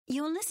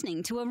You're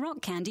listening to a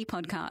Rock Candy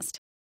podcast.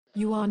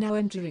 You are now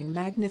entering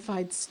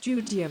Magnified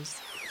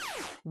Studios.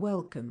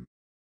 Welcome.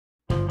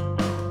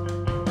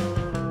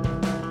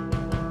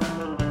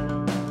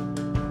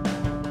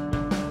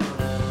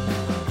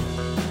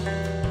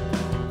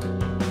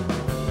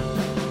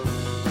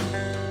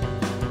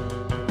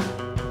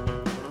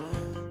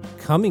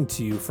 Coming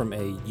to you from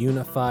a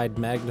unified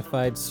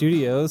Magnified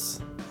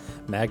Studios,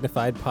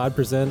 Magnified Pod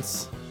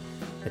presents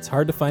It's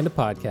Hard to Find a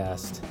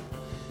Podcast,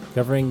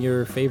 covering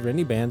your favorite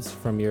indie bands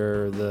from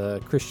the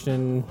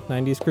Christian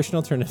 90s Christian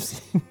alternative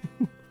scene.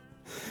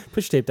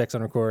 Push tape decks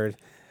on record.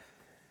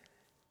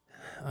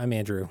 I'm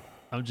Andrew.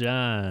 I'm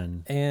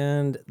John.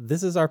 And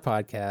this is our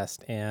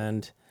podcast,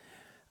 and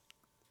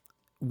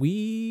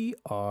we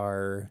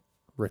are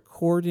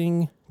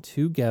recording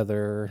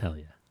together Hell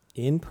yeah.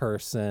 in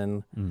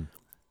person.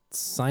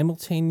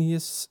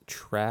 Simultaneous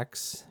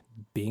tracks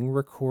being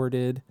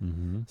recorded,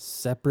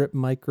 separate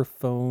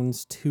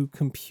microphones, two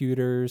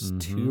computers,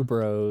 two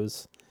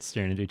bros.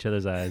 Staring into each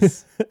other's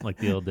eyes like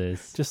the old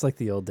days. Just like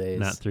the old days.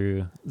 Not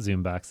through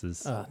Zoom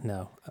boxes.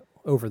 No.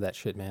 Over that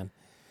shit, man.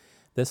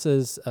 This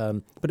is,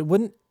 but it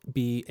wouldn't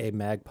be a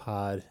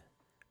MagPod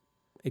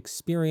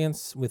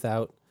experience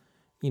without,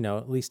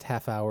 at least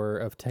half hour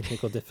of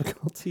technical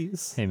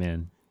difficulties. Hey,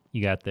 man,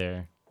 you got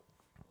there.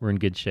 We're in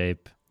good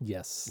shape.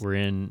 Yes. We're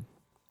in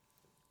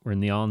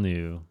the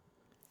all-new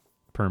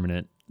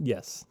permanent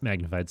Yes.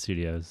 Magnified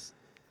Studios,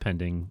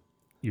 pending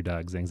your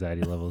dog's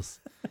anxiety levels.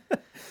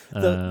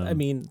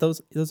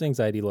 Those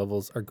anxiety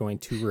levels are going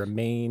to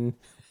remain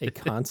a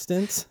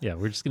constant. Yeah,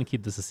 we're just going to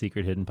keep this a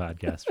secret hidden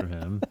podcast from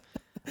him.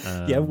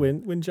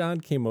 When John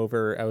came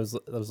over, I was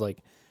like,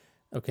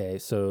 okay,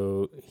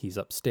 so he's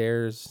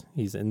upstairs.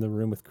 He's in the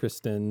room with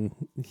Kristen.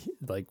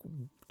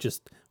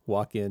 Just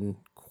walk in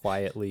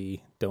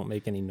quietly. Don't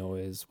make any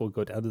noise. We'll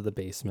go down to the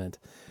basement.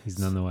 He's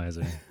none the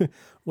wiser.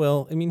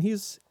 Well,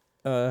 he's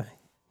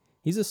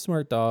a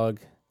smart dog.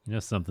 You know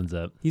something's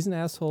up. He's an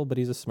asshole, but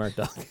he's a smart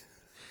dog.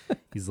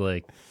 He's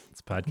like,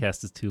 this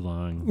podcast is too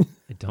long.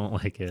 I don't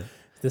like it.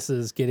 This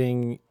is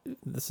getting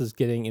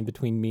in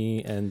between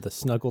me and the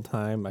snuggle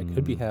time I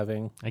could be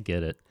having. I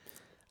get it.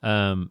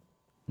 No,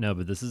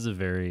 but this is a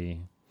very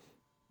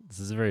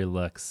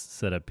luxe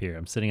setup here.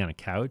 I'm sitting on a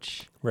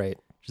couch, Right.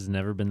 which has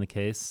never been the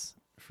case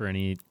for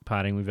any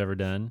potting we've ever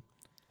done.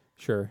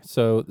 Sure.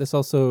 So this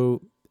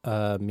also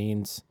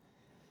means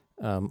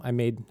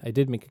I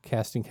did make a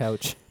casting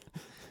couch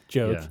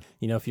joke.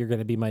 Yeah. If you're going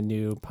to be my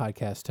new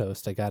podcast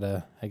host, I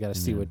gotta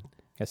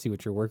see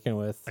what you're working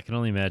with. I can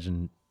only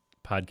imagine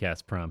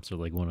podcast prompts are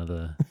like one of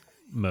the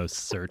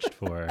most searched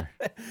for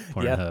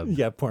Pornhub.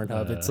 Yeah,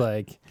 Pornhub. It's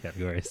like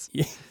categories.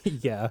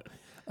 Yeah.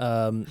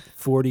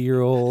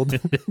 40-year-old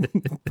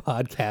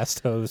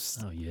podcast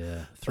host. Oh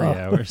yeah, 3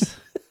 hours.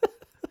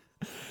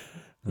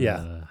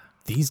 Yeah.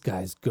 These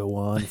guys go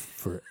on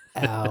for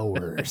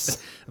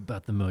hours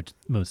about the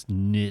most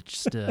niche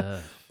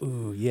stuff.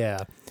 Ooh,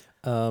 yeah.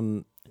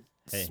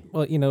 Hey.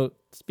 Well,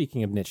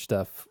 speaking of niche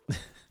stuff,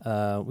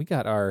 we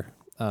got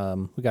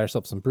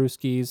ourselves some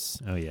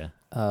brewskis. Oh yeah.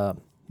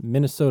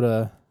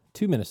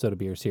 Two Minnesota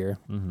beers here.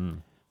 Mm-hmm.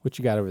 What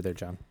you got over there,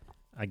 John?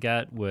 I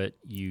got what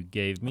you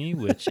gave me,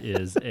 which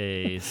is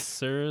a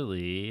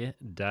Surly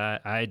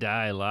I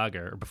Die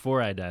Lager, or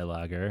Before I Die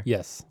Lager.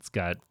 Yes. It's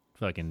got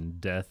fucking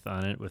death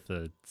on it with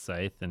a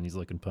scythe, and he's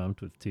looking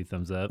pumped with 2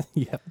 thumbs up.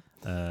 Yeah.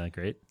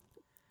 Great.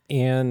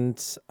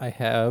 And I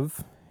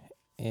have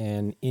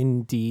an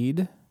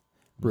Indeed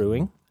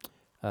Brewing,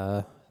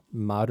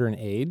 Modern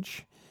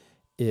Age.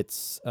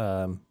 It's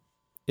an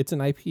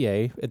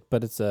IPA,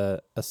 but it's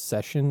a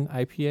session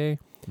IPA,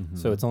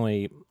 so it's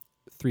only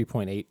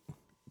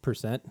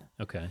 3.8%.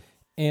 Okay.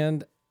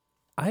 And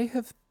I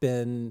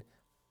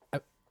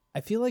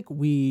feel like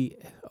we,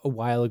 a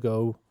while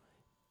ago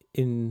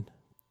in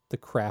the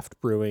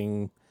craft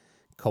brewing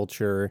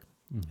culture,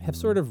 have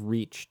sort of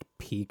reached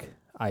peak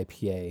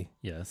IPA.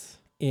 Yes.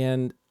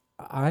 And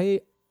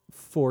I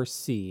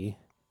foresee,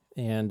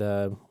 and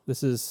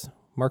this is,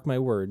 mark my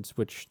words,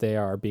 which they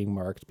are being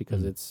marked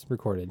because it's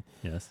recorded.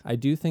 Yes. I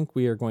do think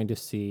we are going to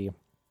see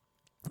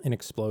an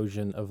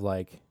explosion of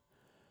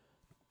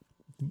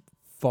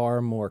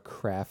far more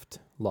craft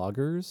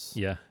lagers.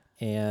 Yeah.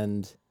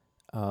 And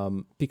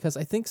because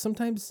I think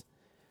sometimes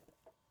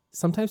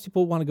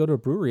people want to go to a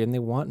brewery and they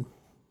want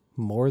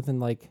more than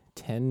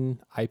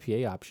 10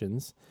 IPA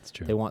options. It's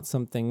true. They want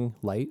something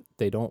light.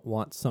 They don't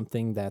want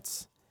something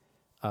that's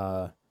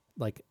 8%.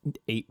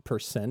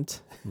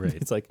 Right.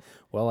 It's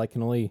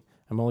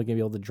I'm only going to be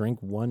able to drink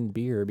one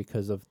beer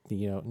because of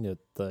the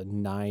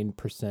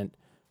 9%,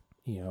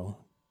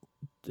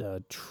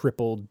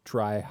 triple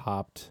dry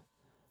hopped,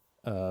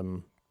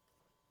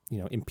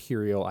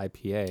 Imperial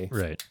IPA.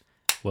 Right.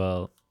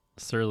 Well,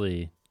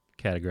 Surly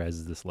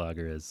categorizes this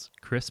lager as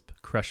crisp,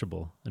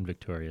 crushable, and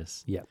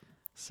victorious. Yep.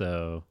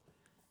 So,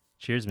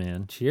 cheers,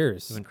 man.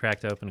 Cheers. Haven't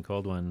cracked open a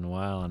cold one in a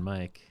while on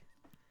mic.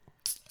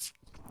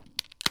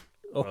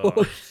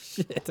 Oh,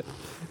 shit.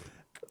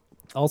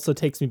 Also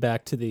takes me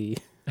back to the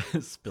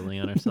spilling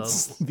on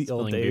ourselves, The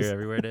old spilling days. beer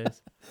everywhere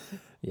days.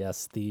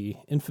 Yes, the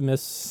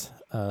infamous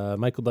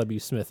Michael W.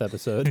 Smith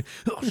episode.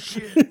 Oh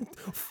shit!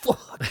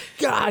 Fuck!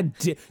 God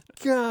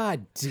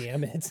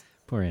damn it!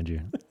 Poor Andrew.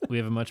 We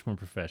have a much more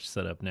professional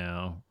setup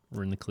now.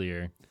 We're in the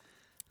clear.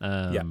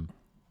 Yeah.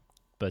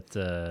 But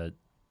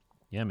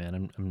yeah,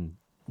 man, I'm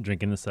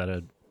drinking this out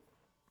of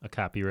a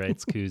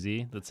copyrights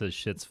koozie that says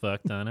 "shit's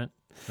fucked" on it.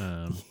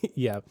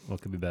 Yeah.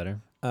 What could be better?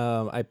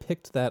 I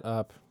picked that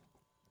up.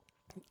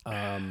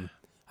 I'm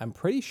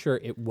pretty sure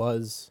it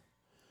was.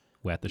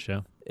 Wet the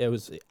show. It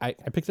was. I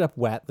picked it up.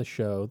 Wat the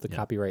show, the Yeah.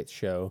 copyrights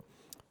show.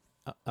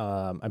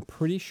 I'm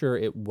pretty sure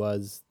it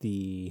was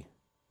the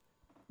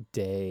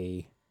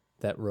day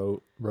that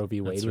Roe v.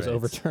 Wade That's was right.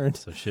 overturned.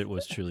 So shit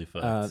was truly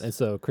fucked. And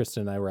so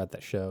Kristen and I were at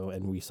that show,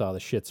 and we saw the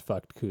shit's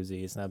fucked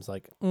koozies, and I was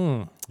like,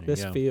 There this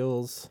you go.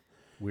 feels.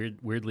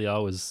 Weirdly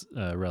always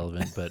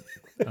relevant, but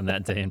on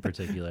that day in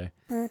particular.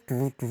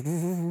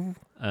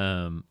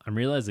 I'm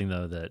realizing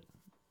though that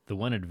the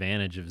one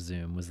advantage of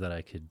Zoom was that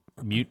I could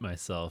mute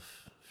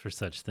myself for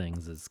such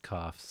things as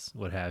coughs,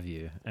 what have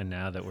you. And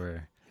now that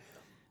we're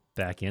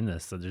back in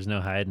this, so there's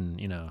no hiding.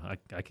 You know,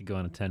 I could go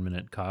on a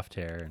 10-minute cough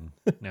tear,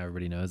 and now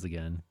everybody knows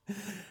again.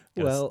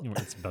 Well-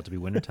 It's about to be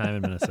wintertime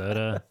in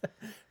Minnesota.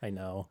 I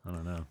know. I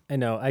don't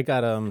know. I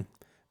got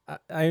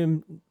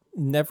I'm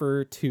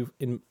never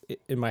in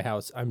my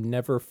house. I'm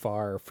never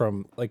far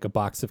from like a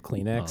box of Oh,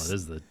 Kleenex. this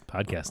is the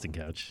podcasting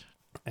couch.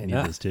 I I need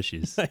know. those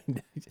tissues.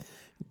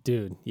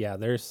 Dude, yeah,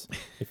 there's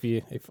if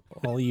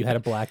only you had a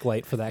black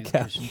light for that These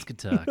couch, cushions could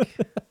talk.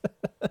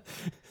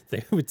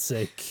 they would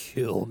say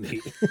kill me.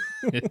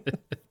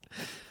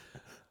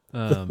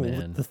 Oh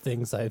man, The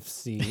things I've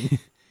seen.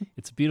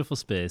 it's a beautiful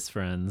space,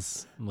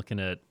 friends. I'm looking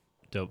at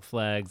dope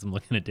flags. I'm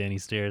looking at Danny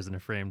Stairs in a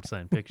framed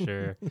signed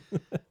picture.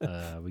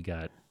 We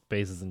got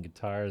basses and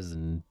guitars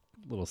and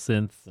little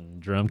synth and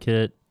drum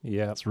kit.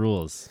 Yeah, It's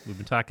rules. We've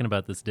been talking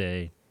about this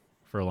day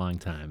for a long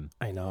time.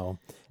 I know.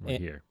 We're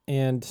here.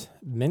 And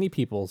many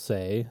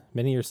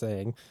are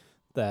saying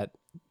that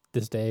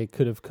this day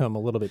could have come a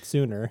little bit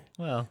sooner,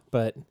 Well,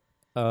 but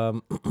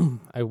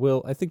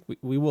I think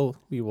we will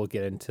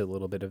get into a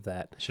little bit of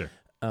that. sure.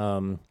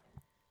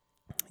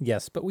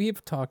 Yes, but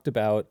we've talked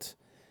about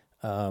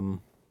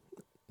John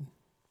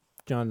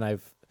and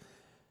I've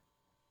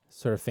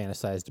sort of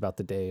fantasized about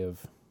the day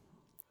of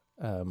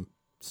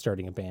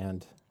starting a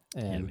band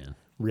Yeah, and man.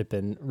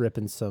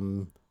 ripping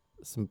some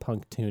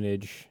punk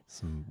tunage.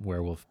 Some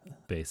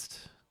werewolf-based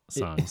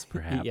songs,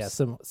 perhaps. Yeah,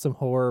 some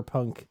horror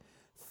punk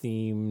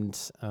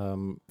themed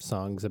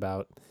songs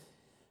about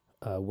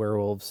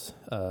werewolves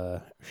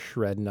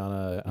shredding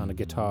on a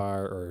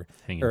guitar or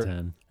Hanging or-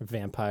 10.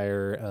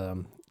 vampire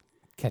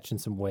catching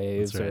some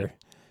waves That's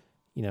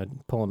right. or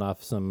pulling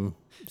off some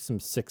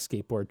sick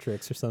skateboard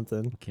tricks or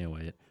something, Can't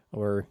wait.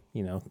 or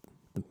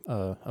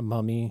a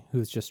mummy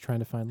who's just trying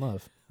to find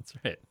love. That's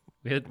right.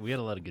 We had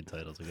a lot of good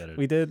titles. We got it.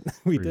 We did have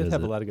a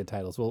Revisit. lot of good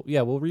titles. Well,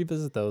 yeah, we'll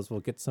revisit those. We'll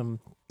get some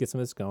of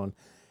this going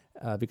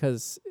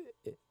because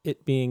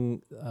it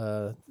being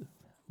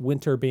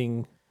winter,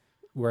 being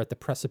we're at the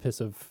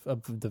precipice of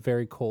the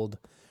very cold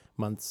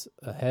months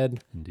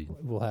ahead. Indeed.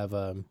 We'll have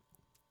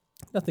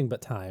nothing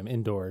but time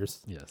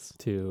indoors Yes.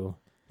 to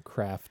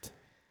craft.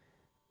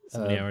 So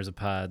many hours of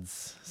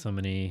pods. So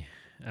many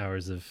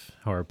hours of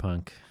horror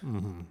punk.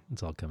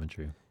 It's all coming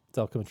true. It's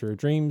all coming true.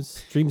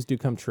 Dreams do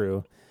come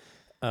true.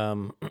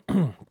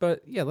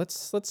 But yeah,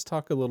 let's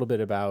talk a little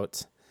bit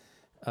about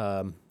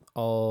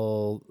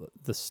all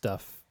the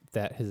stuff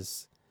that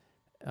has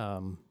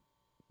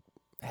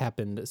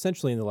happened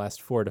essentially in the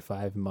last 4 to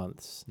 5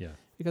 months. Yeah.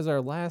 Because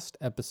our last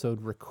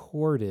episode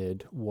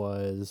recorded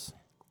was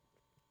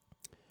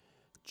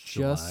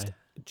July.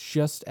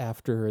 just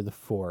after the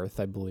 4th,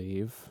 I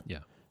believe. Yeah.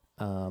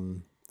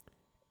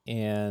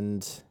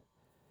 And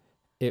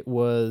it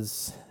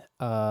was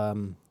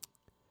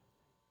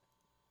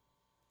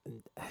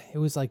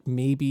like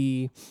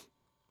maybe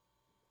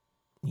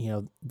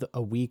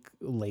a week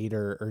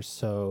later or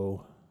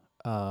so,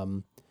 a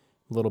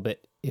little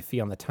bit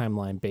iffy on the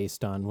timeline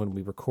based on when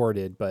we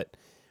recorded, but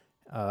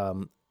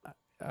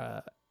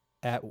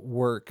at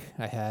work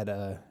I had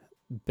a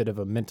bit of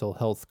a mental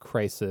health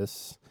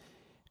crisis.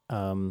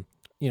 I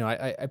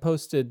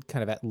posted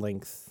kind of at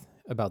length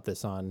about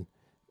this on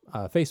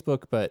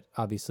Facebook, but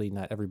obviously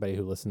not everybody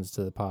who listens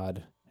to the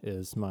pod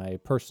is my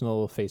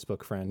personal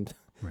Facebook friend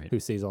Right.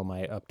 who sees all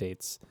my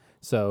updates.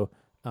 So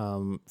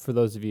for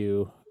those of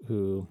you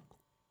who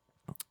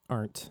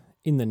aren't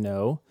in the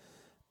know,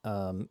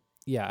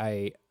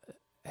 I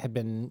have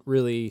been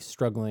really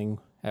struggling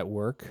at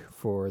work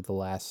for the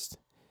last,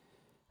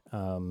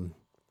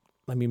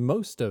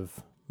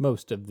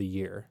 most of the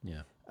year.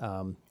 Yeah.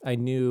 I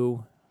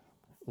knew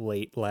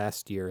late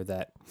last year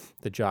that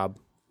the job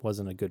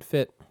wasn't a good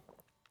fit,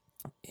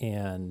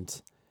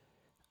 and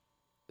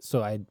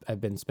so I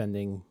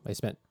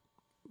spent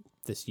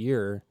this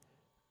year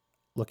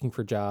looking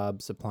for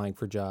jobs, applying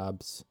for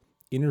jobs,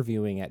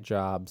 interviewing at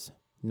jobs,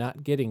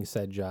 not getting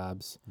said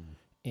jobs,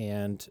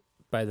 and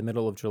by the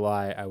middle of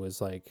July, I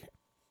was like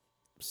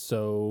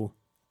so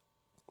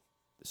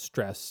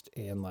stressed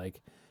and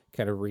like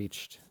kind of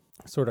reached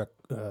sort of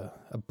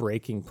a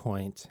breaking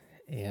point,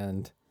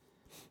 and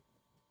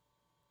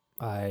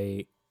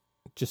I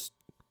just,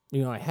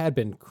 I had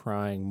been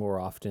crying more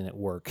often at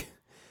work,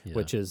 Yeah.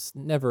 which is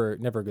never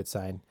a good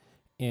sign.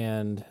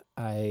 And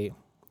I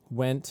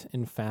went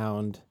and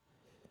found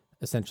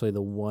essentially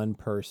the one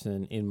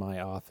person in my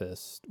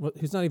office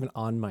who's not even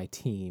on my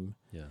team,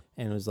 Yeah.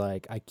 and was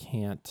like, I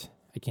can't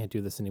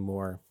do this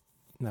anymore.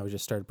 And I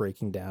just started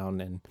breaking down,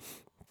 and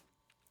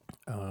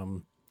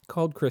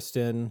called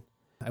Kristen.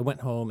 I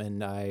went home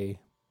and I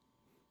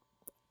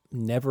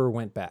never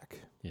went back.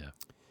 Yeah.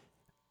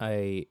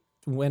 I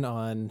went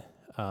on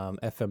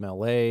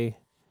FMLA,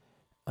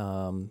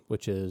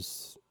 which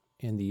is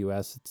in the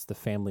U.S., it's the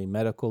Family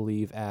Medical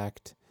Leave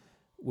Act,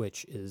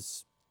 which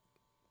is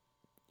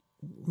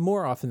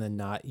more often than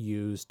not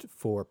used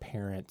for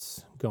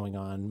parents going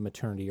on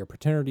maternity or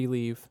paternity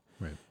leave.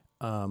 Right.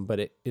 But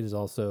it is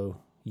also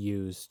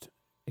used,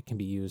 it can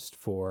be used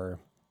for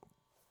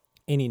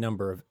any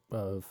number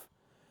of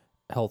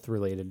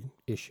health-related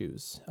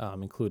issues,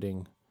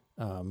 including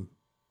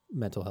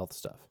mental health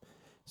stuff.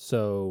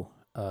 So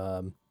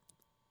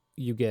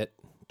you get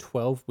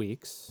 12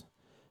 weeks.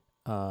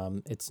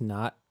 It's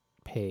not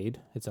paid;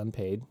 it's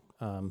unpaid.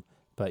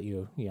 But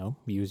you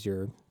use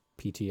your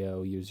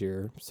PTO, use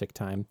your sick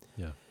time.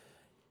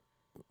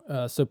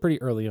 Yeah. So pretty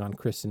early on,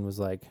 Kristen was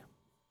like,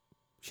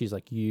 she's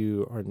like,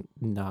 you are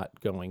not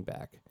going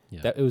back.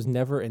 Yeah. That it was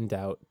never in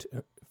doubt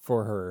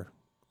for her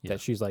Yeah.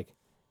 that she's like,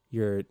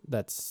 you're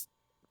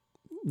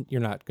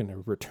not going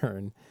to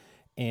return.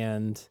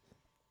 And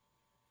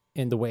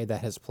the way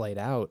that has played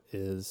out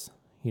is,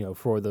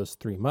 for those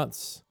 3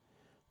 months,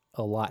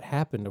 a lot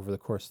happened over the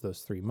course of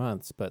those 3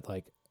 months. But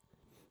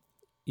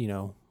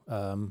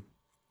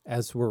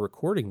as we're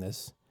recording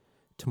this,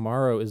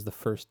 tomorrow is the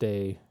first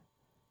day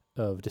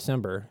of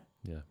December.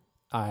 Yeah.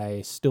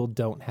 I still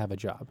don't have a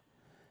job.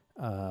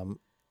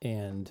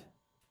 And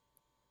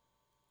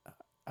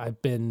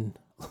I've been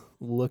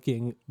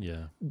looking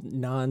Yeah.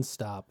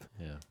 nonstop,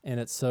 Yeah. and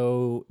it's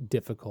so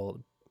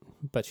difficult.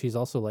 But she's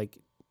also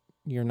like,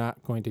 you're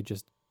not going to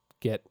just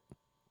get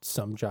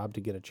some job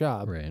to get a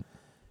job, Right.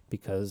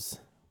 because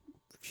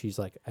she's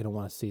like, I don't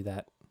want to see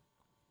that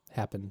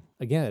happen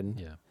again.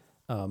 Yeah.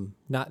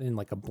 Not in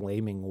like a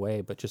blaming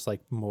way, but just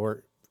like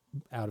more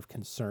out of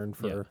concern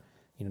for,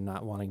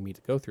 not wanting me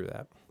to go through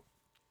that.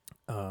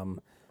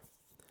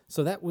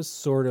 So that was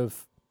sort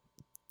of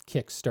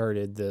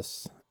kick-started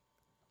this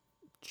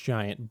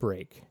giant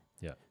break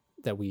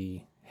that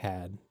we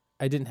had.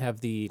 I didn't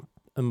have the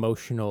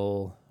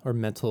emotional or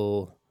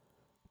mental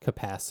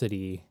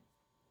capacity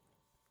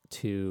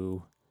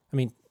to,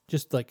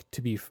 just like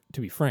to be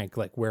frank,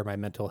 like where my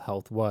mental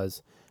health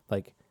was,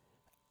 like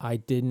I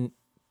didn't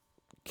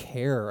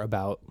care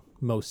about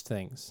most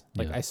things.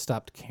 Like Yeah. I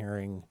stopped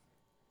caring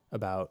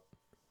about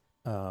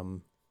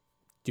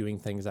doing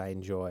things I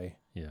enjoy.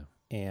 Yeah.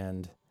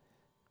 And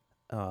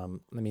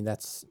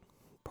that's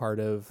part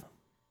of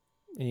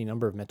any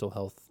number of mental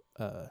health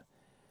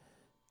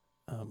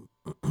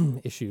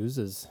issues,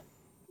 is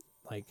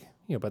like,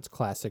 but it's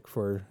classic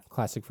for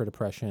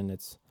depression.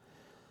 It's,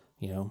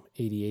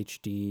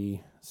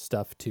 ADHD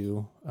stuff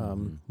too,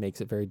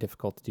 makes it very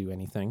difficult to do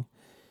anything.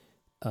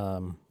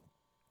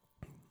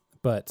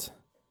 But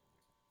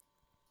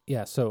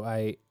yeah, so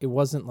it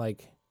wasn't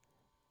like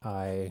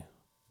I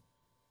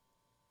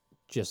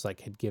just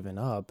like had given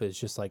up. It's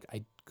just like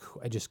I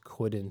just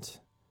couldn't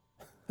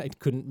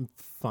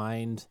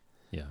find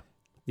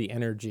the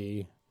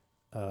energy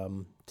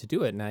to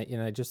do it. And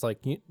I just like,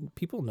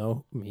 people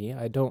know me.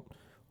 I don't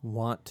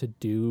want to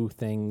do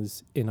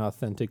things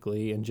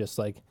inauthentically and just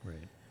like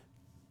Right.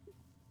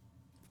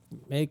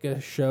 make a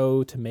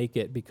show to make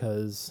it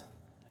because,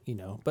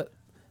 but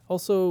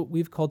also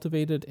we've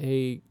cultivated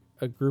a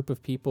group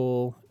of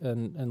people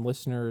and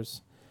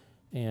listeners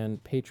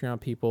and Patreon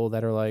people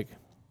that are like,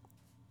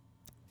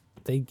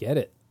 they get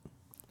it.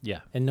 Yeah.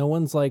 And no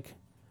one's like,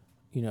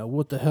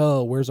 what the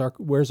hell? Where's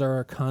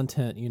our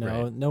content?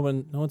 Right. No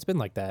one's been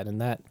like that.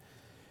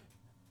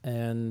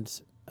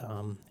 And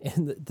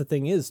the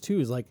thing is too,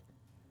 is like,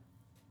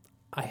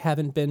 I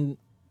haven't been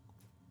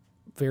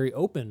very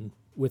open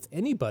with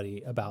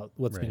anybody about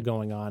what's been Right.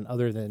 going on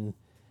other than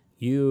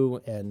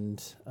you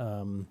and,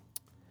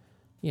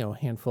 a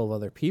handful of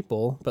other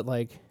people, but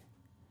like,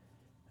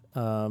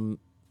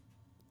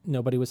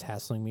 nobody was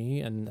hassling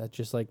me. And that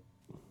just like,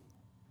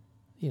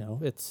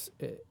 it's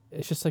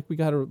just like we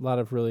got a lot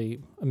of really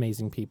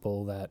amazing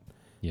people that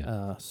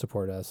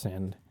support us.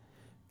 And,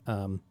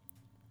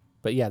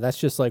 but yeah, that's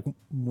just like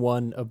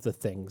one of the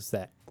things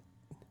that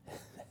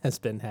has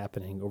been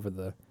happening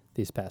over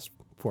these past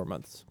 4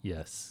 months.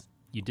 Yes.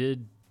 You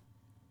did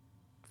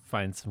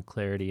find some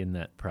clarity in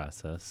that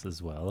process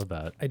as well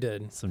about I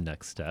did. some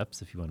next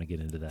steps, if you want to get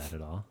into that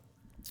at all.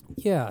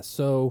 Yeah.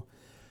 So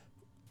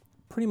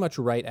pretty much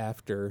right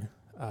after,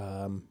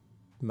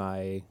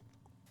 my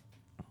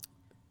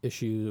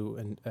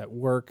issue at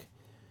work,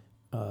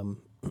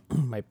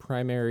 my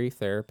primary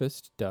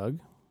therapist, Doug,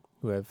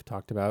 who I've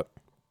talked about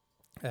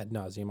ad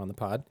nauseum on the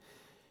pod,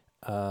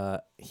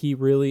 he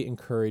really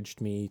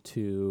encouraged me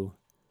to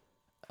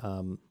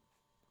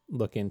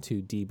look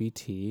into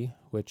DBT,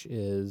 which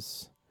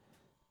is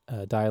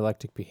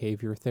dialectic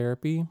behavior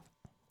therapy,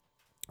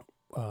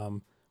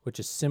 which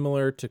is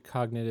similar to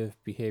cognitive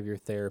behavior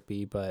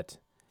therapy, but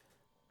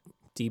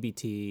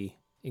DBT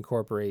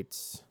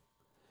incorporates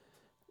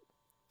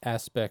the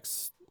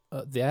aspects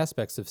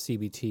of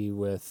CBT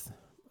with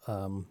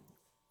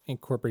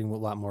incorporating a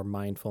lot more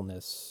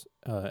mindfulness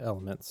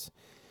elements.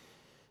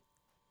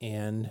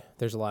 And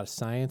there's a lot of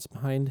science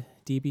behind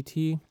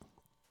DBT,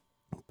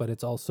 but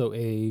it's also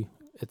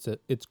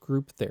it's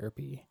group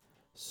therapy.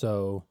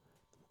 So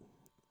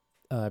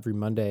every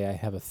Monday I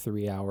have a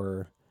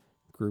 3-hour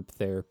group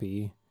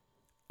therapy,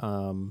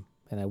 and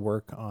I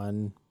work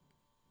on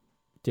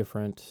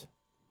different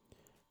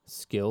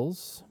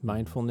skills,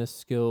 mindfulness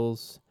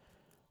skills,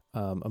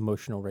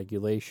 emotional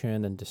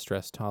regulation and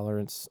distress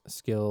tolerance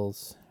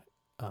skills.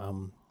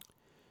 And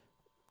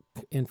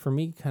for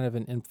me, kind of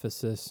an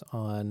emphasis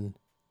on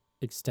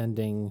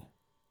extending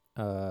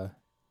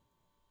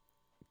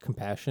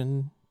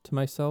compassion to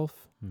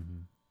myself,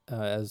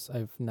 as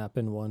I've not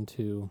been one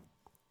to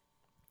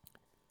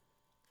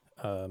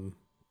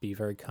be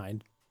very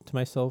kind to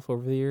myself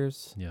over the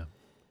years. Yeah.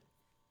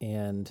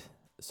 And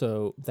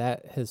so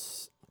that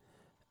has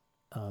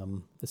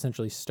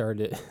essentially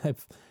started,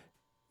 I've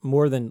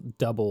more than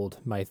doubled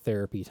my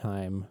therapy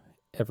time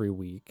every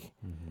week.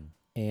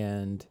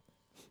 And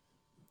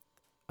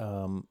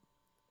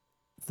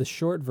the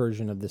short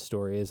version of the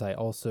story is I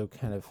also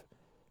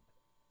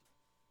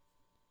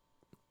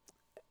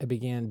I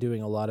began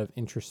doing a lot of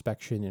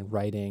introspection and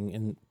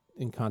writing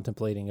and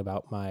contemplating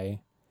about my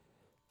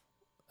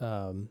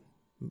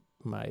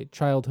my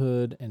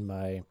childhood and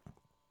my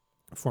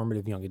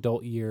formative young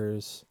adult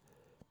years.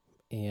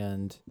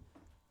 And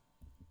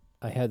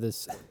I had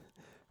this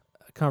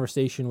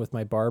conversation with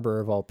my barber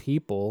of all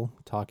people,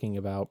 talking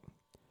about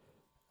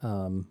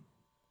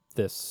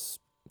this,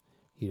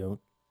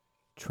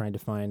 trying to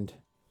find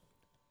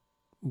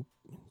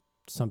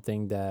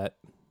something that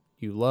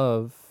you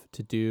love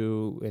to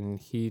do. And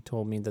he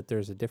told me that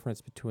there's a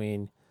difference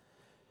between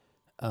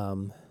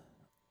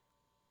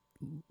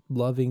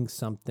loving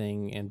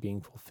something and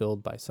being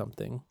fulfilled by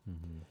something.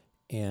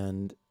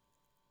 And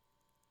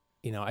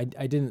I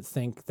didn't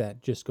think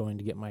that just going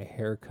to get my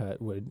hair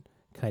cut would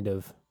kind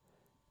of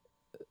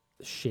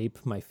shape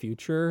my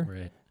future.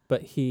 Right.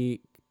 But I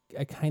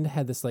kind of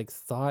had this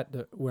thought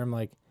where I'm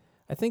like,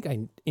 I think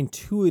I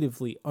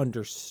intuitively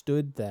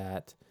understood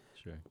that.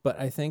 Sure. But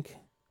I think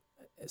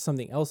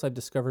something else I've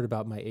discovered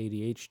about my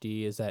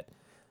ADHD is that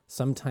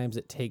sometimes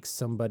it takes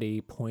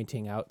somebody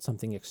pointing out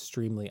something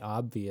extremely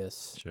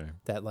obvious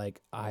that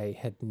I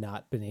had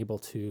not been able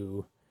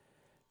to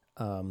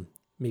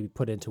maybe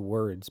put into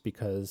words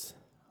because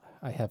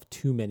I have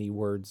too many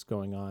words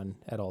going on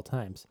at all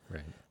times.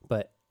 Right.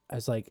 But I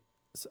was like,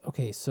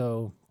 okay,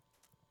 so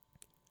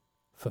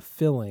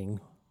fulfilling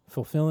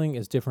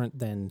is different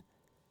than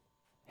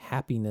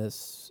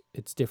happiness.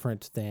 It's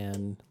different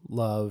than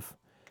love.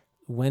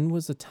 When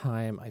was a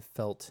time I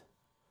felt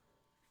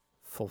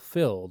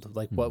fulfilled?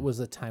 What was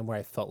a time where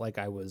I felt like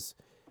I was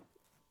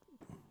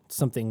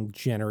something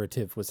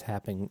generative was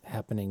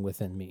happening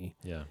within me?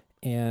 Yeah.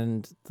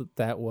 And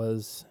that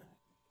was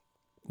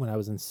when I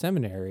was in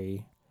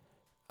seminary.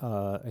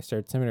 I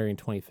started seminary in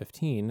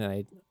 2015, and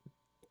I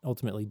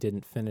ultimately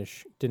didn't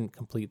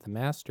complete the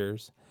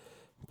master's.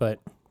 But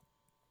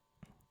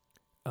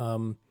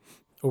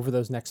over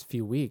those next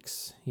few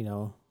weeks,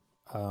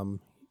 I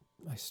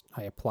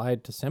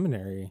applied to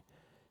seminary,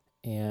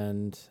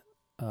 and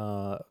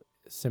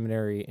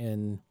seminary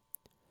in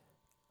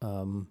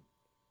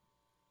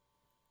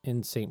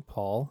St.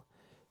 Paul.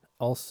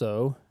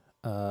 Also,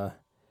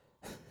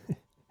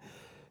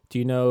 do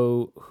you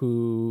know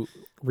who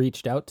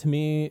reached out to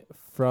me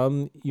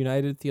from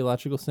United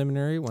Theological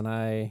Seminary when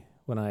I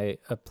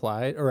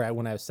applied, or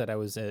when I said I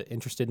was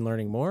interested in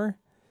learning more?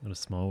 What a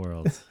small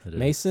world it is.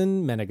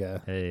 Mason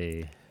Menega.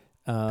 Hey,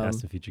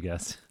 past and future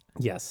guest.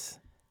 Yes.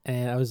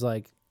 And I was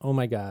like, oh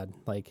my God,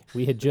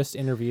 we had just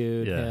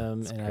interviewed him,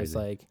 and crazy. I was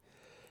like,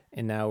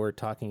 and now I'm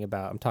talking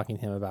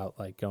to him about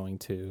going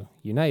to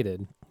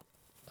United.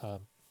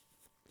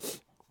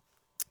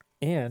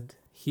 And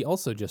he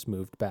also just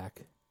moved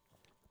back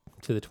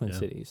to the Twin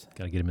Cities.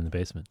 Got to get him in the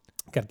basement.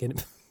 Got to get him.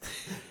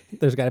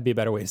 There's got to be a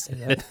better way to say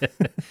that.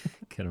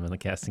 Get him on the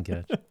casting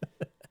couch.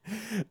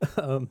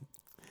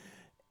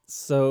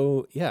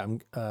 So yeah,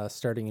 I'm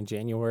starting in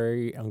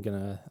January.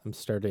 I'm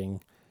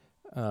starting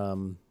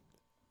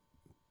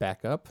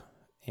back up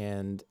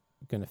and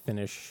gonna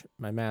finish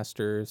my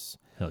master's.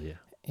 Hell yeah.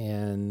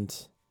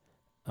 And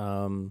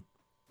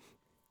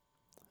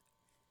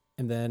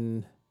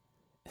then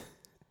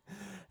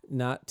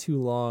not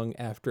too long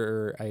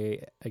after I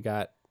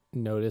got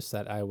notice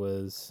that I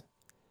was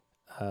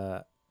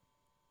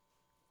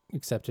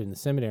accepted in the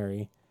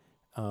seminary,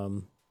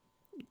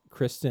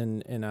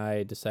 Kristen and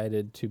I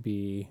decided to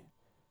be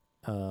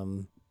I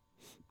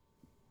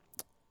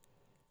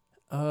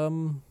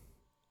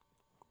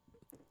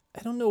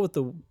don't know what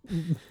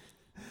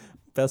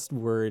best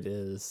word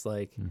is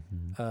like,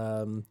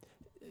 I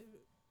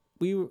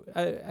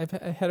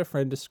had a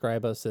friend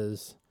describe us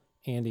as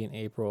Andy and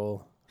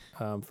April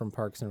from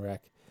Parks and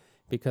Rec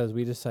because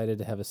we decided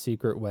to have a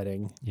secret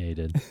wedding. Yeah, you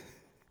did.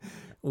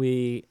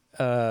 We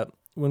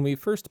when we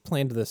first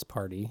planned this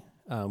party,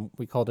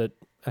 we called it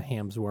a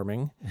hams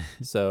warming.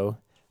 So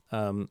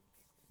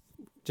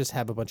just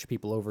have a bunch of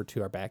people over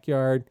to our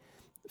backyard,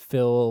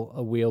 fill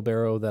a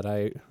wheelbarrow that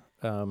I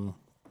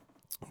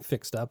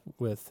fixed up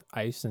with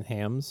ice and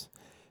hams.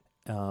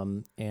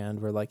 And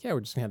we're like, yeah,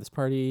 we're just gonna have this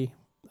party.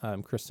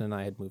 Kristen and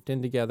I had moved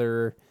in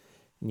together.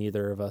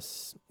 Neither of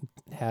us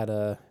had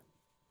a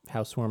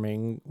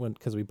housewarming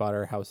because we bought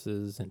our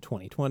houses in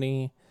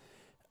 2020.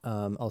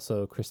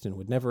 Also, Kristen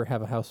would never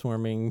have a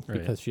housewarming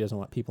because she doesn't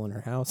want people in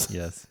her house.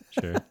 Yes,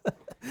 sure.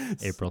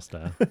 April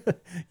style.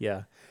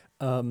 Yeah.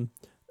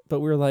 But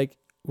we're like,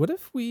 what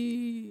if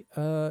we,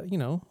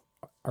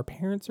 our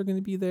parents are going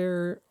to be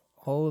there.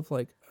 All of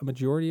like a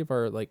majority of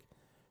our like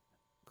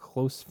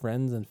close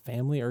friends and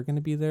family are going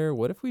to be there.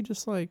 What if we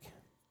just like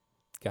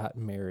got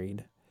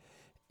married?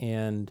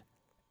 And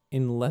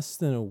in less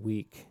than a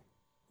week,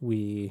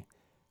 we,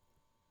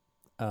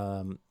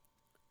 my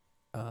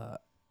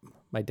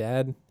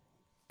dad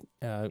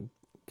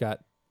got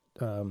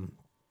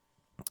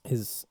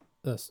his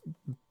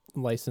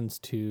license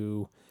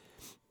to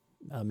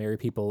marry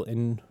people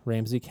in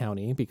Ramsey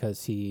County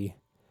because he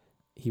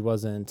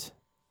wasn't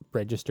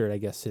registered, I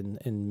guess,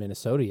 in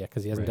Minnesota yet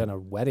because he hasn't done a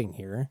wedding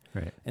here.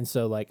 Right. And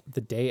so, like,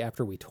 the day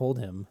after we told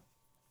him,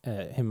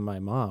 and my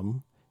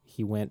mom,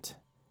 he went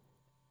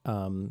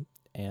and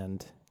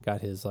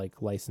got his,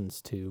 like,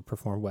 license to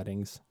perform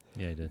weddings.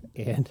 Yeah, I did.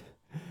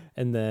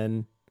 And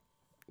then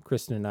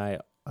Kristen and I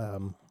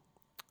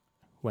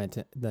went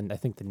then I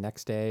think the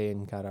next day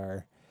and got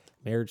our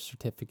marriage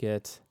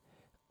certificate.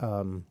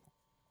 And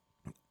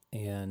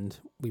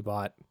we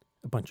bought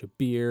a bunch of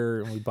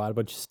beer and we bought a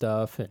bunch of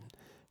stuff. And,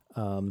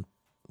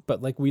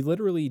 but like we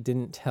literally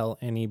didn't tell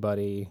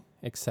anybody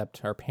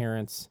except our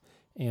parents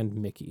and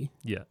Mickey.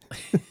 Yeah.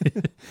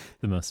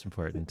 The most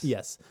important.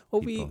 Yes.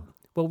 People.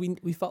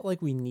 We felt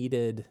like we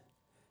needed,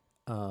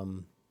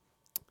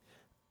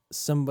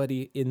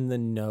 somebody in the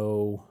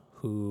know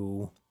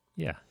who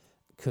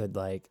could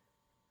like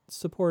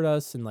support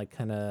us and like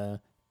kind of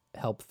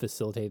help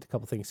facilitate a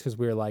couple things because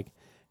we were like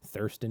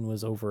Thurston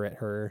was over at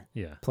her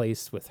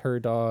place with her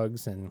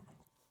dogs, and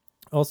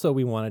also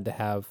we wanted to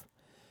have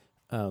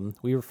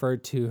we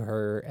referred to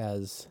her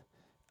as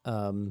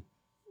the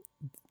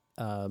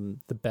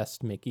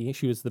best Mickey.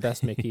 She was the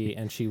best Mickey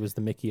and she was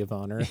the Mickey of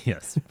honor.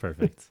 Yes,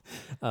 perfect.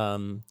 But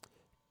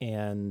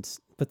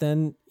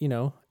then,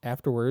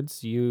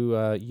 afterwards you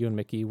and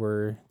Mickey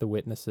were the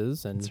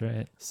witnesses and That's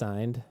right.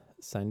 signed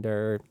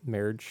our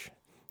marriage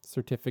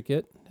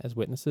certificate as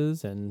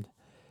witnesses, and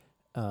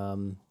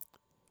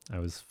I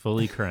was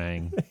fully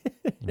crying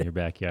in your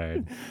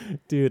backyard.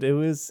 dude, it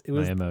was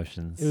my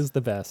emotions. It was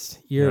the best.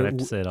 You don't have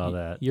to say it all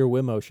that. Your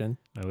Wimotion.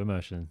 My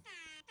emotion.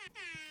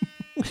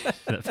 Did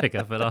that pick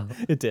up at all?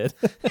 It did.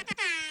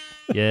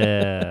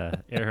 Yeah,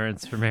 air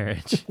horns for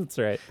marriage. That's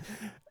right.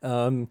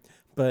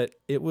 But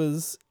it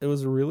was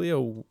really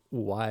a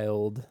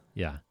wild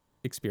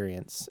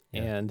experience.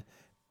 Yeah. And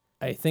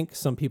I think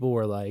some people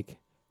were like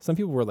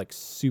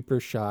super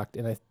shocked,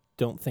 and I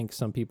don't think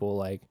some people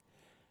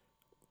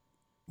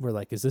were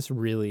like, is this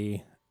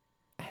really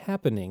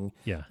happening?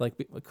 Yeah. Like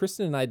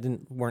Kristen and I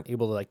weren't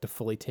able to to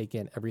fully take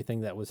in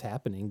everything that was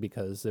happening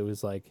because it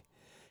was like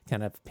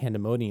kind of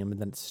pandemonium,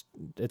 and then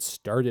it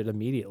started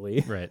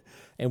immediately. Right.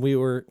 And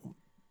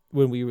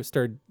when we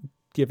started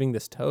giving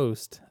this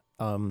toast,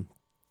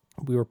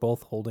 we were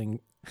both holding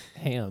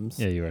hams.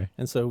 Yeah, you were.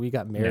 And so we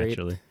got married.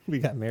 Naturally. We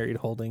got married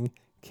holding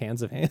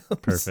cans of hams.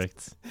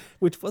 Perfect.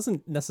 Which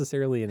wasn't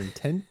necessarily an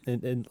intent,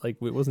 and like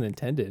it wasn't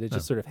intended. It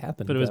just sort of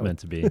happened. But it was meant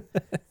to be.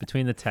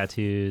 Between the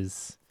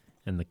tattoos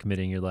and the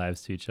committing your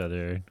lives to each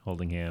other,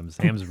 holding hams.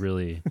 Hams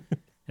really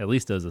at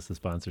least owes us a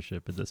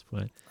sponsorship at this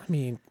point. I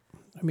mean,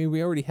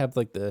 we already have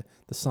like the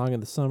song of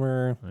the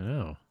summer. I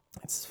know.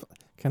 It's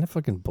kind of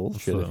fucking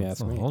bullshit if you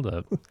ask me. Hold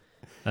up.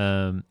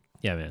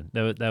 Yeah, man.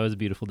 That was a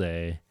beautiful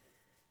day.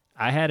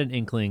 I had an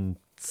inkling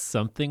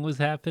something was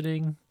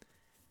happening.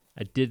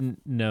 I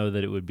didn't know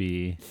that it would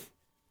be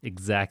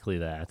exactly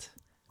that.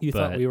 You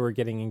thought we were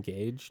getting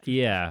engaged?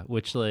 Yeah,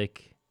 which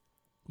like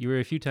you were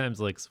a few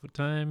times like, so what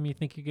time you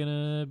think you're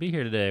gonna be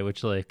here today?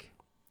 Which like,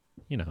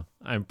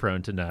 I'm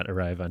prone to not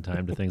arrive on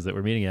time to things that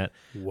we're meeting at.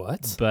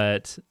 What?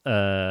 But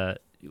it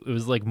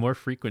was like more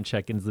frequent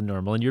check-ins than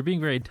normal, and you're being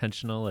very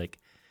intentional, like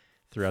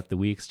throughout the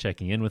weeks,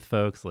 checking in with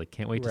folks. Like,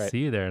 can't wait to see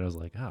you there. And I was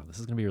like, oh, this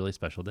is gonna be a really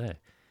special day.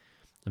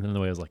 And then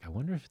the way I was like, I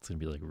wonder if it's gonna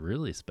be like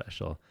really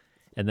special.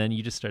 And then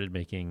you just started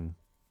making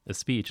a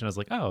speech, and I was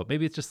like, oh,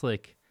 maybe it's just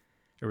like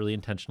a really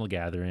intentional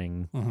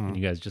gathering, and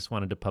you guys just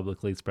wanted to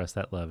publicly express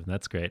that love, and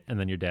that's great. And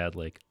then your dad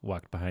like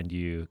walked behind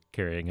you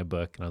carrying a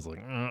book, and I was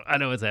like, I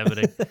know what's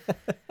happening.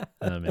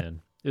 Oh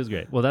man, it was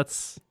great. Well,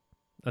 that's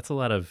a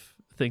lot of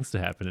things to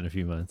happen in a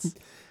few months.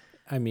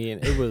 I mean,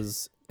 it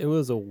was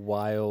a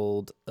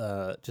wild,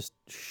 just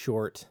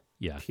short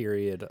Yeah.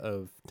 period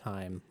of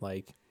time.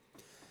 Like,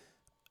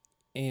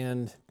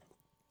 and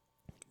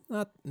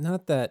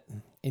not that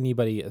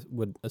anybody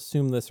would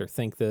assume this or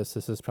think this.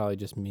 This is probably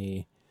just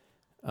me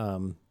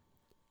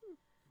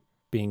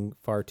being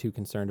far too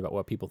concerned about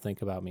what people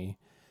think about me.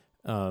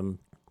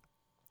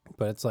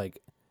 But it's like,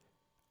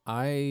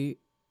 I'm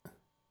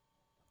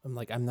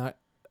not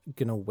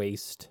gonna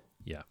waste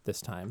Yeah.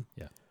 this time.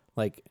 Yeah.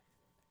 Like,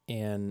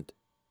 and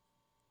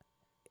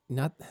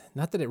not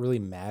that it really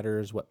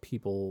matters what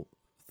people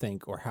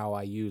think or how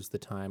I use the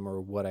time or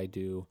what I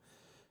do,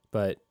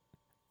 but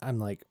I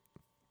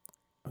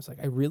was like,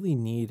 I really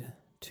need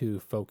to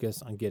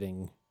focus on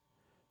getting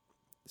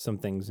some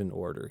things in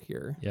order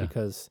here Yeah.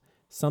 because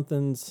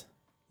something's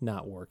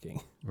not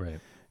working. Right.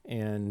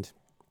 And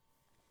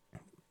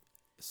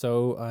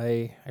so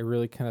I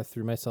really kind of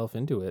threw myself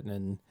into it.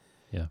 And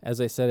Yeah.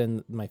 as I said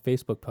in my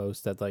Facebook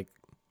post, that like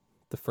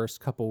the first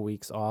couple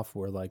weeks off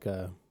were like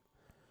a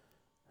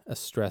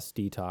stress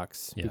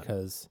detox Yeah.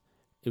 because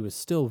it was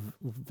still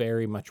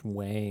very much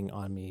weighing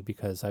on me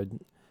because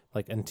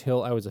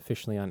until I was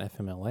officially on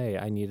FMLA,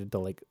 I needed to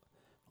like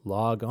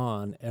log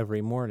on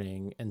every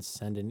morning and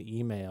send an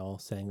email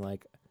saying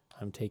like,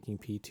 I'm taking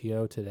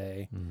PTO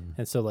today.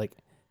 And so like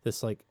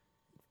this like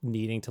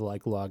needing to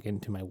like log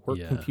into my work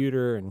Yeah.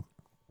 computer and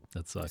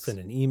That sucks. send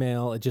an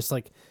email. It just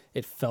like,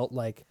 it felt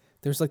like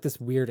there's like this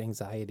weird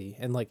anxiety.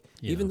 And like,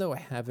 even though I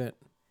haven't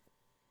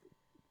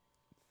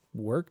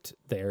worked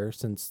there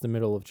since the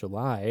middle of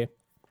July,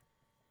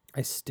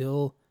 I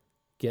still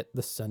get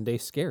the Sunday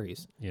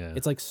scaries. Yeah.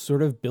 It's like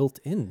sort of built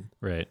in,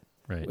 Right.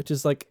 Right. which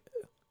is like,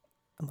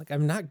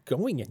 I'm not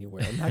going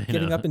anywhere. I'm not I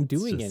getting know. up and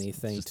It's doing just-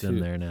 anything It's just in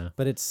there now.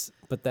 but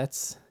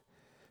that's,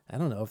 I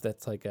don't know if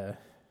that's like a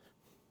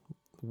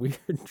weird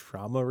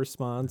trauma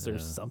response or Yeah.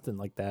 something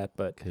like that,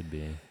 but Could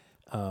be.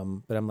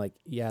 but I'm like,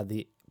 yeah,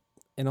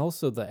 and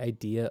also the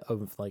idea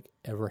of like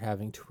ever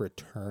having to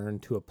return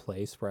to a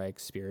place where I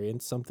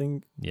experienced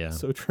something Yeah.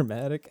 so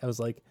traumatic. I was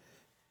like,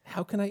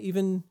 how could I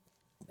even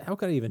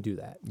do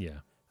that? Yeah.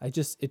 It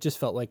just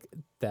felt like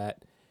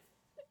that.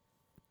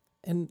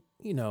 And,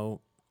 you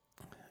know,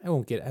 I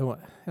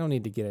don't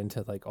need to get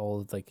into like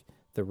all of like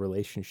the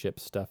relationship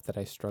stuff that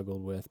I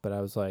struggled with, but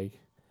I was like,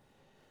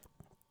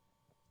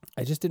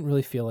 I just didn't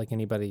really feel like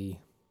anybody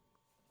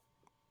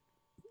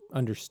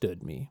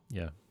understood me.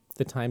 Yeah.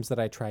 The times that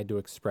I tried to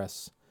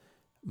express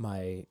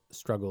my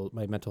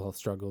mental health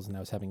struggles, and I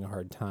was having a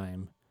hard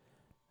time,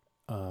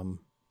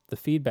 the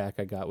feedback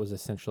I got was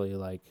essentially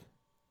like,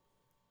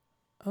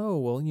 "Oh,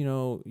 well, you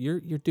know, you're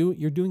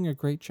doing a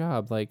great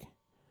job. Like,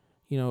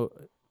 you know,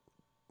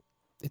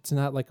 it's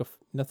not like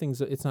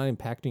it's not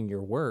impacting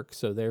your work,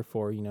 so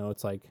therefore, you know,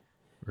 it's like,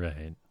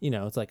 Right. you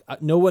know, it's like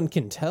no one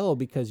can tell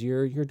because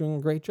you're doing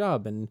a great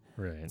job." And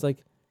Right. it's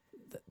like,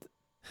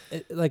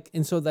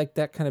 and so like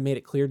that kind of made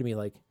it clear to me,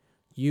 like,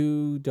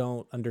 you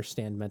don't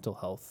understand mental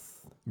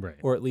health, Right.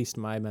 or at least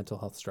my mental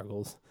health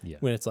struggles. Yeah.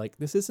 When it's like,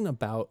 this isn't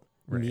about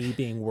Right. me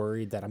being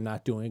worried that I'm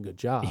not doing a good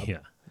job. Yeah.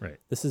 Right.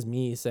 This is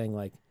me saying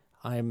like,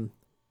 I'm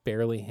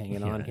barely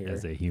hanging on here.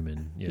 As a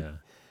human. Yeah.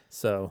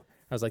 So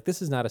I was like,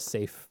 this is not a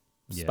safe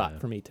spot Yeah.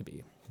 for me to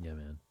be. Yeah,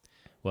 man.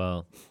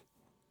 Well,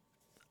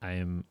 I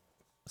am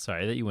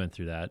sorry that you went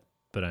through that,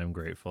 but I'm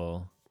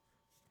grateful,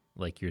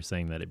 like you're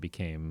saying, that it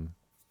became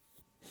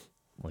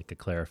like a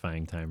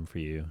clarifying time for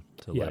you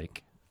to Yep.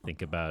 like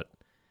think about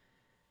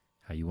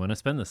how you want to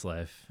spend this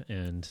life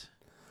and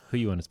who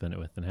you want to spend it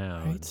with and how.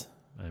 Right.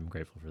 And I'm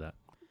grateful for that.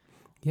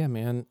 Yeah,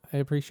 man, I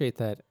appreciate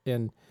that.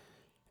 And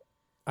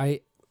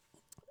I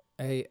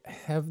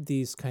have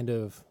these kind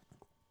of,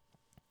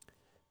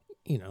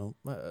 you know,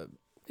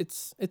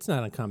 it's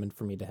not uncommon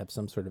for me to have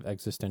some sort of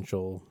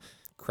existential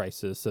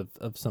crisis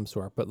of some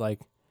sort, but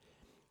like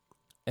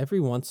every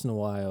once in a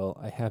while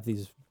I have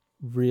these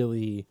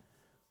really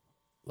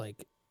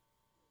like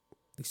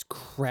these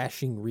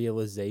crashing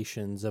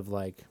realizations of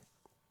like,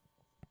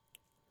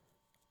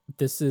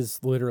 this is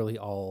literally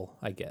all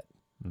I get.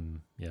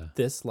 Yeah.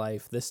 This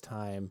life, this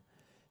time,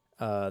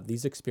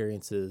 these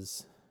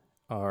experiences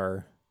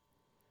are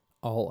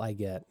all I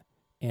get.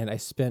 And I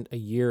spent a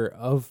year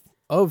of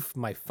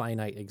my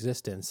finite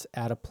existence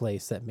at a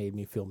place that made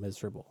me feel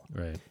miserable.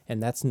 Right.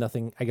 And that's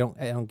nothing. I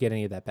don't get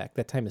any of that back.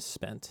 That time is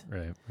spent.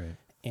 Right. Right.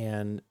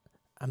 And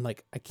I'm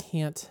like, I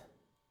can't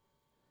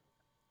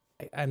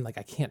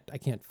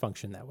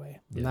function that way.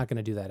 I'm Yeah. not going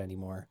to do that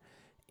anymore.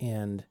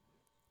 And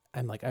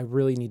I'm like, I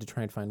really need to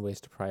try and find ways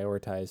to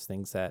prioritize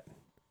things that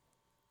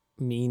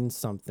mean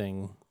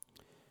something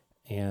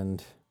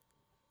and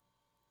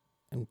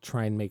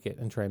try and make it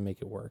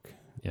work.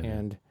 Yeah. man.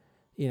 And,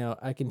 you know,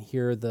 I can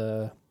hear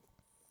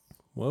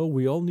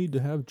we all need to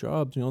have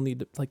jobs. We all need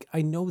to, like,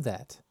 I know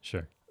that.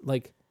 Sure.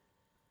 Like,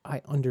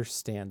 I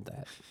understand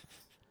that.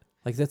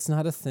 Like, that's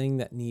not a thing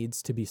that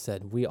needs to be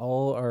said. We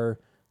all are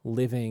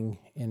living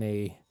in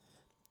a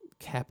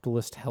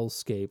capitalist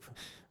hellscape.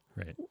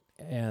 Right.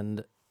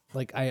 And,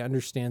 like, I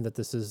understand that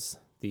this is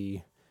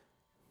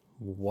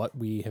what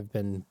we have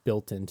been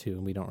built into,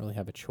 and we don't really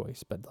have a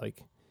choice. But,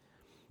 like,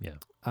 Yeah.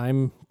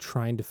 I'm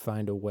trying to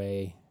find a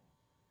way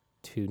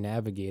to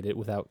navigate it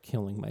without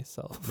killing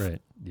myself.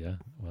 Right. Yeah.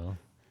 Well,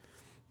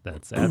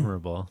 that's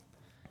admirable.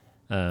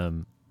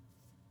 Yeah,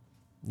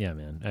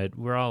 man.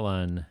 We're all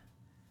on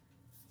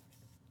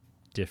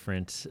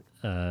different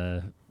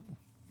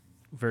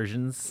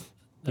versions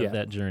of Yeah.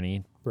 that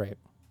journey Right.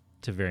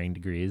 to varying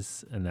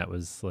degrees, and that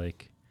was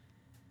like,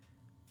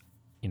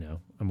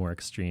 a more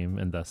extreme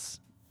and thus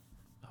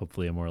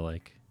hopefully a more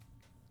like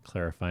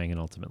clarifying and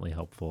ultimately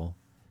helpful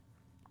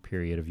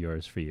period of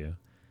yours for you.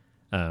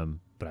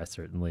 But I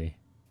certainly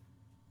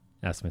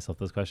ask myself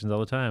those questions all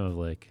the time of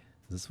like,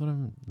 is this what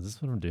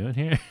I'm doing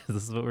here? Is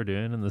this what we're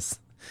doing in this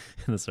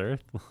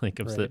earth? Like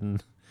I'm Right. sitting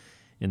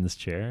in this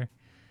chair,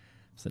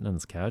 sitting on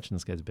this couch in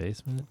this guy's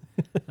basement.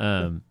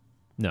 No,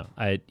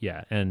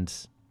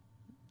 and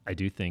I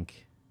do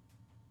think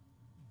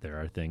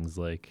there are things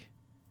like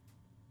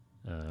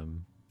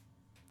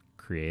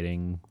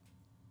creating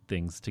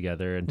things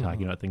together and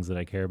talking about things that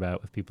I care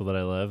about with people that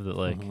I love that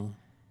like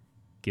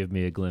give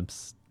me a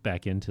glimpse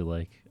back into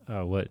like,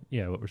 oh, what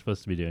we're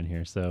supposed to be doing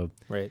here. So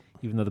Right.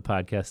 even though the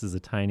podcast is a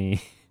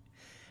tiny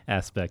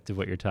aspect of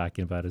what you're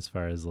talking about as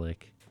far as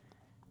like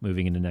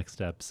moving into next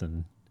steps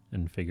and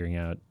figuring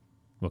out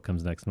what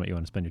comes next and what you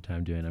want to spend your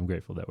time doing, I'm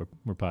grateful that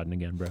we're podding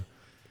again, bro.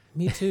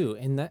 Me too.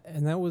 And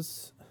that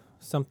was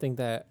something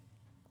that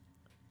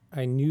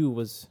I knew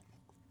was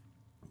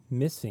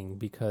missing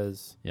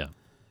because Yeah.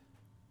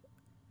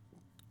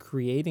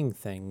 creating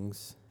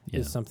things Yeah.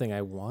 is something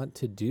I want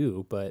to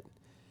do, but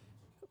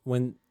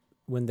when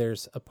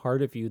there's a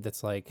part of you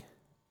that's like,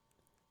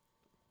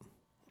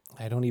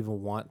 I don't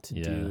even want to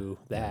Yeah. do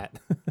Yeah.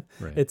 that.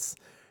 Right.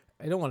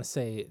 I don't want to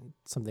say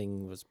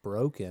something was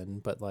broken,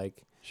 but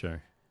like,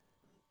 Sure.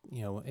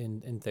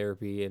 in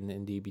therapy and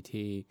in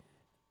DBT,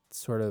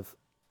 sort of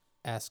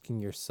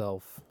asking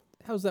yourself,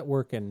 how's that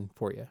working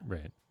for you?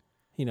 Right.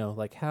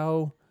 Like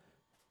how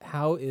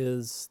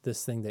is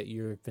this thing that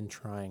you've been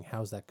trying,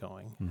 how's that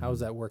going? How's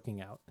that working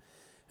out?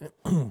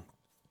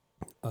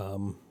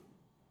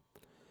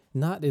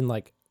 Not in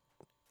like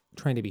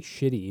trying to be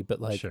shitty,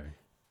 but like Sure.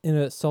 in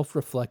a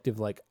self-reflective,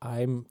 like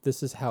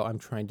this is how I'm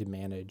trying to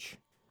manage.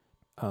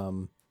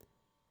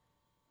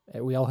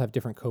 We all have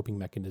different coping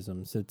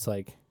mechanisms. It's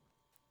like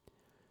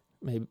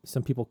maybe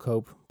some people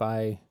cope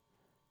by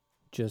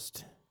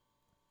just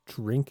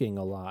drinking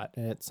a lot,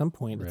 and at some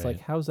point it's Right.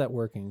 like, how's that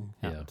working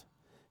Yeah. out?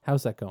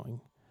 How's that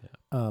going?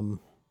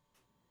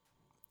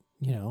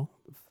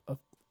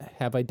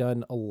 Have I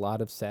done a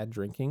lot of sad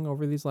drinking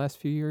over these last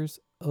few years?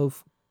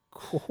 Of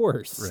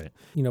course. Right.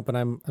 But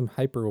I'm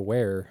hyper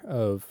aware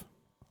of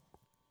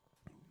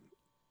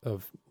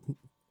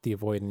the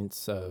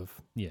avoidance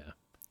of Yeah.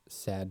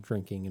 sad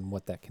drinking and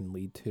what that can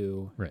lead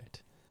to,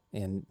 Right.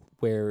 and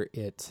where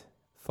it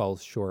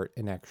falls short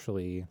in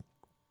actually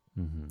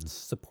Mm-hmm.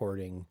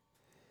 supporting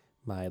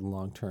my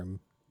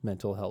long-term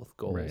mental health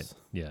goals. Right.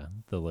 Yeah.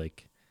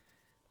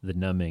 The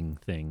numbing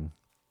thing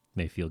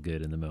may feel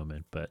good in the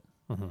moment, but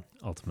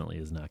ultimately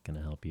is not going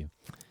to help you.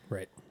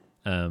 Right.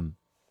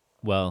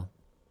 Well,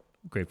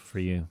 grateful for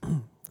you.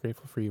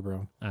 Grateful for you,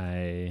 bro.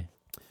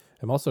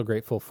 I'm also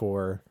grateful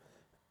for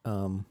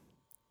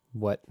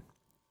what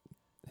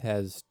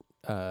has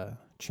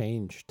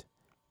changed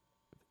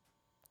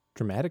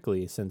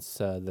dramatically since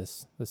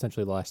this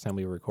essentially the last time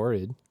we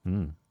recorded,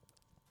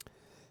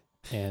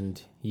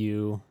 and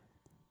you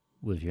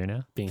live here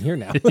now. being here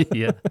now.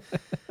 Yeah.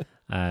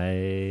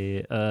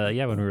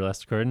 When we were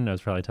last recording, I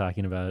was probably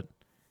talking about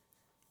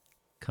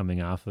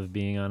coming off of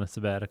being on a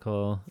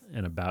sabbatical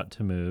and about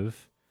to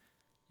move,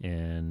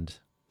 and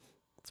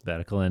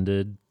sabbatical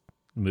ended,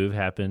 move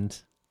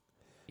happened.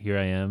 Here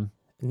I am.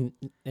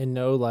 And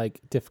no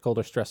like difficult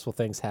or stressful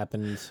things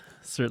happened.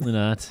 Certainly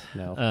not.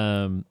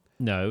 No.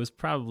 No, it was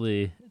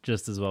probably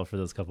just as well for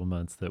those couple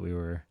months that we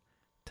were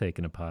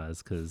taking a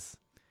pause because,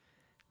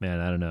 man,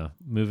 I don't know.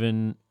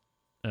 Moving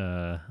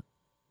a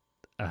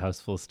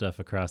house full of stuff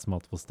across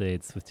multiple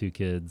states with 2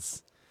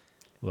 kids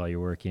while you're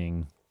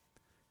working,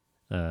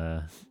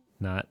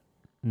 not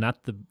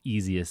the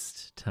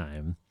easiest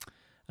time.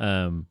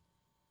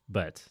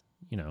 But,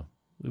 we've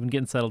been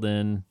getting settled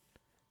in,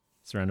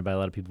 surrounded by a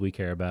lot of people we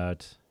care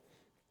about,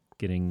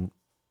 getting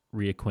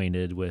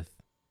reacquainted with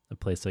a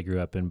place I grew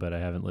up in, but I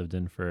haven't lived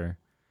in for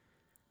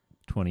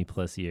 20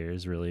 plus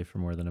years, really, for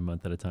more than a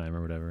month at a time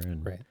or whatever.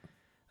 And Right.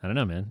 I don't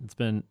know, man. It's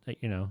been,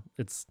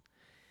 it's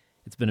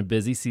been a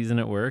busy season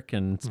at work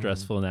and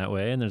stressful in that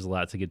way. And there's a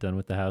lot to get done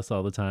with the house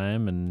all the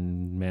time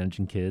and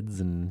managing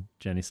kids. And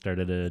Jenny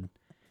started a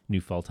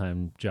new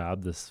full-time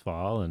job this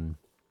fall. And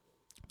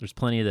there's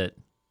plenty that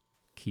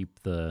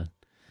keep the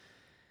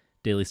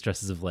daily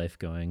stresses of life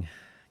going,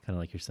 kind of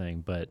like you're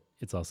saying. But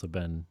it's also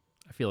been,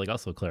 I feel like,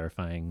 also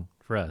clarifying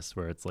for us,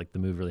 where it's like the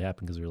move really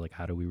happened because we were like,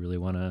 how do we really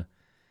want to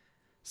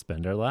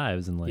spend our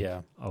lives? And like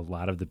a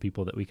lot of the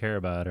people that we care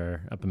about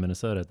are up in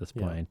Minnesota at this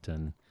point,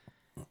 and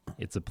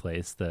it's a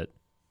place that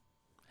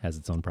has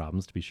its own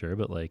problems, to be sure,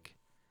 but like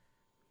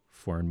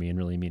for me in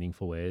really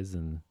meaningful ways,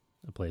 and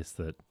a place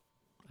that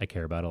I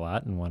care about a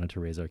lot and wanted to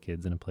raise our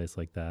kids in a place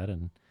like that.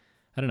 And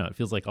I don't know, it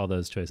feels like all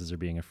those choices are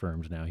being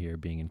affirmed now here,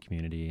 being in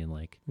community and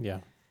like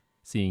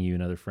seeing you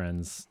and other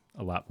friends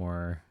a lot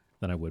more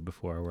than I would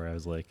before, where I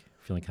was like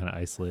feeling kind of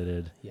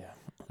isolated. Yeah.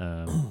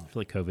 I feel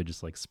like COVID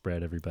just like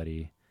spread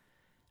everybody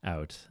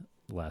out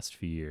the last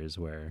few years,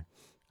 where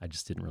I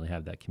just didn't really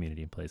have that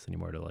community in place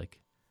anymore to like,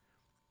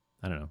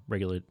 I don't know,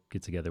 regularly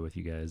get together with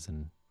you guys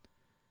and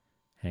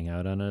hang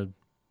out on a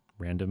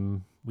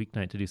random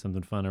weeknight to do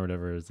something fun or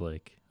whatever. Is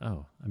like,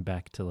 oh, I'm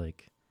back to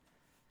like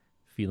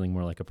feeling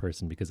more like a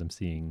person because I'm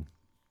seeing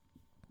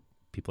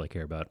people I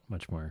care about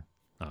much more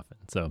often.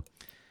 So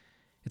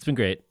it's been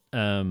great.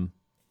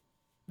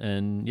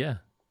 And yeah,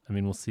 I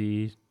mean, we'll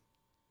see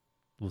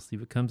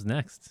what comes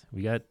next.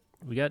 We got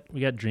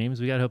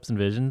dreams, we got hopes and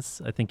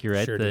visions. I think you're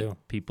right Sure that do.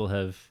 people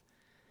have,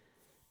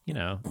 you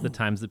know, the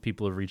times that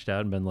people have reached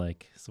out and been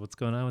like, so what's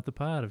going on with the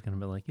pod? I've kind of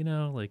been like, you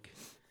know, like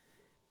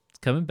it's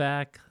coming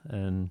back.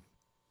 And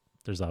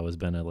there's always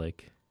been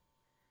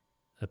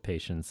a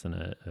patience and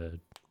a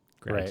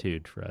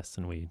gratitude for us.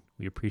 And we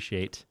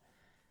appreciate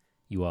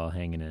you all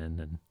hanging in.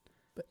 And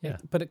yeah.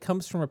 But it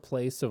comes from a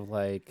place of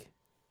like,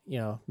 you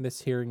know,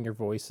 mishearing your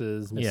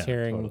voices, Yeah,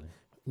 mishearing,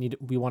 totally.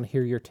 we want to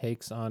hear your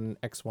takes on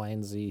X, Y,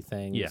 and Z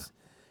things. Yeah.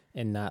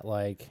 And not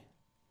like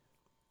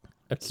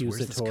So where's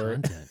this accusatory.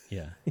 content?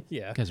 Yeah.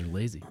 Yeah. You guys are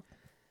lazy.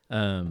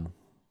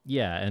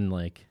 Yeah, and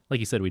like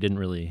you said, we didn't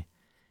really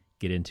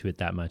get into it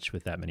that much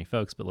with that many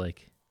folks, but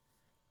like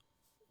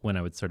when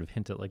I would sort of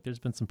hint at like there's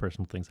been some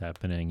personal things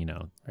happening, you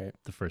know, Right.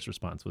 the first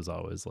response was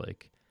always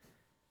like,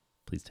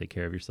 please take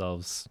care of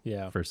yourselves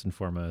Yeah. first and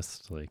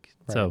foremost. Like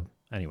Right. so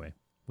anyway,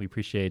 we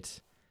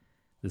appreciate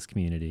this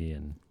community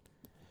and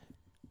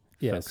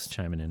Yes. folks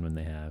chiming in when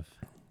they have.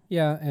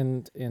 Yeah,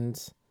 and you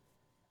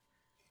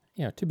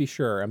know, to be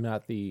sure, I'm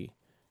not the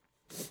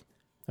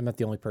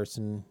only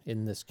person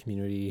in this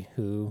community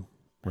who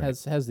Right.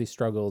 has these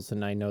struggles,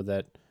 and I know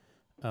that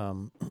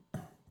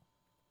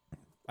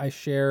I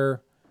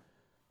share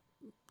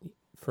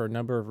for a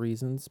number of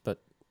reasons,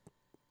 but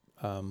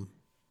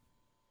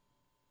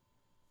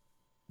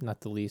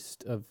not the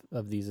least of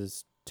these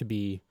is to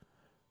be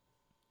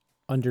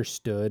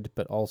understood,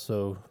 but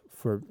also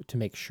to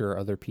make sure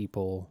other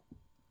people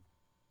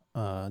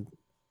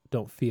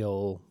don't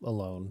feel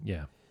alone,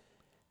 Yeah.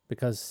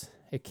 because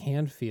it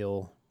can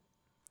feel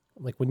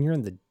like when you're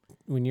in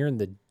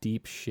the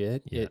deep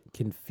shit, Yeah. it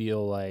can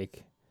feel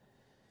like,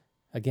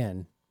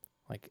 again,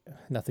 like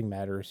nothing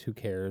matters, who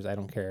cares, I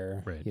don't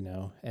care, Right. you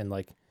know, and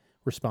like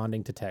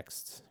responding to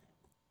texts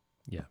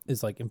Yeah.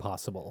 is like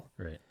impossible,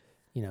 Right.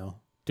 you know.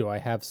 Do I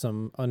have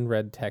some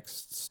unread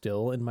texts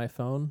still in my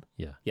phone?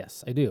 Yeah.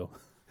 Yes, I do.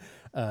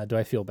 Do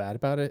I feel bad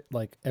about it?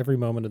 Like every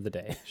moment of the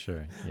day.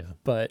 Sure. Yeah.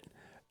 But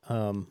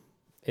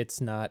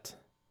it's not,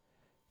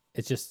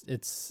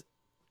 it's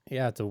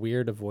a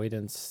weird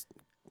avoidance,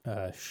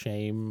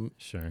 shame,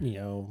 Sure. you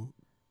know,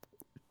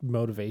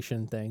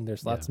 motivation thing.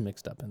 There's lots Yeah.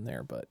 mixed up in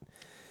there, but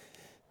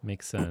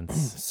Makes sense.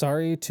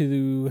 sorry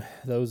to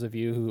those of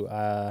you who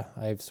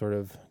I've sort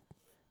of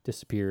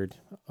disappeared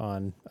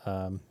on.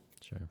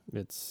 Sure.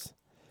 It's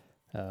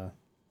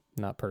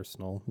not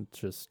personal. It's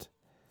just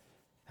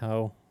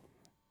how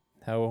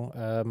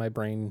my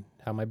brain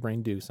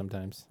do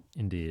sometimes.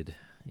 Indeed.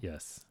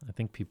 Yes. I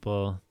think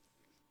people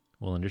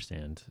will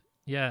understand.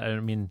 Yeah. I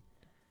mean,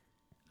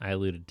 I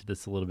alluded to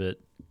this a little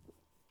bit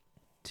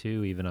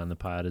too, even on the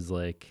pod, is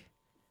like,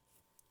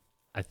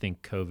 I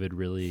think COVID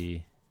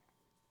really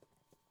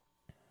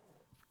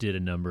did a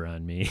number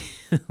on me,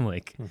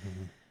 like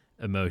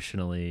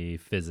emotionally,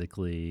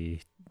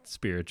 physically,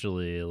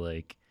 spiritually,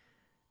 like,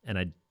 and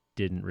I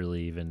didn't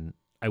really even,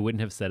 I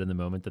wouldn't have said in the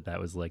moment that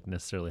was like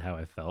necessarily how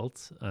I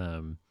felt.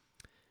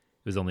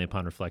 It was only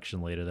upon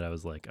reflection later that I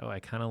was like, oh, I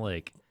kind of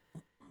like,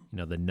 you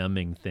know, the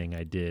numbing thing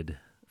I did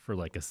for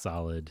like a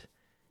solid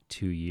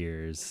 2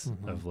 years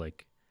of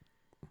like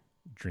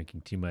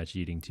drinking too much,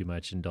 eating too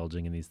much,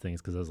 indulging in these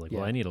things. Cause I was like,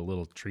 well, Yeah. I need a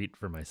little treat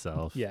for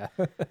myself. Yeah.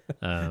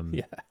 Yeah.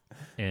 Yeah.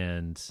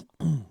 And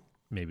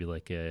maybe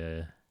like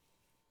a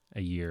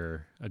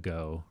year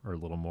ago or a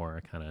little more,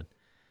 I kind of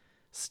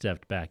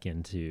stepped back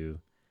into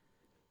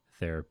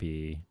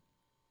therapy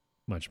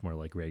much more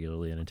like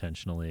regularly and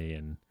intentionally,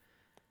 and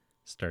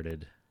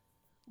started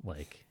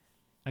like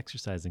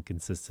exercising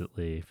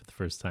consistently for the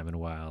first time in a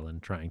while,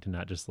 and trying to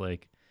not just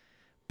like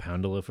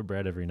pound a loaf of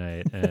bread every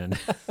night. And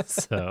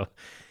so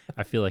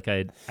I feel like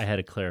I had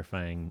a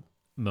clarifying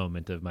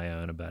moment of my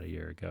own about a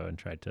year ago, and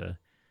tried to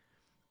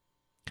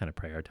kind of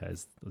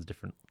prioritize those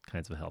different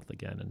kinds of health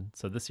again. And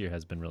so this year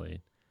has been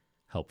really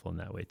helpful in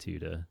that way too,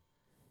 to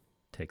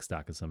take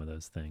stock of some of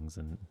those things.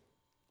 And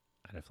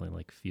I definitely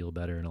like feel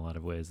better in a lot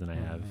of ways than I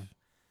have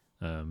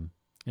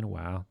in a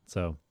while.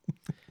 So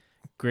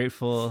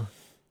grateful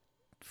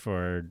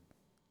for,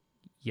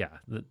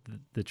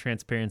 the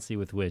transparency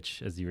with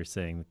which, as you were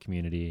saying, the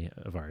community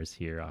of ours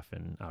here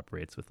often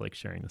operates with like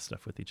sharing this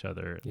stuff with each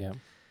other. Yeah.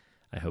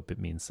 I hope it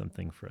means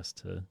something for us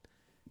to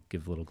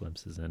give little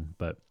glimpses in.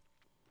 But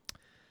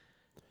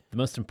the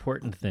most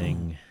important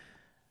thing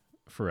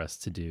for us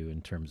to do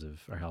in terms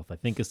of our health, I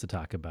think, is to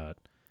talk about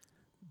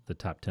the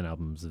top 10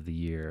 albums of the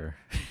year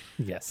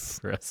Yes.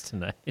 for us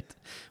tonight,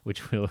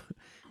 which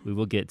we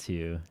will get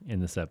to in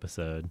this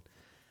episode.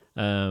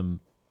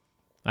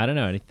 I don't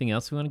know. Anything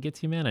else we want to get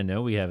to, man? I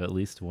know we have at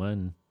least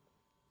one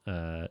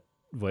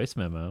voice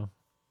memo.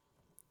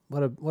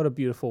 What a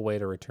beautiful way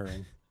to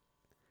return.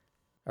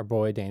 Our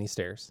boy Danny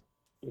Stairs.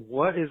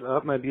 What is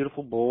up, my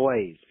beautiful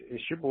boys?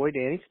 It's your boy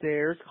Danny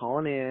Stairs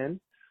calling in.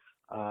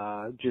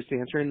 Just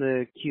answering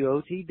the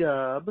QOT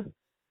dub.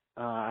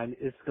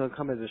 It's going to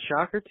come as a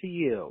shocker to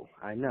you,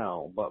 I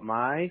know, but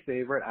my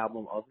favorite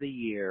album of the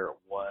year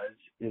was,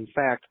 in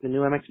fact, the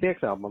new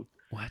MXPX album.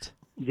 What?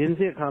 Didn't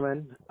see it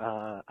coming,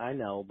 I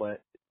know,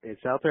 but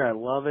it's out there. I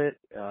love it.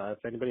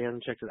 If anybody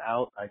hasn't checked it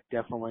out, I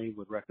definitely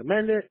would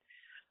recommend it.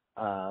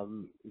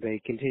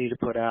 They continue to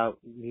put out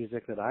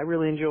music that I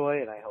really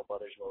enjoy, and I hope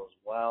others will as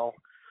well.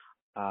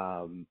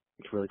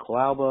 It's a really cool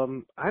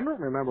album. I don't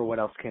remember what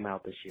else came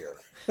out this year.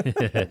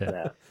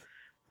 That.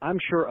 I'm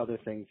sure other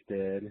things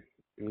did.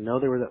 You know,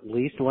 there was at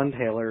least one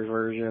Taylor's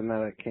version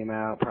that came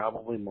out,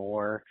 probably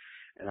more,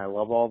 and I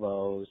love all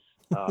those.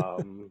 I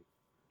don't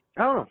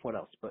know what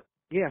else, but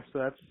yeah,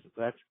 so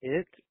that's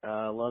it.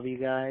 Love you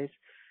guys,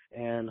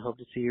 and hope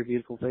to see your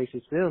beautiful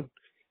faces soon.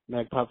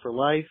 Magpod for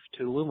life.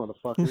 Toodaloo,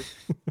 motherfuckers.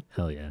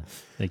 Hell yeah.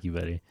 Thank you,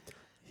 buddy.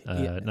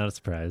 Yeah. Not a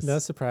surprise. No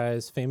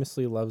surprise.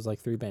 Famously loves like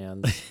 3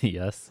 bands.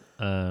 Yes.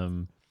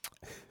 We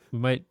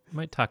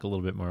might talk a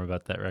little bit more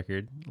about that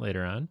record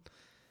later on.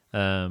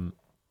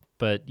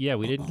 But yeah,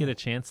 we didn't get a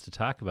chance to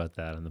talk about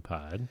that on the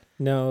pod.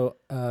 No,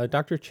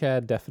 Dr.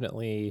 Chad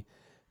definitely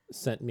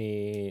sent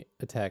me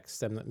a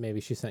text, and maybe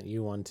she sent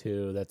you one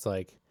too. That's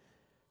like,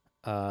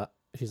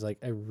 she's like,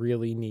 I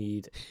really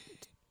need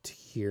to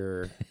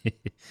hear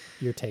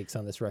your takes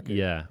on this record.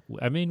 Yeah,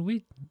 I mean,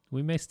 we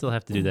may still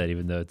have to do that,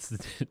 even though it's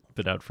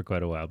been out for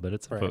quite a while. But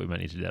it's Right. what we might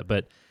need to do that.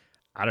 But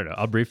I don't know.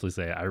 I'll briefly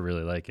say I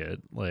really like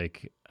it.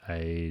 Like,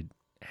 I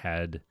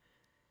had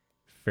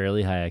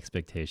fairly high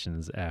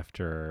expectations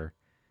after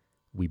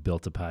we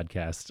built a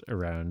podcast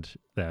around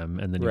them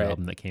and the new Right.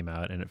 album that came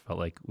out, and it felt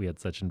like we had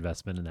such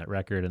investment in that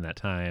record and that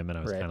time, and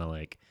I was Right. kind of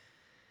like,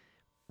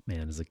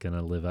 man, is it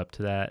gonna live up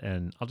to that?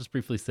 And I'll just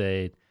briefly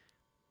say,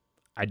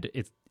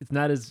 it's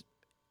not as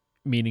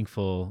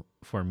meaningful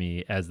for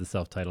me as the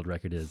self-titled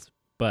record is,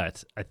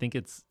 but I think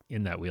it's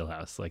in that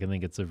wheelhouse. Like, I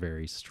think it's a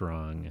very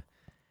strong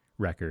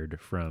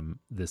record from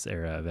this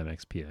era of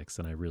MXPX,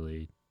 and I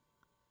really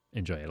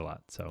enjoy it a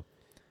lot. So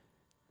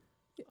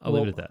I'll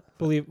leave it at that.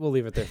 We'll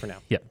leave it there for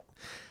now. Yeah.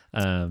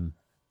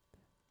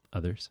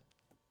 Others?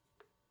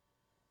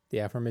 The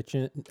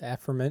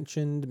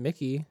aforementioned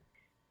Mickey.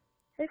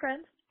 Hey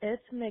friends,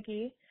 it's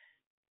Mickey.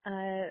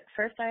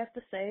 First I have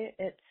to say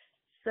it's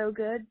so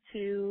good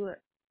to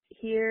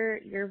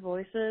hear your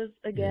voices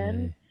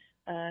again,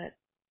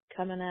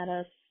 coming at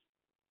us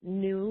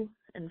new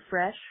and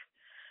fresh.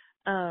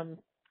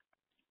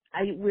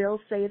 I will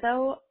say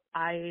though,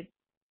 I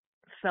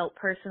felt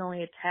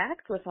personally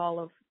attacked with all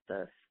of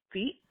the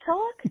feet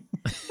talk.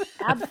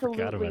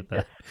 Absolutely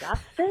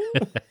disgusting.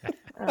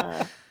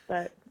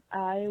 But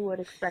I would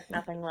expect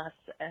nothing less,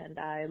 and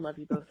I love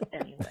you both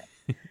anyway.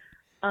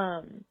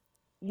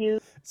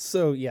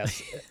 So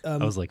yes, I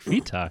was like,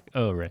 feet talk.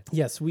 Oh, right.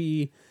 yes,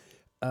 we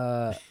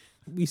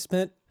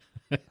spent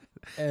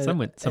Some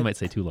might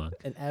say too long.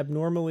 an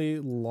abnormally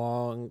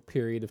long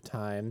period of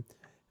time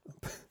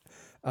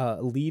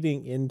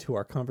leading into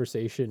our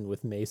conversation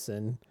with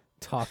Mason,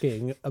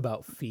 talking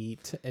about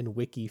feet and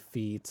wiki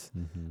feet.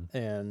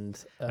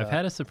 And I've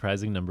had a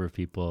surprising number of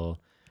people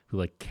who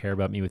like care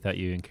about Me Without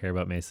You and care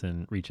about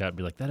Mason reach out and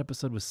be like, that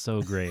episode was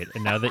so great.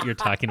 And now that you're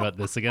talking about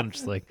this again, I'm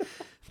just like,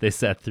 they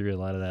sat through a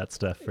lot of that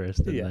stuff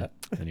first. Yeah.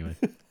 Anyway.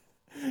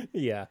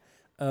 yeah.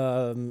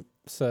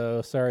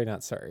 So sorry,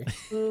 not sorry.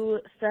 who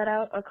set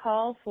out a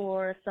call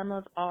for some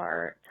of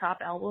our top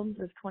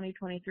albums of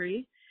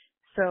 2023.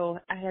 So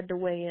I had to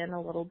weigh in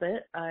a little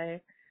bit.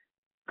 I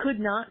could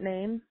not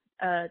name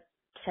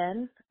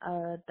 10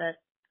 that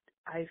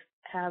I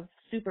have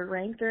super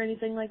ranked or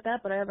anything like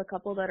that, but I have a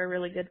couple that are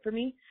really good for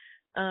me.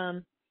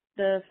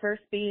 The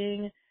first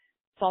being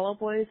Fall Out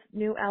Boy's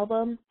new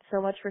album,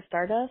 So Much for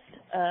Stardust.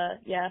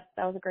 Yeah,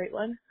 that was a great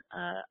one.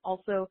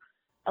 Also,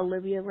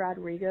 Olivia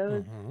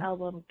Rodrigo's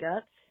album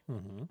Guts.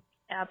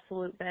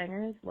 Absolute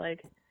bangers.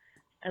 Like,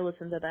 I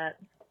listened to that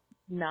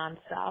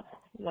nonstop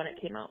when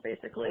it came out,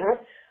 basically.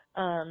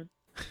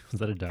 Was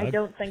that a dog? I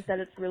don't think that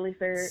it's really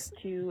fair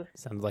to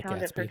Sounds like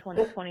count it for Gatsby.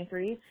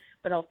 2023,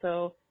 but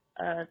also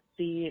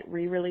the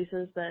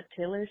re-releases that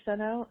Taylor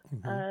sent out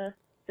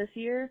this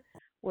year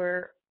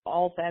were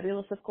all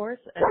fabulous, of course,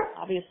 and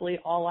obviously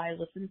all I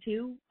listened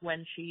to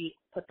when she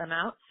put them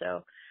out,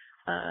 so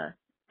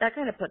that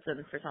kind of puts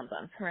in for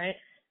something, right?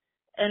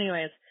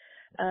 Anyways,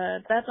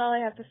 that's all I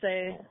have to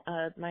say.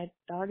 My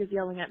dog is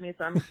yelling at me,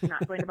 so I'm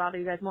not going to bother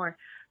you guys more.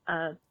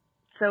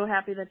 So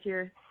happy that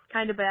you're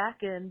kind of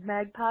back, and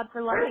Magpod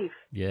for life.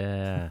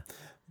 Yeah.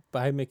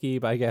 Bye, Mickey.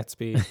 Bye,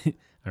 Gatsby.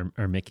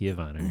 Our Mickey of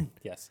Honor.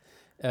 Yes.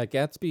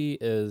 Gatsby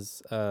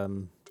is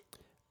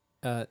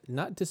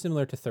not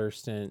dissimilar to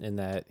Thurston in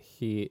that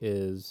he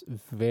is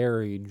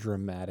very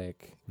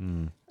dramatic.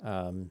 And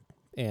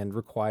and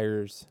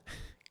requires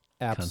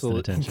absolute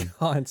attention.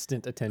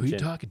 constant Who are attention. you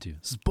talking to?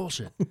 This is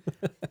bullshit.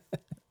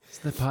 Is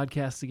the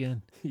podcast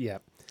again? Yeah.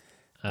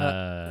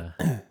 Uh,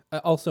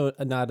 Also,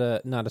 not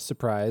a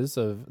surprise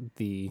of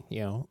the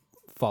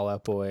Fall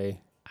Out Boy.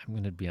 I'm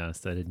gonna be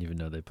honest. I didn't even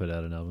know they put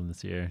out an album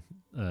this year.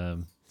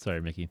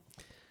 Sorry, Mickey.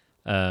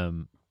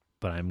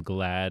 But I'm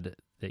glad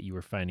that you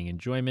were finding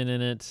enjoyment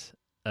in it.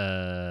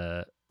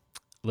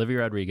 Olivia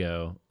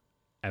Rodrigo,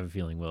 I have a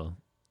feeling will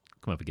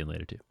come up again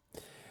later too.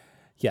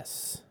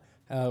 Yes.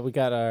 We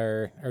got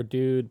our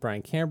dude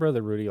Brian Canberra,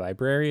 the Rudy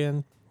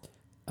Librarian,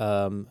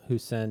 who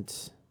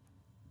sent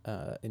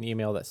an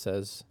email that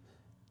says,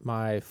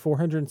 "My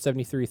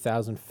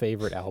 473,000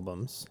 favorite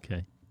albums."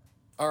 Okay.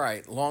 All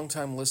right,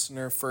 long-time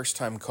listener,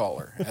 first-time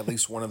caller. At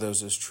least one of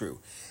those is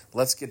true.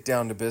 Let's get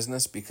down to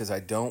business because I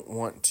don't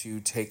want to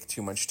take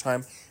too much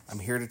time. I'm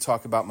here to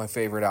talk about my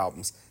favorite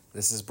albums.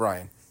 This is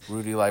Brian,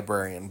 Rudy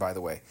Librarian, by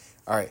the way.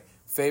 All right,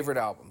 favorite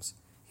albums.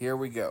 Here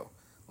we go.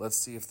 Let's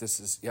see if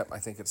this is... Yep, I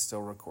think it's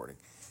still recording.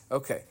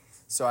 Okay,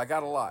 so I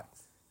got a lot.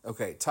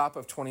 Okay, top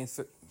of 20...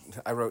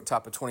 I wrote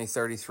top of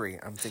 2033.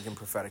 I'm thinking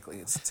prophetically.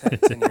 It's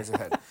 10 years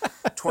ahead.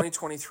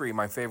 2023,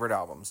 my favorite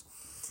albums.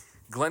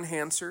 Glenn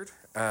Hansard,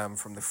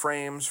 from The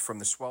Frames, from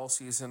the Swell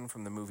Season,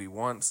 from the movie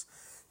Once.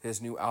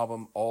 His new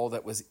album, All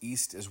That Was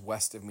East Is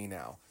West of Me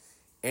Now.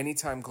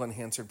 Anytime Glenn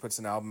Hansard puts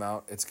an album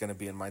out, it's going to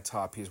be in my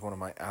top. He's one of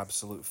my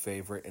absolute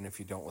favorite, and if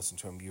you don't listen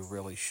to him, you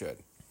really should.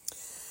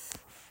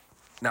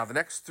 Now, the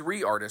next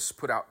three artists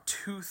put out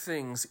 2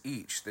 things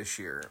each this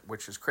year,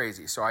 which is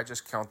crazy. So I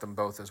just count them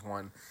both as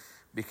one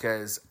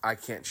because I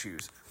can't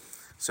choose.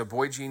 So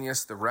Boy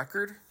Genius, The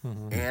Record,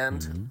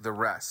 and The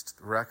Rest.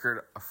 The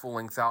Record, a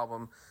full-length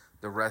album.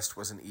 The Rest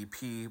was an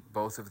EP.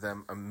 Both of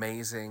them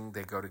amazing.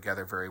 They go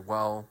together very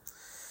well.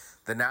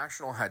 The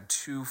National had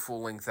 2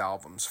 full-length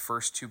albums.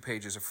 First 2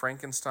 Pages of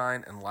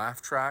Frankenstein and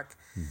Laugh Track.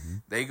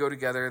 They go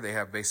together. They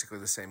have basically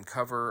the same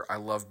cover. I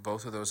love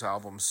both of those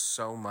albums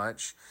so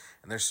much.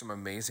 And there's some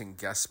amazing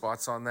guest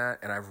spots on that.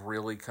 And I've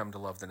really come to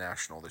love The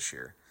National this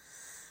year.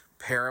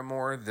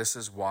 Paramore, This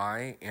Is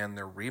Why, and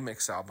their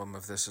remix album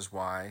of This Is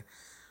Why.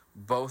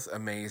 Both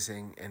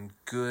amazing and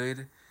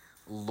good.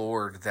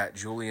 Lord, that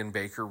Julian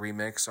Baker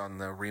remix on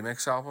the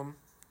remix album,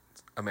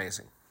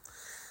 amazing.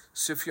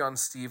 Sufjan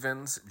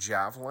Stevens,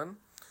 Javelin,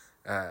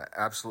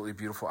 absolutely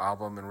beautiful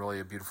album and really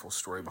a beautiful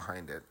story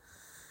behind it.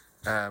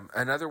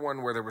 Another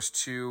one where there was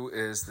 2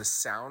 is the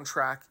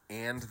soundtrack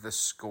and the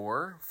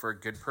score for A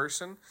Good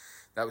Person.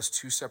 That was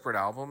 2 separate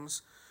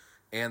albums,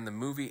 and the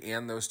movie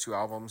and those 2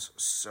 albums,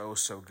 so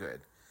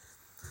good.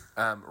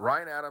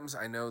 Ryan Adams,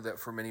 I know that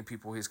for many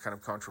people he's kind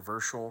of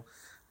controversial.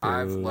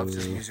 I've loved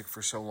his music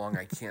for so long,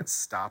 I can't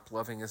stop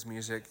loving his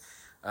music.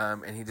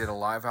 And he did a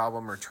live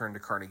album, Return to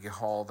Carnegie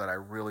Hall, that I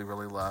really,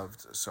 really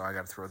loved. So I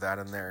got to throw that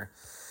in there.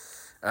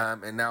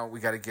 And now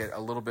we got to get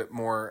a little bit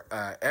more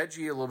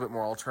edgy, a little bit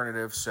more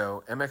alternative.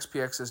 So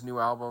MXPX's new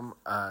album,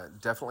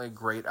 definitely a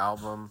great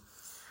album.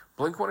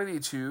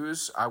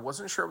 Blink-182's, I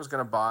wasn't sure I was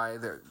going to buy.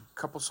 There a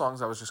couple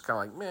songs I was just kind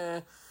of like,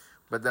 meh.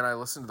 But then I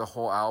listened to the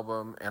whole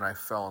album, and I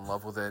fell in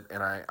love with it.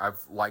 And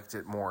I've liked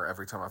it more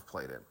every time I've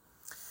played it.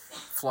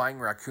 Flying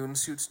Raccoon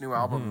Suit's new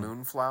album,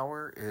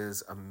 Moonflower,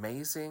 is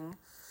amazing.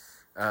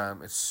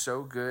 It's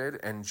so good.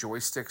 And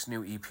Joystick's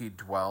new EP,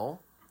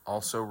 Dwell,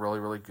 also really,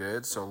 really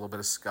good. So a little bit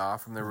of ska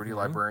from the Rudy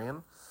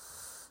Librarian.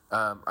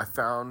 I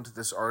found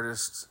this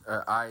artist.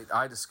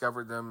 I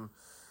discovered them.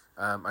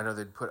 I know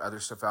they'd put other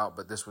stuff out,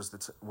 but this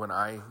was when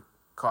I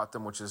caught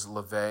them, which is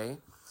LaVey.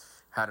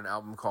 Had an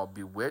album called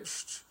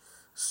Bewitched.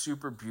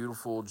 Super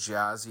beautiful,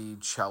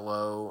 jazzy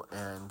cello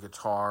and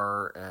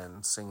guitar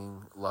and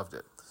singing. Loved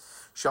it.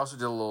 She also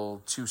did a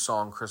little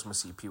 2-song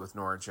Christmas EP with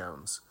Norah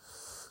Jones.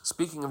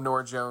 Speaking of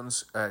Norah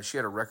Jones, she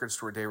had a Record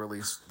Store Day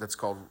release that's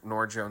called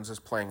Norah Jones is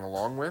Playing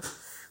Along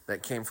With,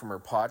 that came from her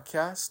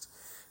podcast,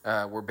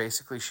 where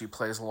basically she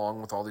plays along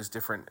with all these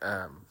different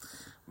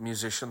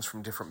musicians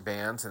from different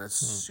bands, and it's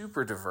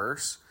super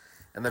diverse.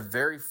 And the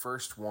very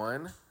first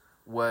one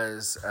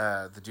was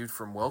the dude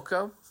from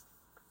Wilco.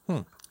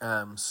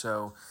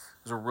 So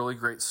it was a really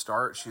great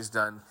start. She's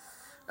done...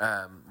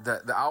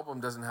 the album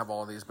doesn't have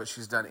all of these, but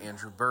she's done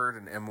Andrew Bird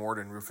and M. Ward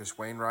and Rufus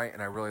Wainwright,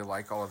 and I really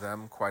like all of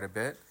them quite a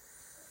bit.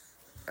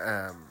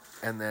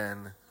 And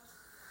then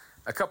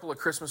a couple of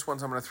Christmas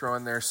ones I'm going to throw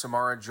in there.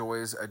 Samara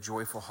Joy's A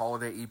Joyful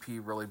Holiday EP,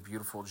 really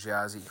beautiful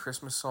jazzy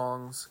Christmas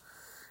songs.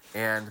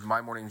 And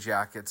My Morning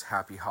Jacket's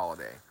Happy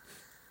Holiday.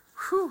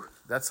 Whew,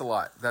 that's a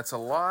lot.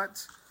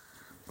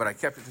 But I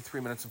kept it to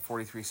 3 minutes and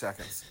 43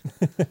 seconds.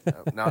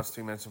 Now it's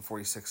 3 minutes and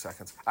 46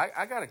 seconds.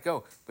 I got to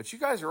go. But you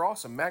guys are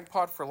awesome.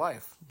 MagPod for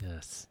life.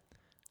 Yes.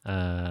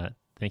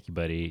 Thank you,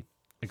 buddy.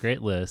 A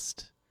great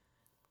list.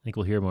 I think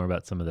we'll hear more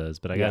about some of those.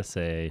 But I got to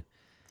say,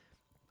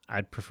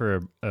 I'd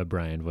prefer a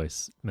Brian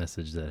voice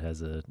message that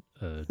has an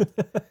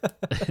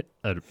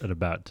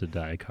about to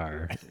die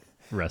car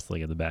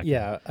wrestling in the back.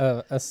 Yeah,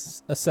 a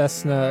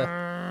Cessna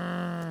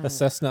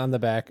on the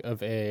back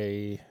of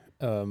a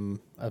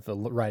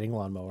riding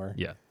lawnmower.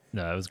 Yeah,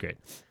 no, that was great.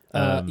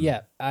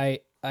 Yeah, I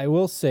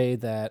will say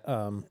that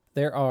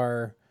there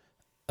are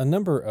a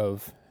number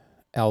of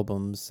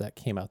albums that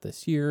came out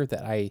this year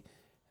that I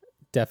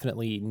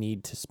definitely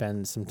need to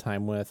spend some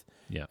time with.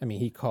 Yeah. I mean,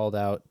 he called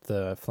out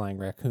the Flying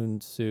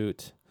Raccoon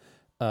Suit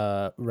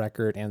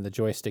record and the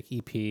Joystick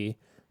EP.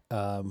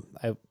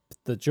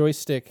 The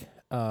Joystick,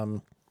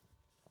 what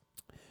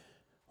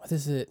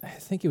is it? I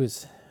think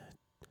is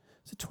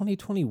it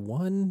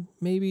 2021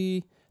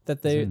 maybe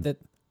that they Isn't that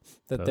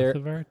Both they're.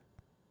 of our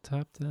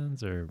top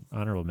 10s or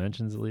honorable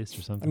mentions at least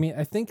or something. I mean,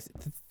 I think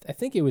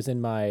it was in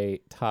my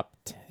top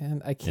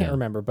 10. I can't Yeah.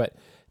 remember, but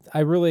I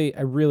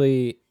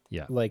really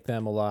Yeah. like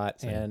them a lot,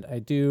 Same. and I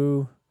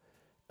do,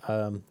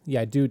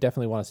 I do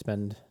definitely want to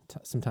spend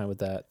some time with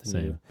that.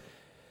 Same.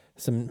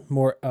 Some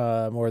more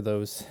of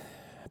those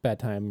Bad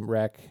Time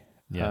Wreck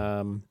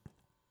Yeah.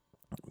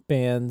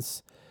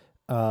 bands,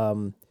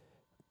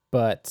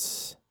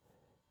 but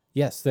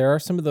yes, there are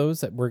some of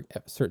those that we're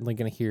certainly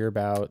going to hear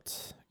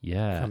about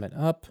Yeah. coming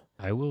up.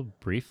 I will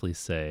briefly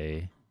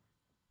say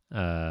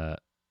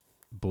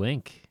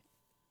Blink,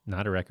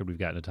 not a record we've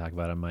gotten to talk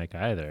about on mic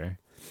either.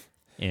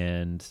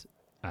 And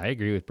I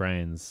agree with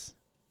Brian's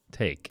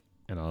take,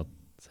 and I'll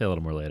say a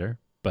little more later.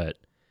 But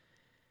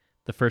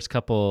the first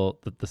couple,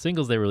 the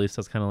singles they released,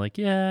 I was kind of like,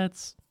 yeah,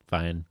 it's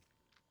fine.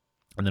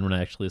 And then when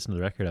I actually listened to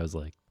the record, I was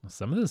like,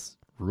 some of this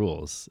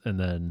rules. And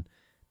then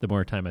the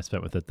more time I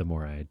spent with it, the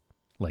more I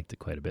liked it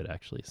quite a bit,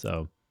 actually.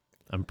 So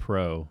I'm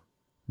pro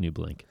New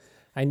Blink.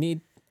 I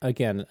need,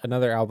 again,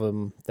 another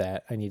album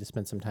that I need to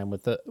spend some time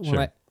with.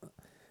 When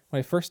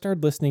I first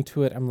started listening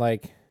to it, I'm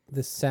like,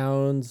 this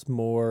sounds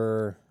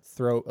more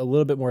a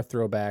little bit more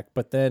throwback,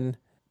 but then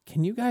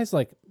can you guys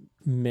like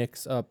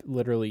mix up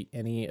literally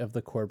any of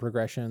the chord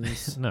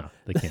progressions? No,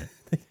 they can't.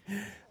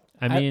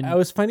 I mean, I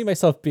was finding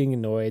myself being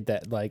annoyed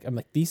that like, I'm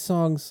like, these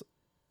songs,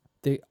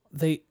 they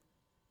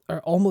are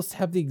almost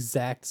have the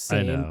exact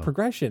same know.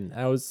 progression.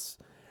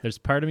 there's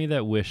part of me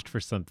that wished for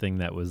something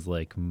that was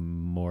like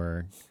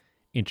more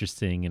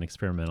interesting and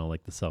experimental,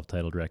 like the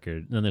self-titled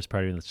record. And then there's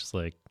part of me that's just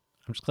like,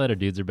 I'm just glad our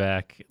dudes are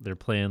back. They're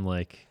playing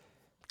like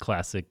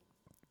classic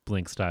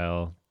Blink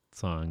style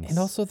songs. and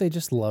also they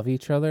just love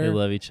each other. they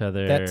love each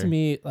other. That to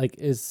me like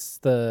is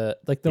the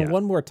Yeah.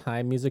 One More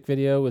Time music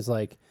video was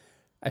like,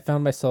 I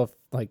found myself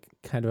like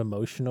kind of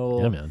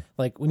emotional. Yeah, man.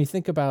 Like when you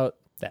think about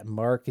that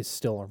Mark is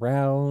still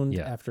around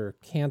Yeah. after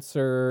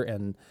cancer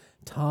and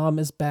Tom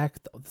is back.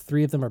 The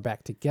three of them are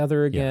back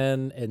together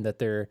again, and that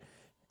they're,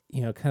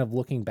 kind of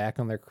looking back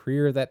on their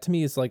career. That to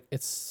me is like,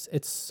 it's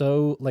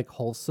so like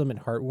wholesome and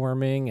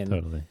heartwarming. And,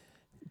 Totally.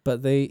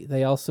 but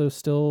they also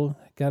still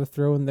got to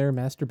throw in their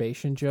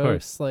masturbation jokes.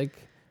 course. Like,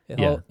 it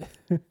Yeah.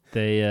 all,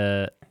 They,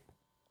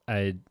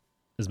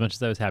 as much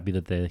as I was happy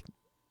that they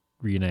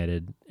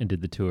reunited and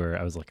did the tour,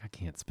 I was like, I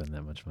can't spend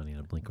that much money on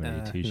a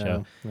Blink-182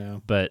 show.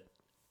 No. But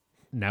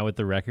now with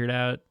the record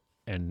out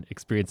and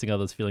experiencing all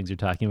those feelings you're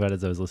talking about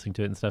as I was listening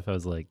to it and stuff, I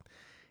was like,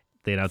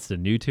 they announced a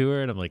new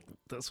tour, and I'm like,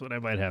 that's what I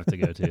might have to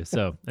go to.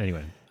 So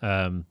anyway,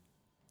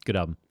 good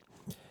album.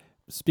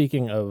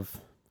 Speaking of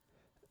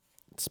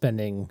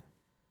spending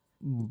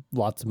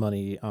lots of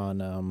money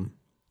on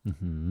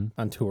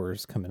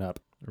tours coming up.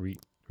 Are we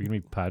gonna be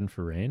podding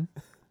for rain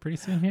pretty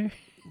soon here?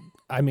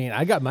 I mean,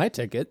 I got my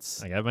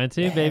tickets. I got mine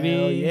too, baby.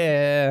 Hell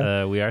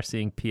yeah. We are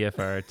seeing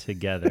PFR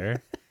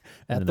together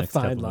in At the the next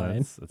Fine couple Line.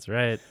 months. That's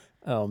right.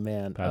 Oh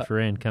man. Pod for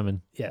rain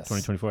coming. Yes.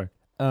 2024.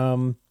 I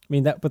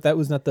mean that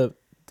was not the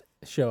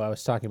show I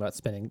was talking about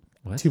spending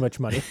What? too much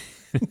money.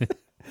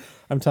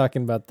 I'm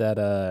talking about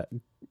that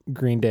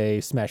Green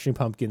Day, Smashing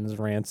Pumpkins,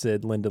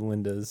 Rancid,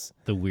 Linda's.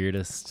 The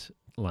weirdest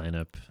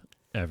lineup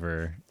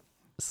ever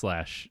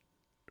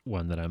 /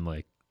 one that I'm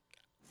like,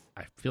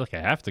 I feel like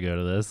I have to go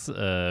to this,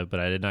 but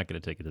I did not get a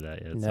ticket to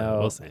that yet. So No.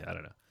 we'll see. I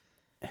don't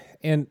know.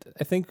 And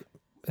I think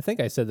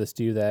I said this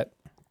to you that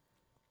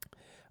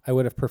I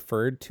would have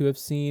preferred to have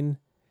seen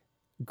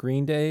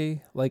Green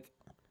Day like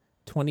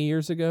 20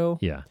 years ago.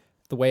 Yeah.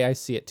 The way I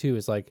see it too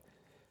is like,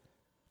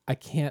 I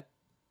can't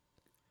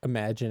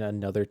imagine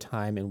another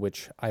time in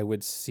which I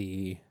would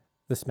see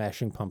the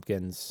Smashing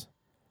Pumpkins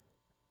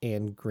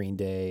and Green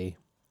Day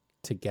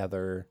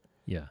together,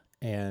 Yeah.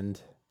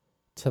 and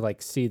to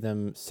like see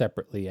them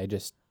separately. I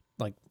just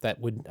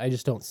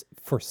don't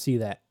foresee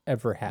that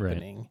ever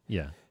happening.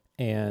 Yeah.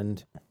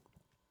 And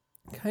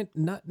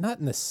not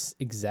in this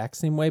exact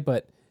same way,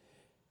 but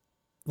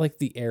like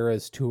the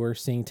Eras tour,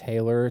 seeing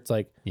Taylor, it's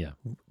like, Yeah.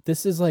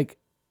 this is like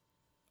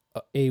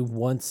a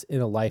once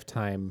in a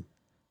lifetime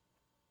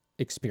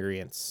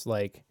experience.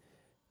 Like,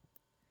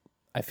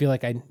 I feel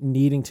like I'm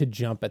needing to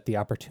jump at the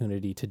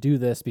opportunity to do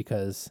this,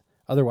 because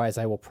otherwise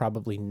I will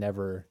probably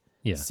never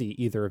Yeah. see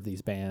either of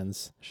these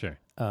bands. Sure.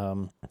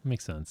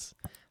 Makes sense.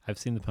 I've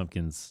seen the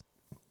Pumpkins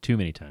too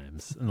many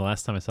times, and the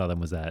last time I saw them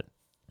was at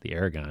the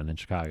Aragon in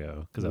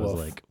Chicago, because I was Woof.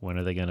 like, when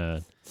are they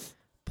gonna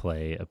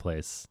play a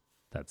place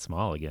that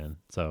small again?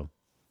 So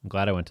I'm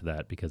glad I went to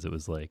that, because it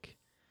was like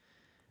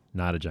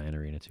not a giant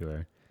arena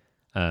tour.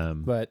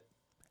 But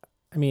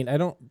I mean, I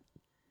don't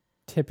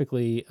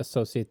typically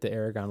associate the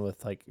Aragon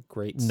with like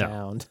great No.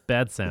 sound.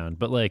 Bad sound,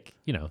 but like,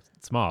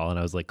 small, and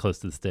I was like close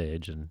to the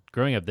stage. And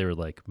growing up, they were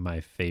like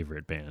my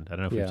favorite band. I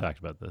don't know if Yeah. we've talked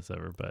about this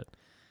ever, but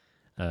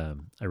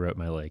I wrote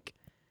my like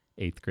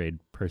 8th grade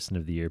Person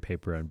of the Year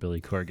paper on Billy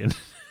Corgan.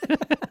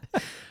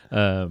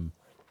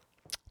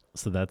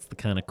 So that's the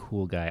kind of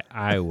cool guy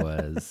I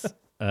was.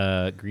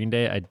 Green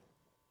Day, I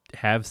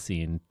have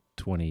seen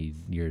 20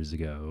 years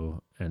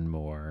ago and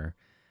more,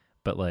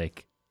 but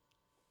like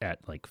at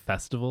like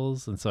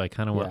festivals. And so I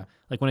kind of want,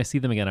 like when I see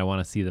them again, I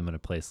want to see them in a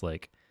place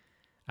like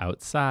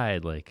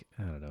outside, like,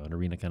 I don't know, an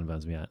arena kind of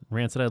bums me out.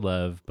 Rancid I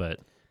love, but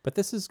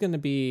this is going to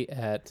be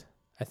I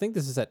think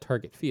this is at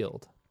Target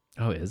Field.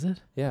 oh, is it?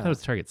 I Yeah. thought it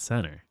was Target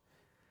Center.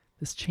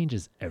 This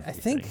changes everything.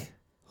 I think,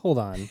 hold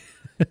on.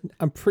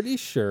 I'm pretty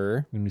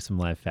sure. We're going to do some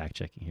live fact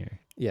checking here.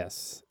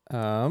 Yes.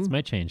 This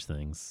might change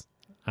things.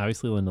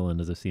 Obviously, Linda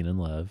Lindas I've seen in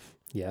love.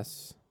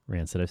 Yes.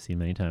 Rancid I've seen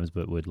many times,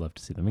 but would love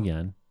to see them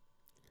again.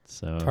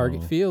 So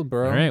Target Field,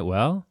 bro. All right,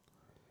 well,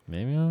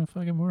 maybe I'm a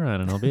fucking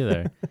moron and I'll be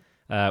there.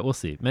 We'll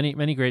see.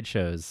 Many great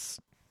shows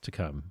to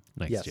come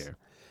next year.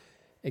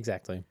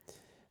 Exactly.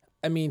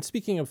 I mean,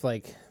 speaking of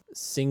like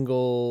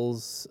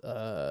singles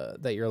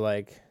that you're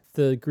like,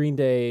 the Green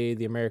Day,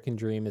 The American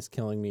Dream is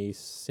Killing Me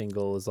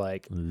single is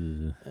like,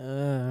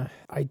 Ugh.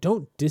 I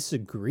don't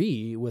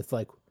disagree with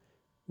like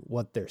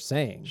what they're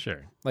saying.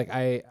 Sure. Like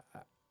I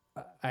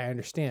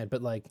understand,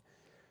 but like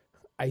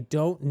I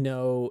don't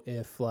know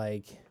if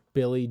like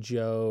Billy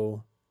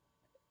Joe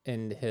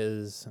and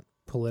his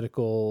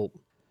political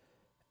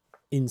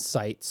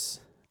insights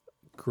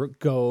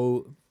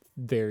go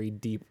very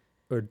deep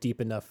or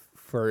deep enough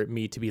for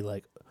me to be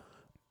like,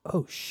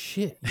 oh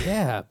shit,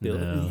 yeah, Billy,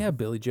 No. yeah,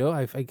 Billy Joe,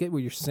 I get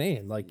what you're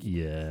saying. Like,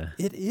 Yeah.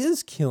 it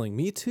is killing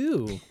me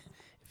too.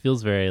 It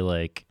feels very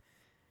like,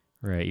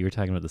 right, you were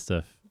talking about the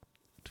stuff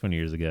 20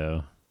 years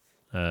ago.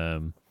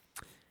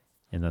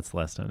 And that's the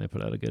last time they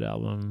put out a good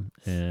album.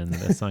 And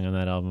a song on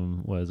that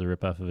album was a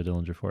ripoff of a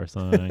Dillinger 4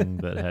 song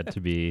that had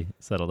to be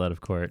settled out of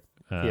court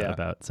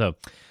about. So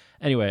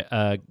anyway,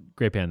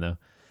 great band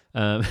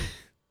though.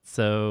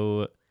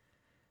 So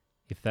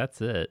if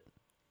that's it,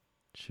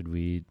 should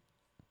we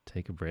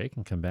take a break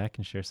and come back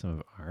and share some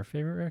of our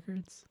favorite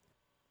records?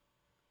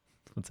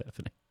 What's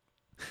happening?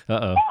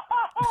 Uh-oh.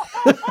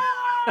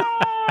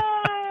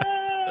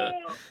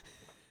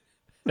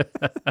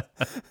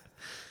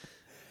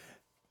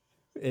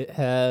 It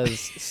has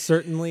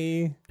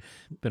certainly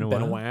Been a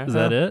been a while. while. Is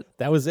that it?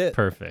 That was it.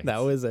 Perfect. That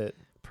was it.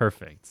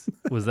 Perfect.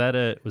 Was that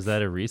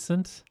a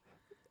recent?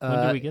 When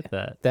did we get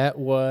that? That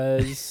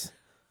was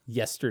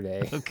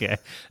yesterday. Okay.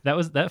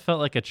 That felt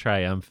like a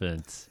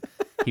triumphant.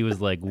 He was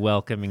like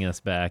welcoming us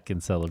back in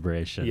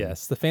celebration.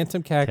 Yes, the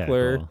Phantom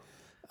Cackler,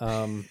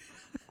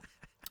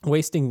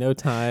 wasting no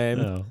time.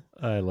 Oh,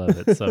 I love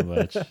it so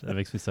much. That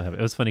makes me so happy.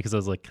 It was funny because I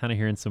was like kind of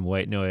hearing some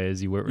white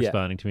noise. You weren't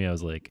responding to me. I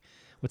was like,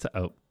 "What's that?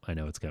 Oh, I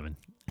know it's coming."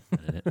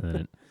 And then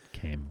it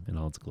came in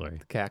all its glory.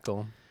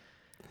 Cackle.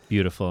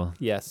 Beautiful.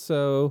 Yes.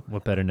 So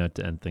What better note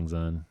to end things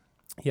on?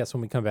 yes,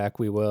 when we come back,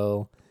 we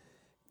will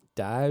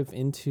dive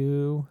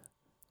into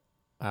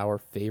our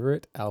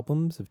favorite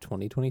albums of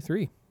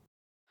 2023. Angels,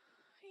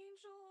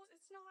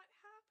 it's not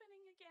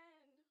happening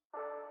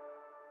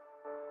again.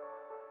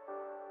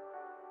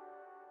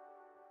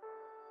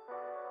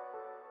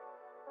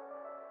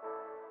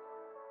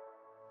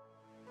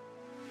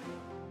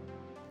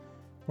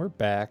 We're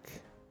back,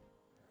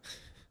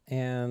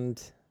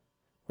 and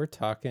we're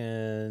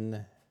talking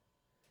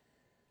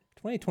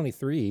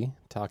 2023,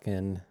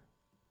 talking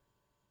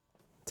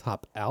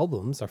top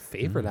albums, our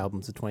favorite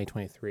albums of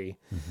 2023.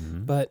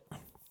 But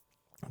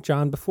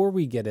John, before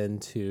we get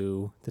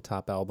into the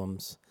top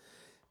albums,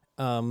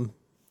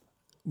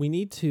 we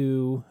need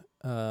to.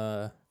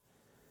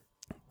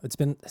 It's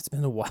been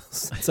a while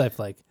since I've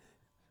like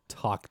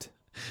talked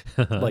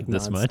like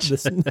this much.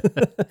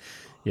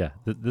 Yeah,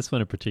 this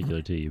one in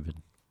particular too. You've been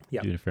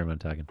doing a fair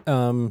amount of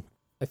talking.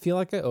 I feel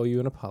like I owe you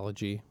an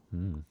apology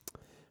Mm.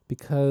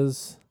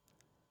 because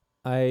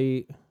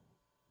I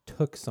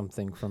took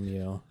something from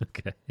you.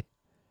 Okay.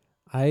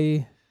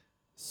 I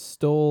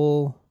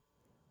stole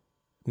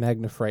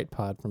Magnafright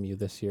Pod from you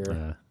this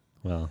year,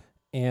 Well,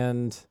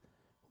 and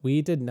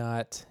we did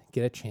not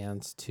get a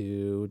chance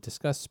to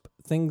discuss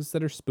things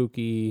that are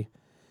spooky.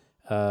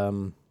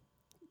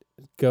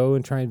 Go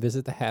and try and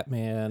visit the Hat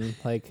Man.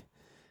 Like,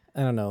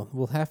 I don't know.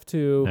 We'll have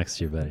to next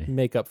year, buddy.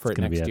 make up for It's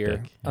it gonna be next year.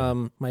 epic,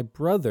 yeah. My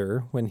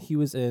brother, when he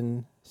was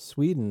in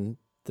Sweden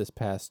this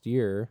past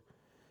year,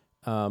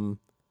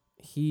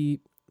 he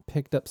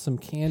picked up some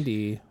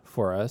candy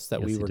for us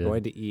that Yes, we he were did.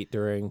 going to eat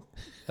during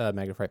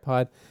Magnafright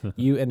Pod.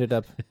 You ended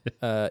up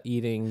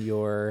eating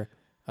your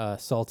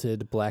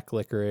salted black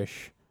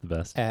licorice The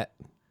best. at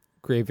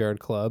Graveyard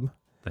Club,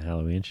 The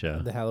Halloween show.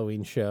 the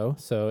Halloween show.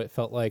 So it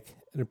felt like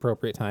an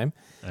appropriate time.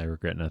 I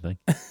regret nothing.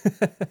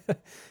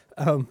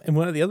 And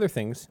one of the other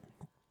things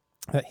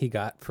that he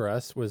got for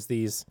us was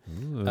these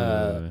Ooh.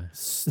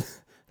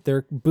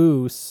 they're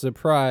Boo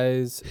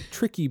surprise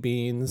tricky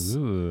beans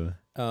Ooh.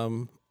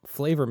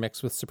 flavor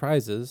mix with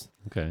surprises.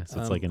 Okay, so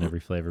it's like in every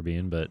flavor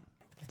bean, but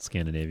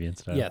Scandinavian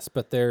style. Yes,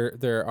 but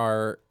there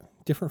are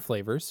different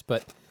flavors,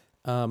 but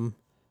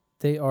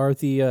they are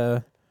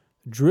the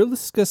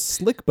Drilliska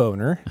Slick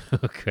Boner.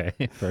 Okay,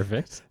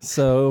 perfect.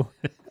 So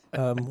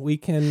we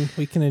can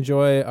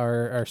enjoy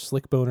our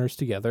Slick Boners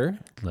together.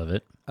 Love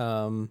it.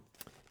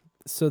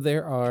 So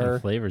there What kind are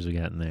of flavors we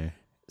got in there?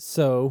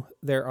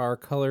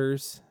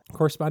 colors,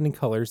 corresponding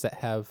colors that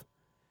have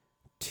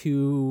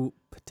two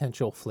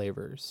potential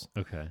flavors.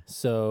 Okay.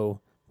 So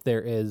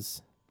there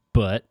is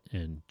Butt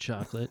and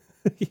chocolate.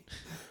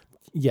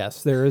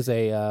 yes, there is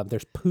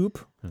there's poop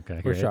Okay,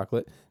 or great.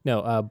 chocolate.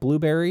 No,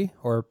 blueberry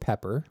or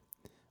pepper,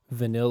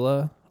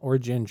 vanilla or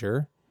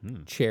ginger,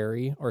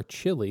 cherry or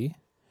chili,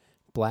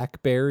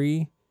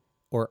 blackberry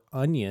or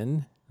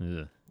onion,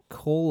 Ugh.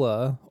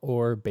 cola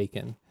or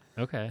bacon.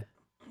 Okay.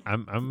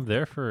 I'm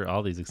there for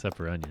all these except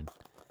for onion.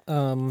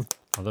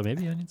 Although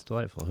maybe onion's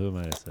delightful. Who am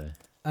I to say?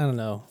 I don't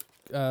know.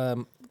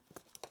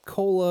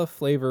 Cola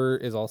flavor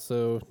is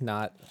also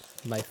not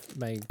my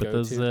But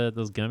go-to.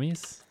 those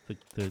gummies,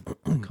 the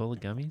cola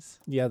gummies.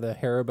 Yeah, the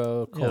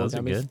Haribo Yeah, cola those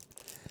are gummies.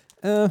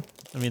 good.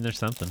 I mean, there's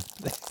something.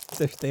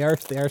 They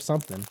are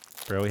something.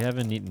 Bro, we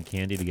haven't eaten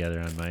candy together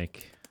on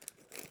mic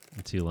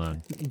in too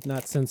long.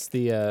 Not since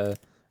the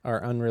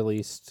our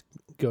unreleased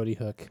Goaty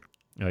Hook.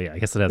 Oh yeah, I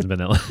guess it hasn't been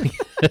that long.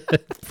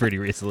 Pretty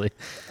recently.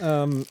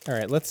 All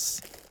right,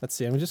 let's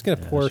see. I'm just gonna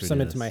Yeah, pour should we some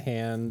do into this? my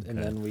hand, and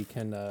Okay. then we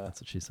can.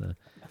 That's what she said.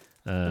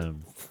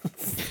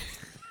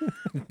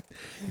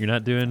 You're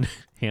not doing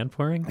hand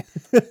pouring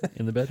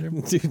in the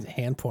bedroom? Dude,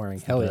 hand pouring.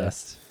 Hell yeah.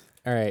 Best.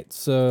 All right,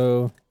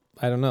 so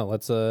I don't know.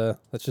 Let's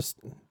just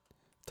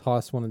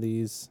toss one of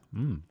these.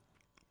 All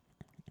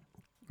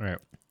right.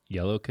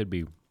 Yellow could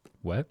be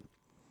wet.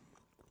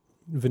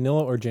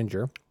 Vanilla or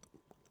ginger.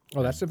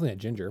 Oh, that's definitely a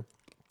ginger.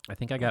 I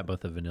think I got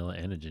both a vanilla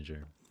and a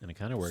ginger, and it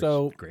kind of works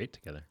So- great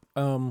together.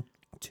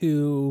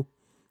 To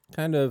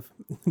kind of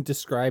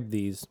describe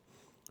these,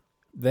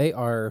 they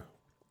are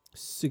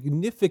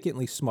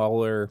significantly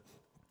smaller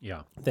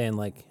Yeah, than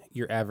like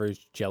your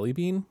average jelly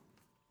bean.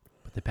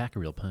 but they pack a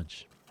real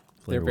punch.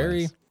 They're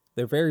flavor-wise.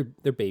 they're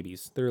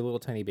babies. They're little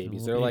tiny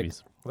babies. Little They're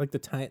babies. like the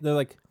tiny. They're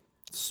like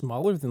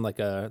smaller than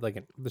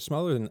they're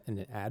smaller than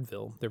an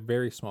Advil. They're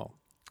very small.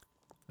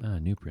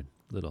 Nuprin,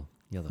 little,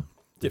 yellow.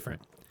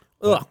 Different.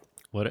 Ugh.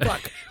 What?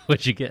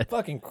 What'd you get?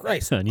 Fucking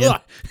Christ. Onion.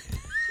 Ugh.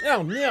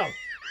 Oh no.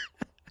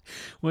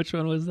 Which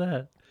one was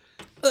that?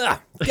 Ugh.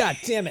 God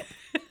damn it.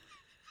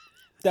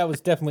 That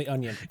was definitely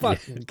onion. Fuck.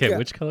 Okay, God.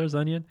 which color's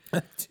onion?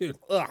 Dude.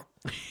 Ugh.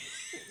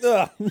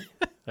 Ugh. All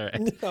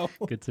right, No.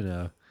 good to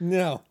know.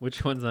 No.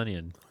 Which one's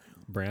onion?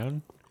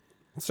 Brown?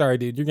 Sorry,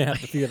 dude. You're gonna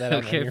have to figure that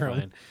out Okay, on your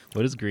fine.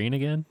 What is green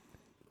again?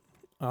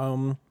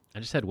 own. I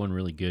just had one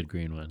really good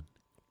green one.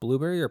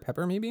 Blueberry or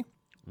pepper, maybe?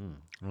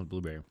 I want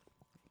blueberry.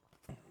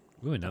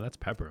 Ooh, now that's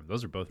pepper.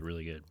 Those are both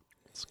really good.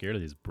 Scared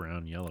of these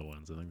brown yellow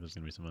ones. I think there's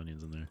gonna be some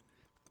onions in there.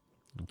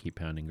 And keep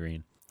pounding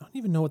green. I don't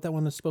even know what that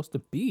one is supposed to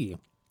be.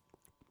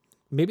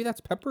 Maybe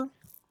that's pepper?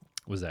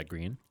 Was that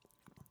green?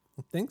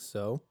 I think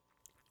so.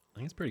 I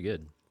think it's pretty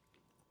good.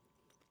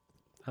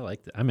 I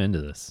like it. I'm into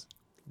this.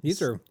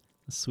 These are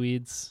The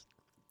Swedes.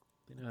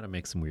 They know how to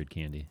make some weird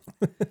candy.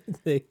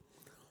 they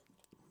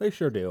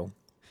sure do.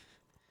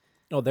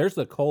 Oh, there's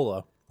the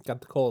cola. Got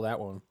the cola, that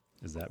one.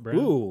 Is that brown?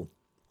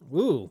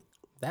 Ooh.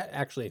 That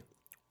actually.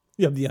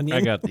 You have the onion?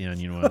 I got the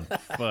onion one.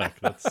 Fuck,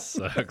 that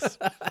sucks.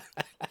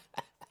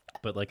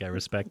 But like I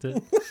respect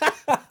it.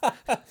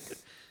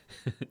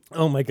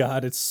 Oh my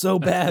god, it's so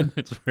bad.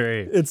 It's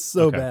very It's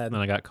so okay. bad. And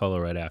I got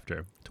cola right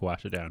after to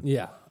wash it down.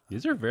 Yeah.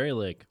 These are very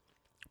like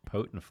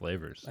potent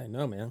flavors. I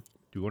know, man.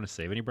 Do you want to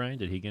save any, Brian?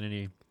 Did he get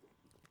any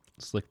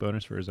slick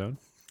bonus for his own?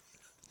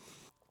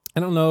 I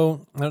don't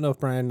know if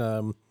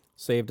Brian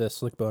saved a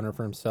slick boner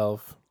for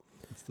himself.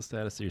 What's the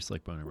status of your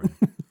slick boner, Brian?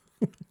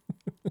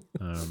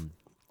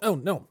 Oh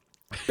no.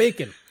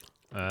 Bacon.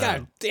 Uh,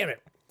 God damn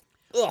it.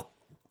 Ugh.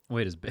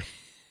 Wait, is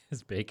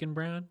bacon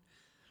brown?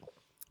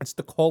 It's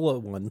the cola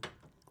one.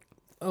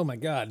 Oh my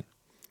god.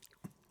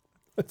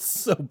 It's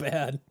so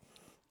bad.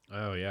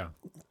 Oh yeah.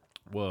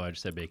 Whoa, I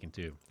just had bacon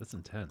too. That's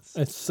intense.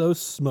 It's so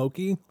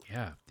smoky.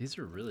 Yeah, these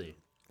are really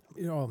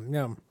Oh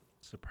yeah.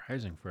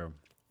 surprising for a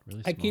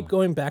really I small. keep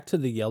going back to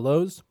the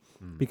yellows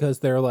because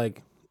they're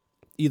like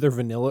either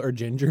vanilla or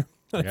ginger.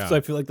 Yeah. So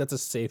I feel like that's a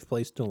safe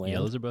place to land.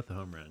 Yellows are both a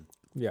home run.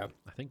 Yeah.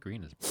 I think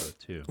green is both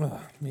too. Oh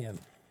man.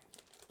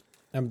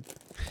 I'm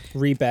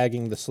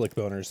rebagging the slick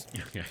boners.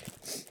 Okay.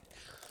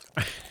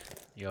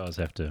 You always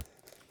have to.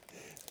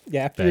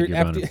 Yeah, Bag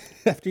your boner.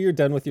 after you're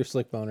done with your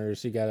slick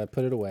boners, you gotta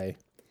put it away.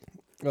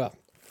 Ugh.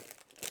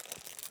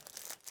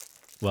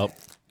 Well,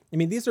 I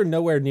mean, these are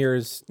nowhere near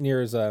as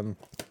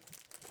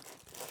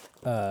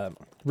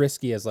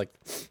risky as like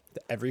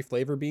the every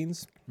flavor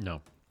beans,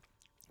 no.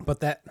 but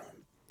that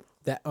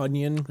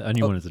onion, The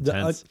onion one is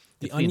intense.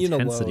 The It's onion the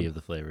intensity alone, of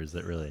the flavors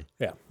that really.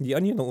 yeah, the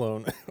onion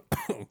alone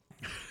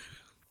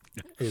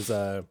is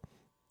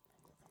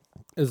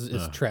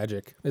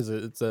tragic. It's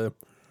the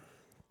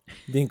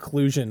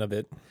inclusion of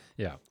it.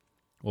 Yeah.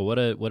 Well, what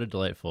a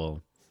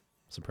delightful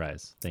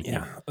surprise. Thank you.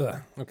 Yeah. Ugh.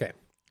 Okay.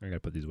 I gotta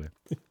put these away.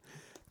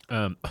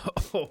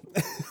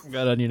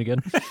 Got onion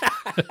again.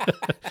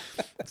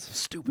 So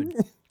stupid.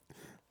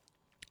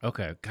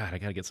 Okay, God, I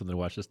gotta get something to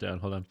watch this down.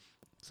 Hold on.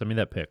 Send me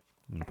that pic.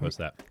 I'm gonna post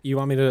that. You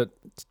want me to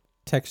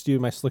text you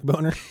my slick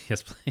boner?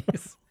 Yes,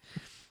 please.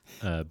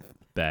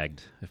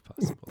 Bagged, if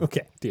possible.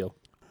 Okay, deal.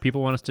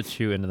 People want us to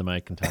chew into the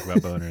mic and talk about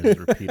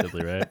boners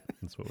repeatedly, right?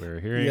 That's what we're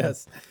hearing.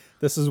 Yes.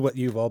 This is what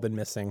you've all been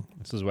missing.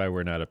 This is why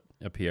we're not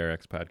a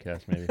PRX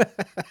podcast, maybe.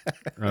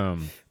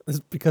 This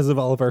is because of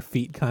all of our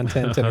feet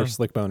content and our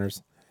slick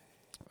boners.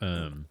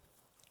 And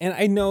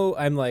I know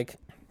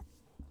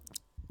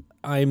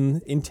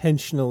I'm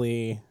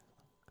intentionally,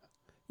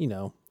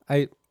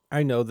 I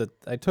know that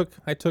I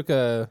took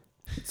a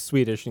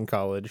Swedish in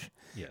college.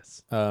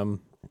 Yes.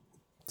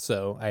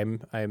 So I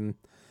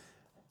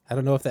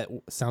don't know if that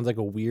sounds like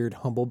a weird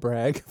humble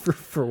brag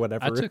for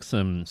whatever. I took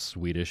some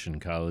Swedish in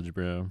college,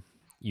 bro.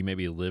 You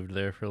maybe lived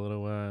there for a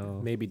little while.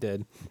 Maybe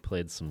did.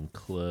 Played some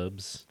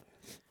clubs.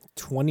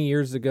 20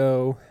 years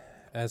ago,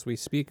 as we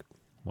speak.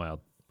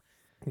 Wild.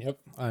 Yep.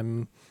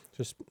 I'm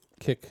just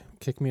kick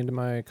me into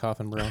my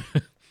coffin, bro.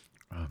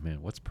 Oh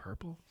man, what's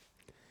purple?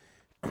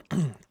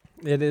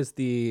 It is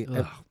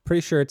I'm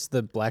pretty sure it's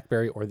the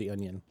blackberry or the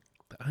onion.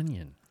 The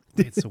onion.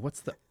 Wait, so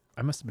what's the?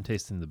 I must have been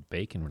tasting the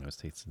bacon when I was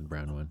tasting the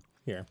brown one.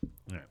 Here.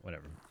 All right,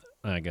 whatever.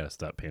 I gotta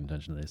stop paying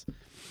attention to these.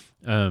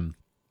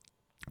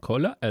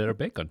 Cola eller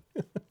bacon?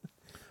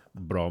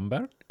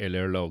 Bromberg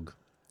eller log?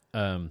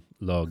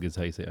 Log is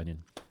how you say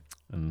onion,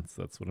 and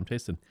that's what I'm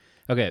tasting.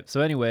 Okay,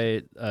 so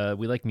anyway,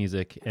 we like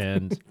music,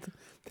 and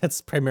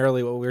That's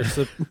primarily what we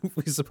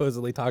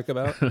supposedly talk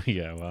about.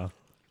 yeah, well,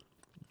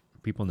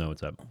 people know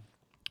what's up.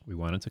 We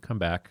wanted to come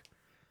back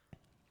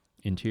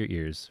into your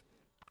ears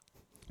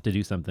to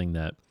do something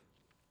that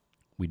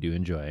we do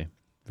enjoy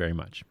very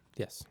much.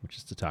 Yes. Which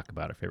is to talk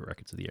about our favorite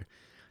records of the year.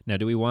 Now,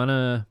 do we want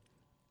to...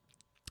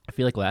 I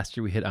feel like last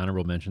year we hit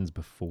honorable mentions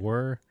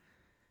before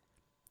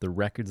the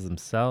records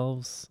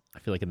themselves. I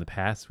feel like in the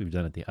past we've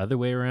done it the other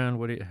way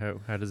around.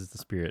 How does the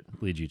spirit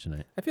lead you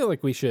tonight? I feel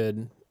like we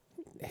should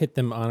hit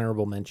them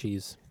honorable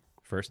mentions.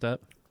 First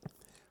up?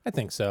 I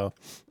think so.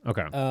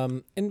 Okay.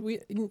 And we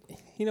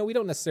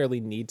don't necessarily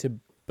need to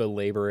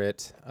belabor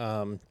it.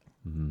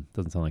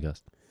 Doesn't sound like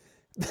us.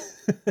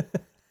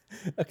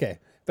 Okay.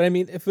 But I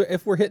mean,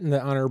 if we're hitting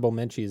the honorable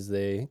mentions,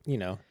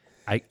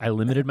 I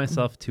limited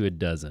myself to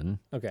 12.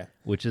 Okay.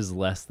 Which is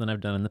less than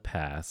I've done in the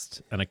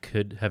past, and I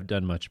could have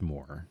done much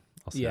more.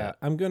 I'll say Yeah,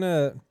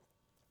 that.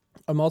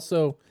 I'm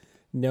also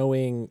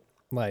knowing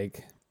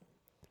like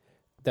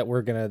that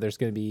there's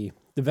gonna be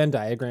the Venn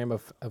diagram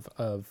of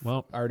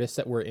artists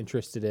that we're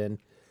interested in.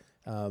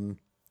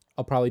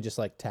 I'll probably just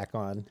like tack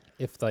on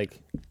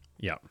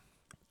Yeah.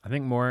 I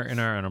think more in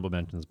our honorable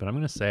mentions, but I'm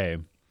going to say,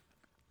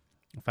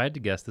 if I had to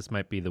guess, this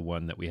might be the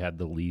one that we had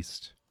the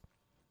least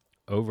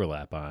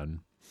overlap on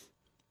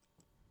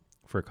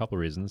for a couple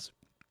reasons.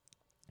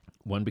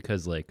 One,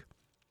 because I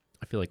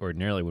feel like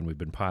ordinarily when we've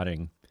been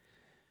potting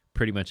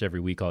pretty much every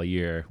week all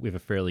year, we have a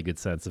fairly good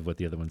sense of what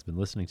the other one's been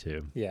listening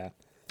to. Yeah.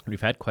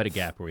 We've had quite a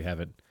gap where we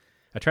haven't.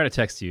 I try to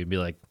text you and be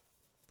like,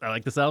 I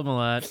like this album a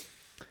lot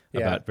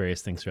about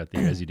various things throughout the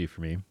year, as you do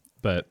for me.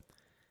 But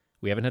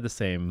we haven't had the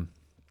same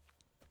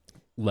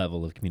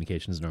level of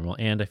communication as normal.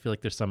 And I feel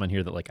like there's some on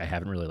here that I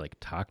haven't really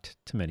talked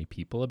to many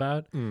people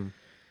about.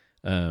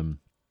 So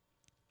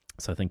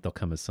I think they'll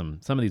come as some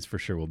of these for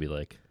sure will be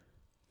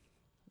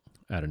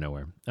out of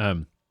nowhere.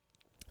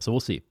 So we'll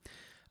see.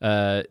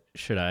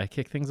 Should I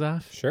kick things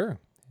off? Sure.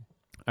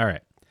 All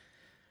right.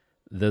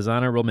 Those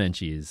honorable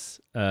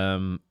mentions.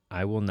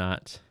 I will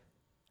not.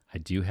 I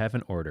do have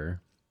an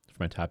order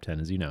for my top 10,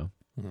 as you know.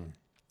 Mm-hmm.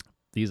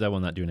 These I will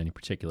not do in any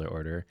particular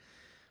order.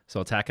 So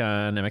I'll tack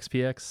on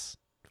MXPX,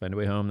 Find a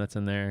Way Home, that's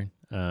in there.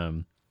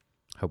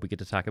 Hope we get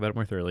to talk about it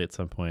more thoroughly at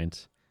some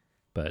point.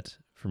 But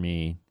for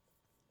me,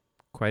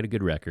 quite a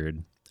good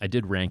record. I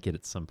did rank it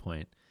at some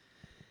point,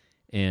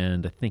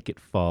 and I think it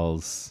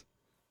falls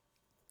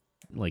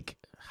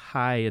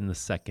high in the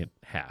second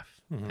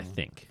half. I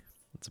think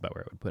that's about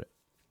where I would put it.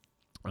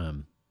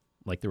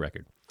 Like the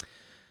record.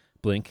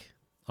 Blink,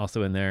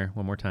 also in there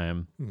one more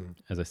time.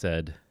 As I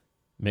said,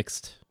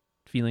 mixed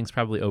feelings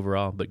probably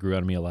overall, but grew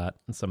on me a lot.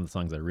 And some of the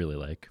songs I really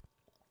like.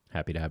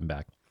 Happy to have him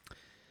back.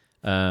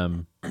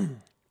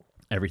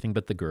 Everything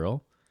But the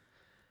Girl.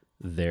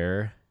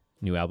 Their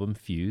new album,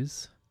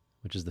 Fuse,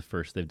 which is the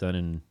first they've done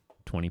in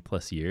 20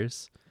 plus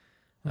years.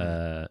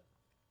 Love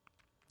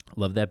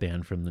that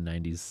band from the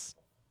 90s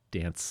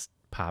dance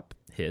pop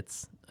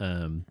hits.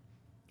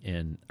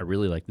 And I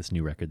really like this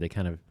new record. They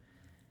kind of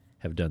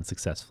have done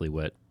successfully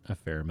what a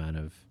fair amount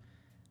of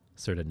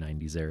sort of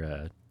 90s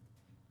era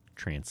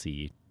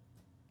trancey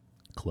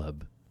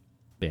club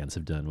bands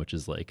have done, which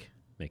is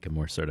make a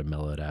more sort of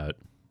mellowed out,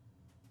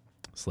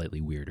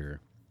 slightly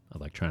weirder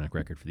electronic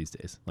record for these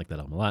days. Like that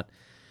album a lot.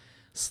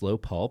 Slow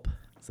Pulp.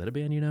 Is that a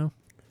band you know?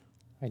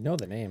 I know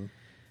the name.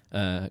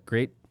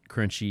 Great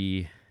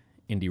crunchy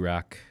indie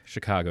rock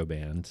Chicago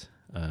band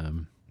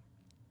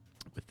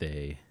with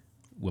a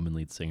woman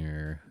lead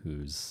singer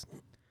whose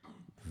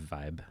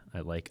vibe I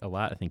like a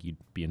lot. I think you'd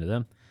be into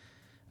them.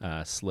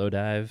 Slow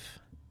Dive,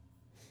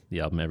 the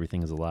album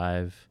Everything Is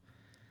Alive.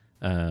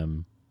 I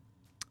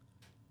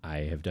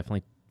have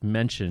definitely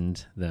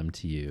mentioned them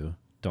to you.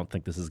 Don't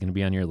think this is going to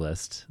be on your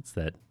list. It's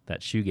that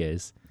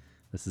shoegaze.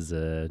 This is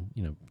a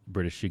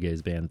British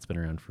shoegaze band that's been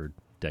around for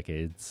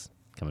decades,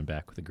 coming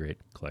back with a great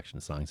collection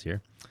of songs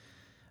here.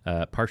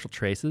 Partial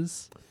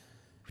Traces.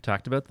 We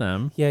talked about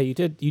them. Yeah, you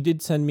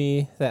did send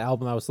me that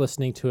album. I was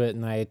listening to it,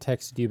 and I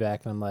texted you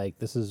back, and I'm like,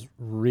 this is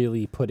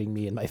really putting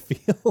me in my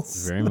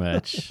feels. Very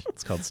much.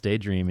 It's called Stay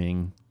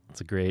Dreaming.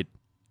 It's a great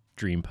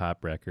dream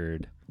pop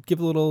record. Give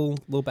a little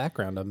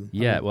background on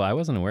Yeah, well, I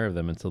wasn't aware of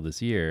them until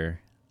this year,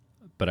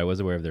 but I was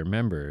aware of their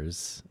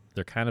members.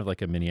 They're kind of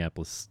like a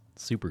Minneapolis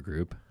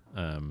supergroup.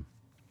 Maren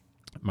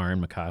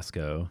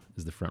McCosco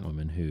is the front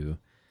woman who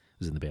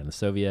was in the band The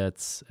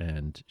Soviets,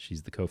 and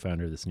she's the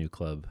co-founder of this new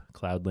club,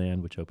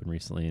 Cloudland, which opened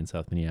recently in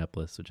South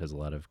Minneapolis, which has a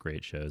lot of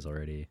great shows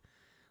already.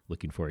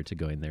 Looking forward to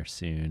going there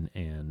soon,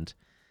 and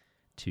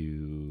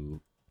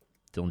to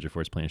Dillinger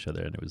Force playing a show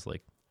there, and it was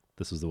like,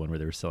 this was the one where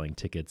they were selling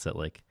tickets at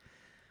like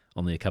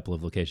only a couple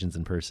of locations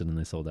in person, and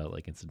they sold out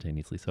like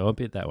instantaneously. So I won't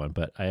be at that one,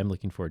 but I am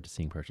looking forward to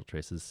seeing Partial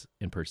Traces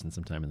in person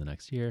sometime in the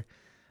next year.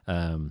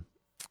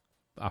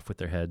 Off With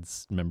Their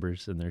Heads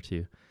members in there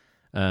too.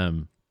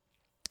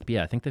 But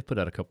yeah, I think they've put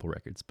out a couple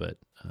records, but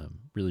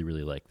really,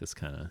 really like this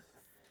kind of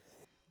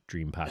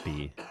dream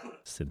poppy,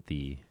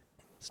 synthy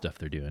stuff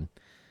they're doing.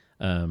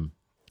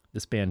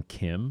 This band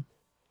Kim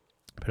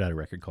put out a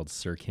record called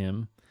Sir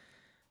Kim.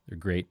 They're a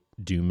great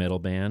doom metal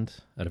band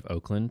out of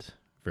Oakland.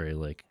 Very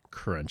like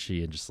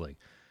crunchy and just like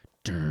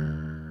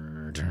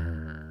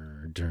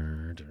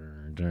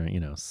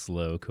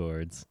slow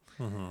chords.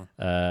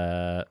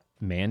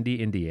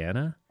 Mandy,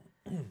 Indiana.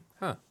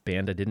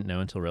 Band I didn't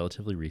know until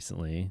relatively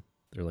recently.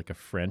 They're like a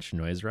French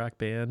noise rock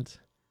band,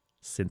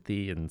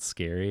 synthy and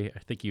scary. I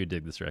think you would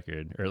dig this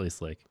record, or at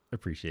least like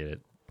appreciate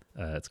it.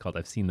 It's called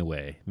I've Seen the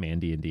Way,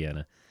 Mandy,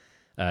 Indiana.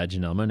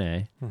 Janelle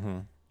Monáe,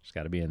 she's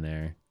got to be in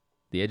there.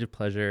 The Age of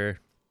Pleasure,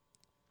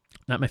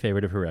 not my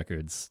favorite of her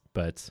records,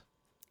 but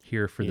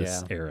here for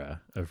this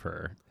era of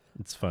her.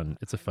 It's fun.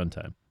 It's a fun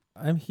time.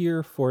 I'm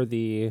here for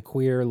the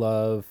queer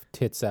love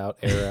tits out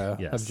era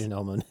of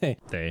Janelle Monáe.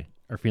 They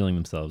are feeling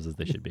themselves as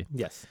they should be.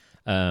 Yes.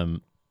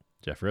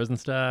 Jeff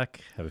Rosenstock,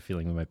 have a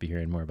feeling we might be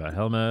hearing more about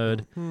Hell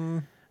Mode.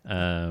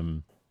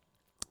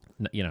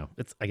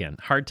 It's again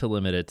hard to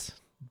limit it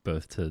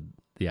both to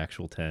the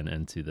actual 10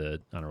 and to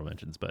the honorable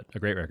mentions, but a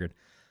great record.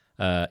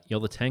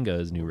 Yola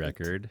Tango's new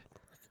record.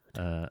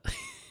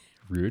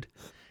 Rude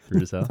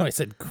as hell. No, I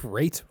said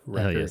great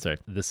record. Oh yeah, sorry.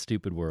 This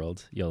Stupid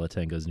World, Yola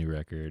Tango's new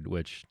record,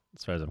 which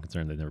as far as I'm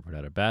concerned, they've never put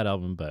out a bad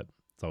album, but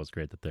it's always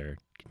great that they're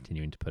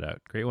continuing to put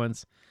out great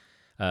ones.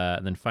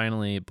 And then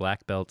finally,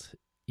 Black Belt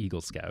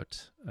Eagle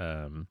Scout,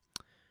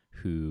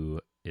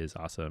 who is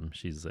awesome.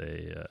 She's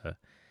a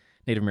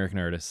Native American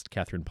artist,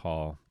 Catherine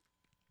Paul,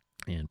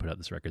 and put out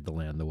this record, The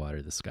Land, the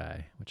Water, the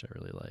Sky, which I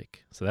really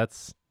like. So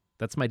that's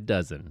my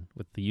dozen,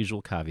 with the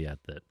usual caveat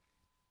that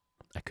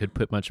I could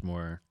put much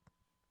more.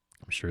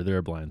 I'm sure there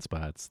are blind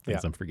spots,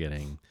 things I'm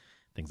forgetting,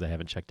 things I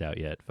haven't checked out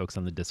yet. Folks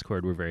on the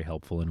Discord were very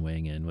helpful in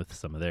weighing in with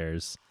some of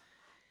theirs,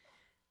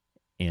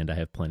 and I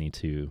have plenty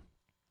to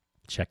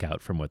check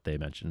out from what they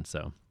mentioned,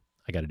 so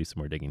I got to do some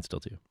more digging still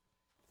too.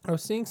 I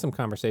was seeing some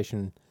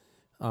conversation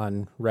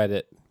on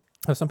Reddit.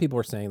 Some people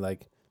were saying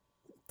like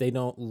they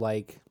don't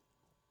like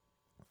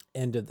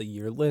end of the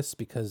year lists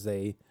because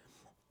they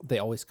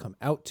always come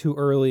out too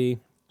early.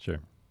 Sure.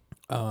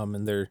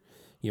 And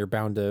you're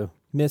bound to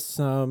miss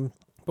some.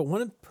 But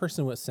one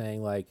person was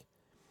saying like,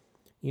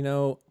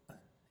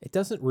 it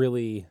doesn't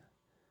really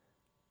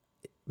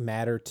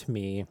matter to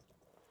me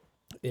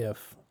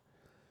if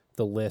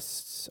the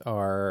lists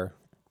are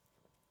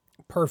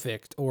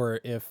perfect or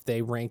if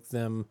they rank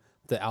the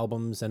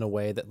albums in a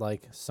way that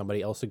like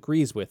somebody else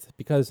agrees with,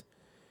 because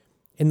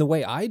in the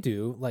way I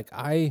do, like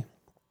I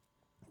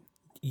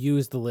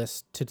use the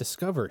list to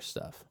discover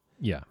stuff.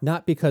 Yeah.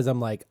 Not because I'm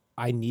like,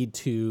 I need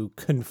to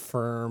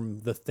confirm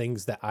the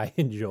things that I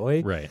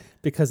enjoy. Right.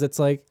 Because it's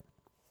like,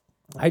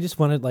 I just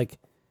want to like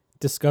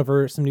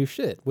discover some new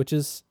shit, which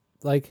is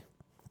like,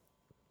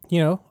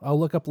 I'll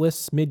look up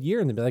lists mid-year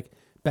and they'll be like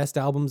best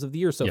albums of the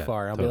year so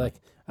far. I'll be like,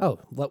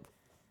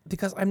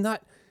 because I'm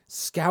not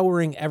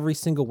scouring every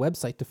single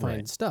website to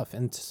find stuff.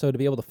 And so to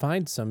be able to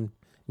find some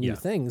new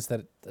things,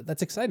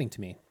 that's exciting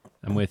to me.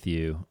 I'm with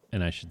you.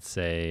 And I should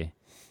say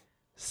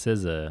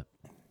SZA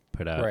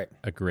put out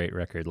a great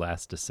record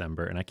last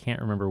December, and I can't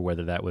remember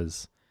whether that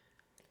was,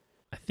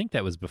 I think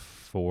that was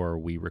before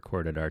we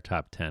recorded our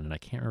top 10, and I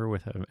can't remember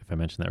if I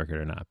mentioned that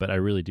record or not, but I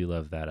really do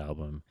love that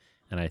album,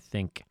 and I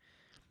think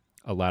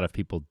a lot of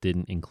people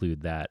didn't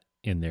include that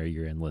in their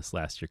year-end list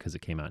last year because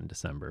it came out in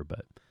December,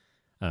 but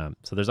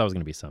so there's always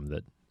going to be some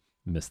that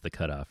missed the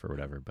cutoff or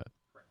whatever, but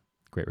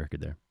great record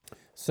there.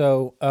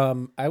 So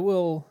I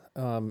will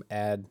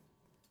add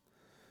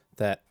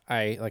that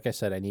like I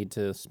said, I need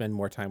to spend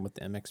more time with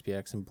the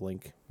MXPX and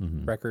Blink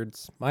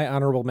records. My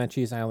honorable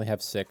mentions, I only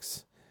have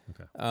 6.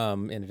 Okay.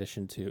 In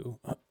addition to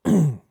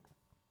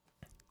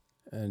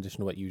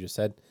what you just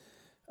said.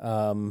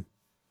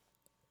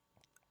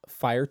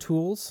 Fire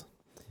Tools.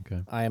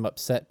 Okay. I am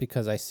upset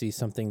because I see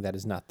something that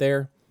is not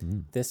there.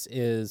 This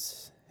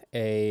is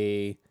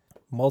a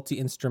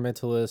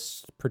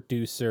multi-instrumentalist,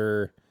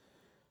 producer,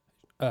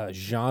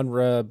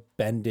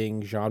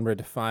 genre-bending,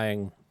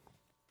 genre-defying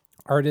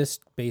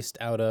artist based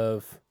out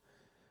of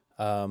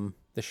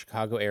the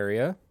Chicago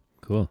area.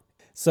 Cool.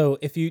 So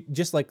if you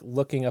just like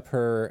looking up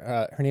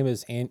her name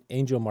is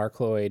Angel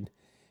Markloyd,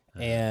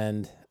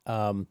 and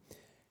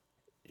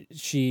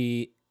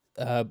she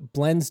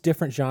blends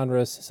different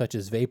genres such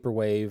as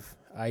vaporwave,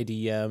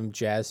 IDM,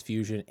 jazz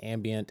fusion,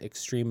 ambient,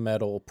 extreme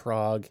metal,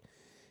 prog,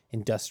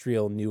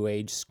 industrial, new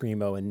age,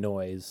 screamo, and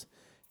noise.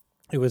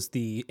 It was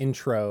the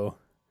intro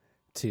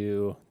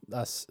to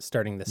us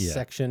starting this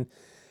section.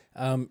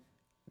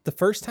 The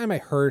first time I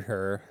heard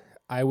her,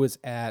 I was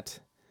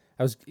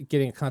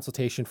getting a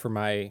consultation for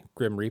my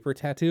Grim Reaper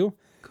tattoo.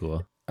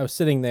 Cool. I was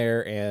sitting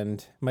there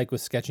and Mike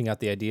was sketching out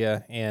the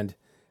idea, and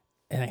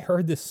I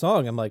heard this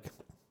song. I'm like,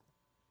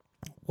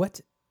 what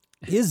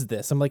is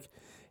this? I'm like,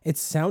 it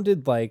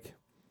sounded like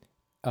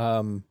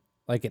an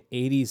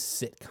 80s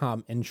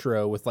sitcom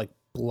intro with like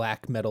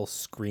black metal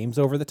screams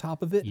over the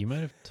top of it. You might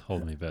have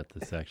told me about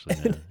this actually.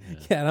 Now.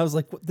 Yeah, and I was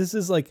like, this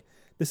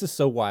is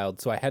so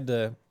wild. So I had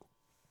to,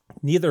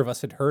 neither of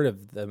us had heard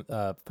of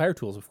the Fire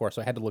Tools before,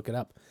 so I had to look it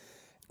up.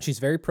 She's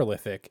very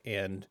prolific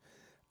and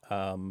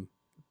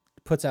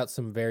puts out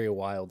some very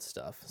wild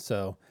stuff.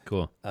 So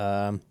Cool.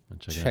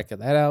 check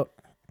that out.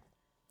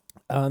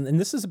 And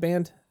this is a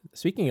band,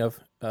 speaking of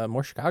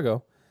more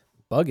Chicago,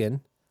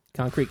 Buggin',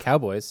 Concrete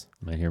Cowboys.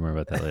 Might hear more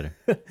about that later.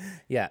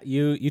 Yeah,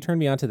 you turned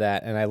me onto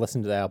that, and I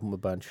listened to the album a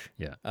bunch.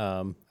 Yeah.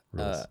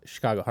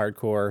 Chicago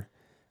hardcore,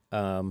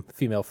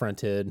 female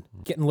fronted,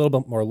 getting a little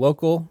bit more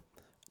local.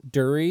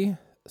 Dury,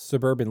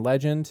 suburban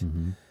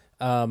legend.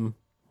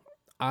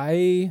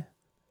 I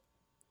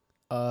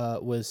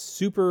was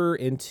super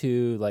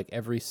into like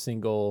every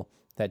single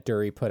that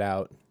Dury put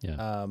out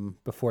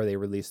before they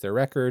released their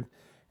record,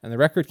 and the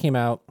record came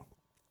out.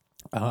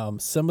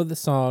 Some of the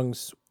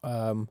songs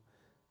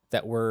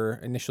that were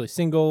initially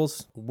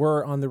singles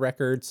were on the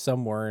record,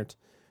 some weren't.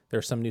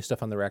 There's some new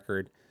stuff on the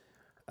record.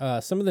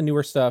 Some of the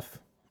newer stuff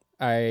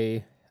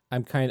I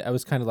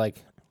was kind of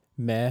like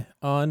meh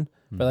on,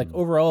 but like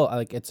overall,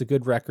 like it's a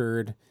good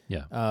record.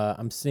 Yeah.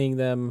 I'm seeing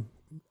them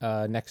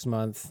next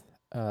month.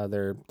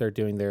 They're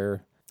doing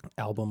their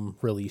album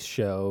release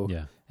show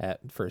at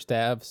First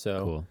Ave,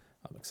 so Cool.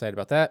 I'm excited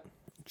about that.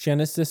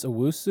 Genesis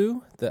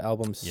Owusu, the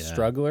album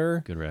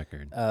Struggler. Good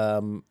record.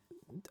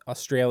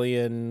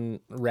 Australian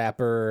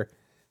rapper,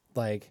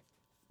 like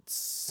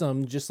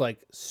some just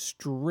like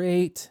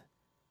straight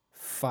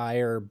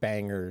fire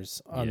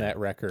bangers on that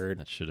record.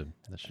 That should have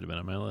been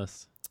on my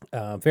list.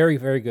 Very,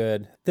 very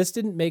good. This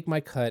didn't make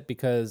my cut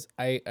because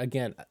I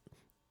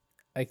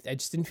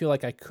just didn't feel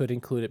like I could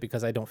include it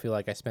because I don't feel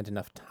like I spent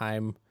enough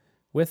time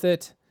with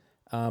it.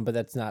 But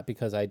that's not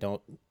because I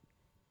don't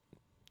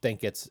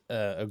think it's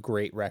a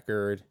great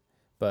record.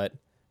 But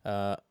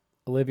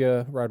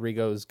Olivia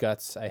Rodrigo's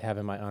Guts I have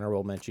in my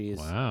honorable mentions.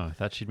 Wow, I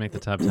thought she'd make the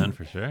top 10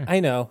 for sure. I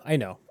know.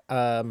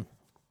 I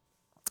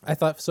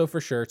thought so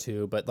for sure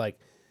too, but like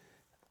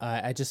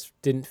I just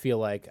didn't feel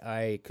like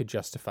I could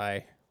justify,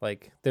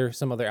 like there are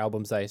some other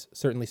albums I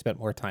certainly spent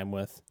more time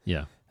with.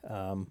 Yeah.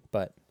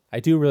 But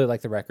I do really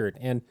like the record,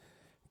 and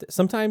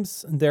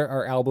sometimes there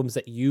are albums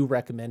that you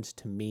recommend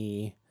to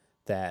me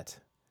that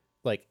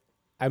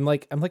I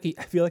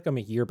feel like I'm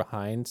a year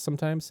behind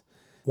sometimes.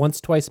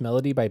 Once Twice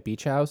Melody by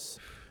Beach House.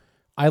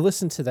 I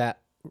listened to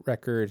that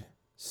record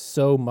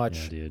so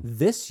much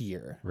this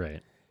year.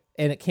 Right.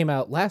 And it came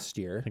out last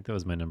year. I think that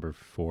was my number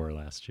 4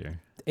 last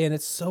year. And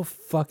it's so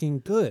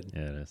fucking good.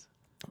 Yeah, it is.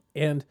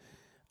 And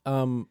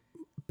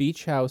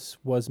Beach House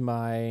was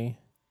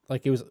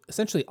it was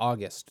essentially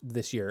August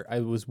this year. I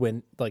was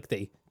when like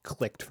they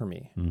clicked for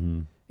me.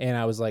 Mm-hmm. And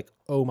I was like,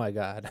 oh my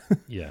God.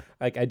 Yeah.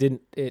 Like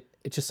it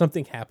just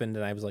something happened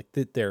and I was like,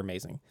 they're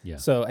amazing. Yeah.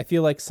 So I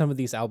feel like some of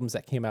these albums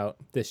that came out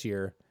this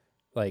year,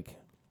 like,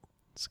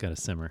 it's got to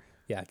simmer.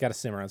 Yeah, got to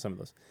simmer on some of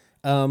those.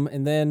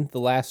 And then the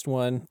last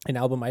one, an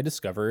album I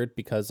discovered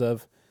because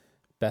of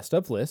Best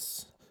of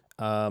lists,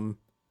 Tomb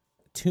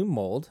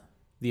Mold,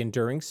 The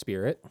Enduring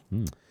Spirit.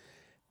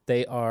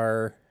 They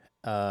are,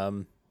 I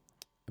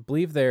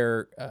believe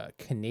they're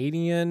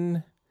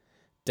Canadian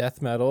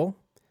death metal.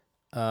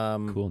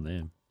 Cool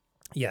name.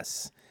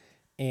 Yes.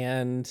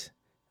 And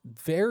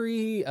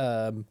very,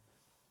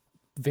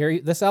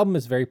 this album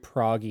is very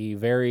proggy,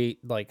 very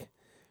like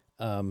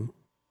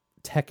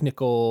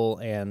technical,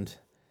 and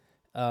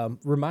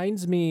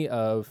reminds me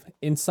of,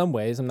 in some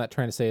ways, I'm not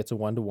trying to say it's a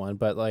one-to-one,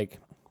 but like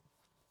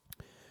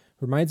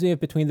reminds me of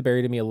Between the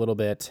Buried and Me a little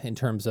bit in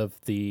terms of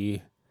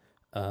the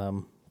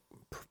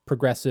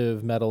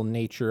progressive metal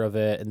nature of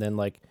it, and then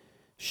like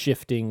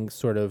shifting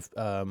sort of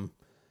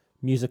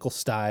musical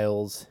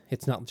styles.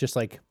 It's not just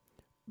like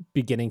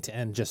beginning to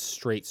end just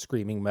straight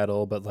screaming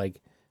metal, but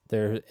like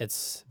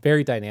it's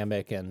very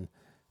dynamic, and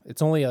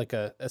it's only like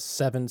a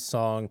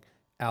 7-song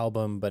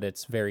album, but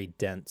it's very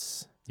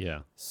dense.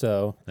 Yeah,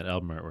 So that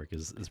album artwork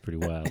is pretty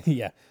wild.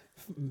 yeah,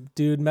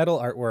 dude, metal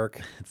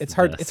artwork. It's the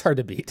hard. best. It's hard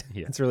to beat.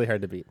 Yeah. It's really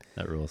hard to beat.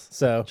 That rules.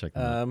 So Check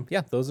them out.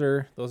 yeah, those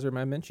are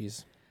my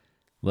menchies.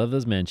 Love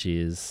those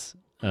Menchies.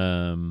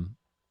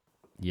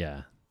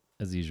 Yeah,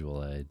 as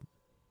usual, I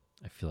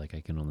feel like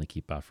I can only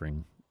keep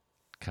offering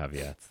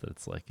caveats that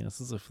it's like, this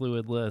is a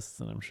fluid list,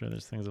 and I'm sure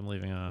there's things I'm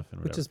leaving off,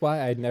 and Which whatever. is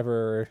why I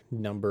never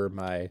number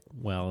my.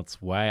 Well,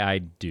 it's why I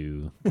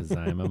do, because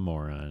I'm a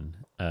moron.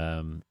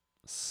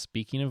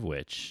 Speaking of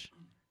which,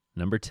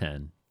 number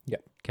 10.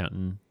 Yep.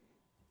 Counting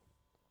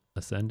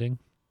ascending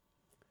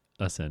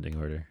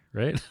order,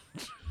 right?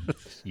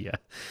 Yeah.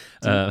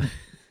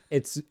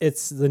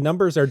 It's the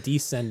numbers are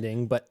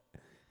descending, but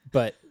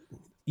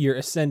you're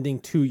ascending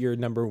to your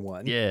number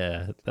one.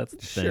 Yeah, that's the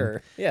thing.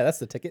 Sure. Yeah, that's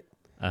the ticket.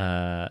 You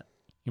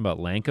about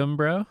Lankum,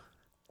 bro?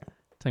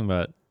 Talking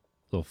about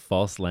little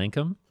false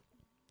Lankum.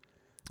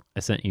 I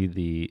sent you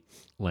the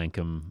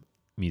Lankum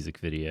music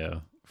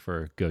video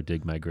for "Go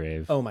Dig My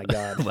Grave." Oh my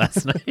god.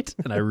 last night,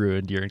 and I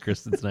ruined your and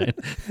Kristen's night.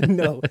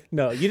 No,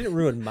 you didn't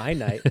ruin my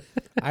night.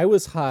 I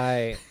was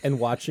high and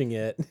watching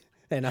it,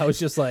 and I was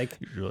just like,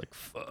 You're like,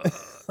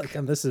 fuck.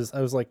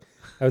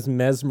 I was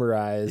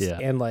mesmerized, Yeah.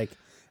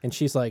 and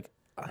she's like,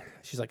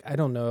 I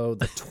don't know,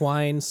 the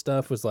twine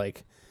stuff was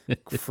like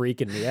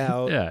freaking me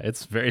out. Yeah,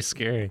 it's very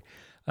scary.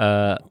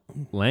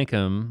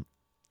 Lankum,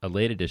 a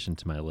late addition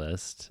to my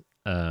list.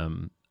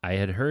 I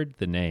had heard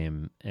the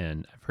name,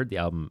 and I've heard the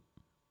album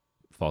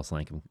False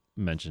Lankum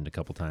mentioned a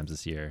couple times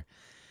this year,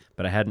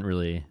 but I hadn't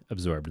really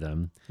absorbed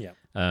them. Yeah.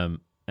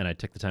 And I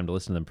took the time to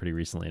listen to them pretty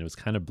recently, and was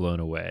kind of blown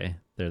away.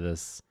 They're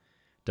this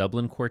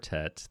Dublin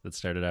quartet that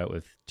started out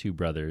with two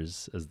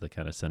brothers as the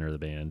kind of center of the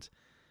band,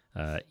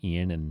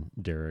 Ian and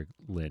Derek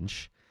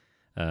Lynch.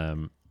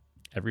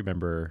 Every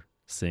member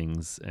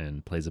sings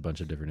and plays a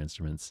bunch of different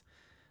instruments.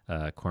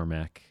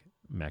 Cormac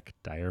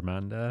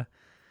McDiarmanda,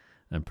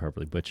 I'm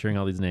probably butchering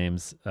all these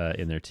names,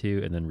 in there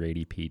too. And then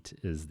Rady Pete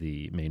is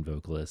the main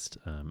vocalist.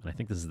 And I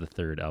think this is the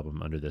third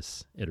album under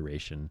this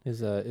iteration.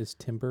 Is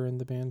Timber in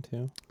the band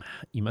too?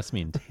 You must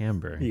mean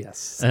Timbre.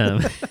 Yes.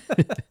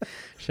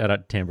 Shout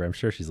out to Timbre. I'm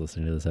sure she's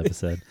listening to this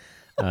episode.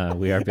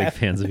 We are big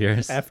fans of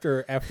yours.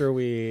 After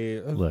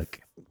we Look,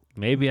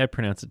 maybe I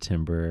pronounce it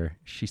Timbre.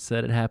 She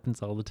said it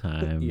happens all the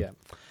time. yeah.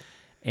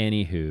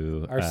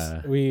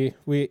 Anywho,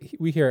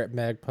 we here at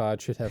MagPod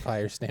should have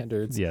higher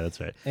standards. yeah,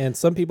 that's right. And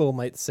some people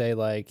might say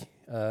like,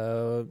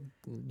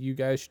 you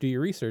guys should do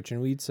your research,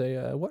 and we'd say,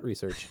 what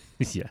research?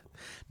 Yeah,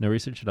 no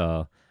research at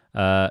all.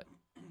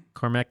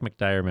 Cormac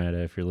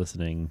McDiarmada, if you're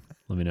listening,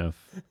 let me know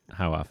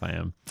how off I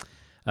am.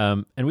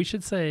 And we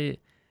should say,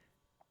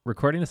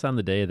 recording this on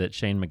the day that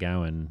Shane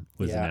McGowan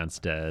was Yeah.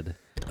 announced dead.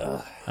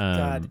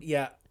 God,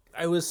 yeah,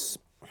 I was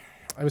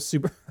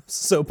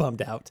so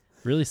bummed out.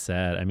 Really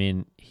sad. I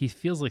mean, he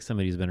feels like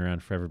somebody who's been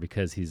around forever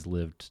because he's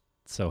lived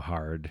so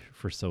hard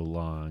for so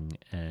long.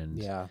 And,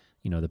 Yeah,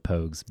 the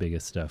Pogues'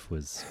 biggest stuff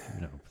was,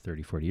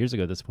 30, 40 years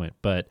ago at this point.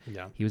 But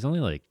yeah, he was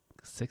only like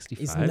 65,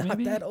 He's not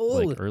maybe? that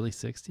old. Like early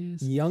 60s?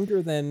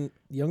 younger than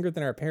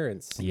our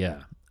parents.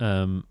 Yeah.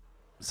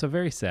 So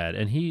very sad.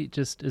 And he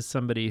just is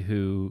somebody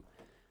who,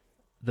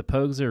 the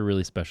Pogues are a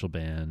really special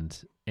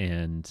band,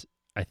 and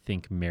I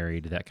think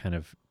married that kind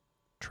of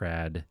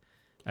trad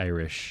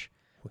Irish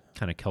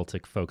kind of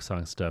Celtic folk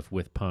song stuff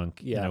with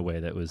punk in Yeah. a way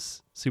that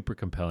was super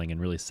compelling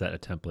and really set a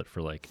template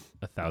for like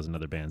 1,000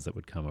 other bands that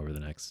would come over the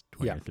next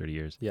 20 Yeah. or 30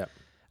 years. Yeah.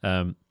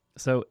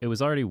 So it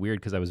was already weird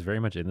because I was very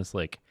much in this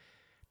like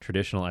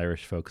traditional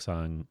Irish folk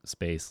song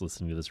space,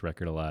 listening to this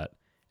record a lot.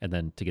 And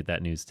then to get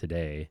that news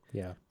today,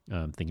 Yeah,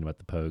 thinking about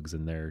the Pogues,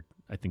 and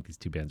I think these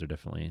two bands are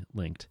definitely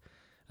linked.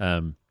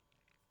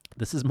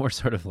 This is more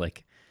sort of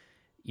like,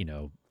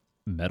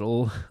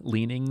 metal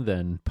leaning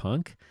than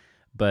punk,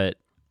 but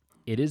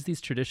it is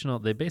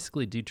they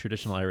basically do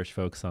traditional Irish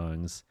folk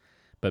songs,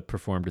 but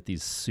performed with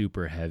these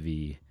super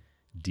heavy,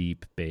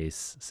 deep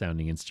bass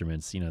sounding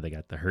instruments. They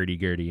got the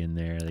hurdy-gurdy in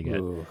there. They got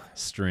Ooh.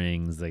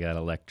 strings. They got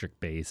electric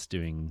bass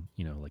doing,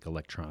 like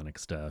electronic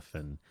stuff.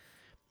 And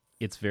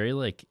it's very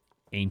like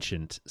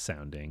ancient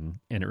sounding.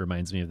 And it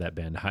reminds me of that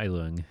band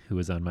Heilung, who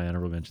was on my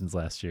honorable mentions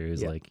last year.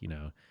 Who's Yeah. like,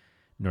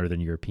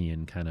 Northern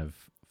European kind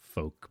of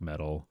folk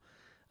metal.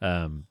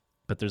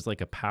 But there's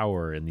like a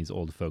power in these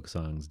old folk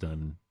songs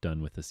done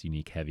with this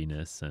unique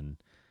heaviness. And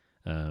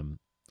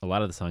a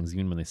lot of the songs,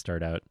 even when they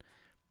start out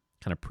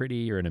kind of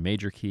pretty or in a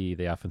major key,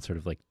 they often sort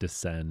of like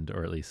descend,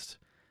 or at least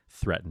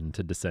threaten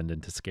to descend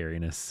into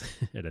scariness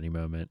at any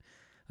moment.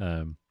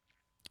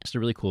 Just a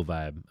really cool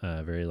vibe,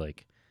 very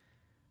like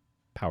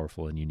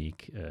powerful and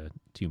unique,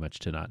 too much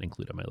to not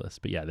include on my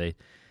list. But yeah, the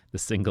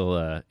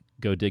single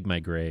Go Dig My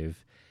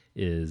Grave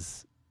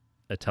is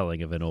a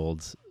telling of an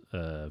old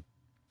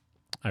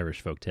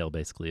Irish folktale,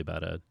 basically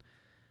about a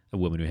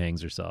woman who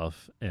hangs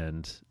herself,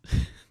 and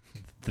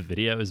the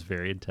video is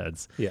very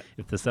intense. Yeah.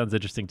 If this sounds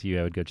interesting to you,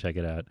 I would go check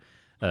it out.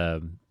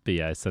 But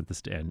yeah, I sent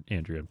this to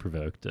Andrew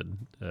Unprovoked,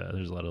 and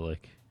there's a lot of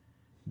like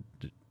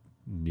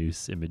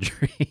noose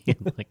imagery,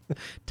 and, like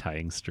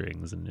tying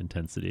strings and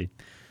intensity.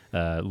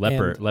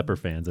 Leper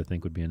fans, I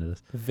think, would be into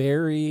this.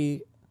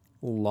 Very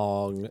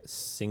long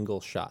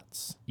single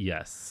shots.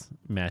 Yes,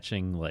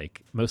 matching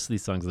like most of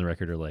these songs on the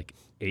record are like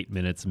 8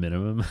 minutes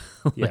minimum.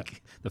 Yeah.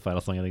 The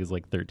final song I think is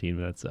like 13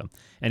 minutes. So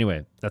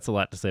anyway, that's a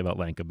lot to say about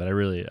Lanka, but I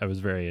was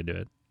very into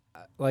it.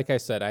 Like I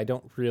said, I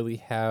don't really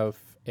have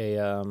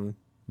a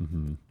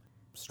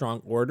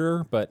strong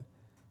order, but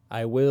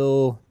I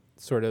will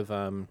sort of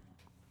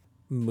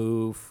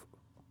move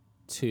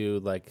to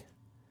like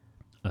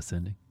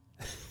Ascending.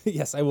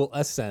 yes, I will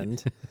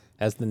ascend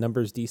as the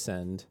numbers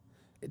descend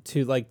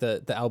to like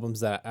the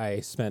albums that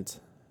I spent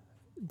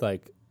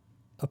like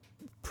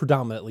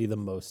predominantly the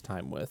most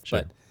time with.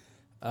 Sure.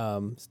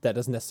 But that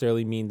doesn't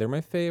necessarily mean they're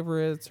my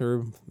favorites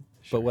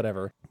but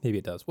whatever. Maybe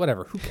it does.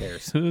 Whatever. Who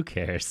cares? Who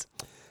cares?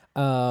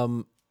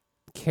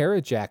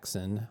 Kara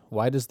Jackson,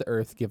 Why Does the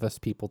Earth Give Us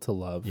People to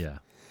Love? Yeah.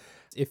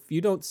 If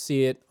you don't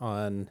see it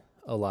on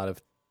a lot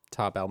of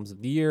top albums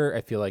of the year,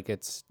 I feel like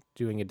it's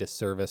doing a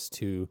disservice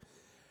to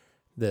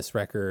this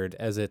record,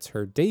 as it's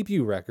her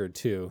debut record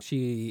too.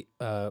 She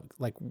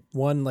like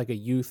won like a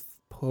youth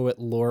poet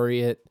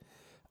laureate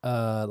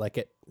like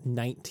at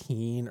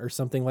 19 or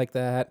something like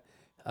that.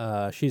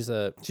 She's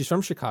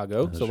from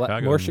Chicago, so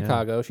Chicago, more yeah.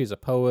 Chicago. She's a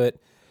poet,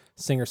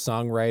 singer,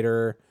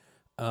 songwriter.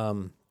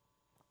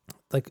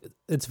 Like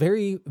it's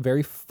very,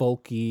 very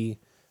folky.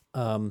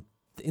 The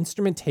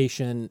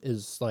instrumentation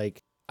is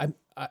like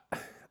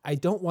I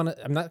don't want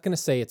to. I'm not gonna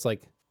say it's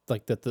like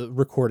that. The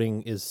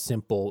recording is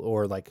simple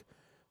or like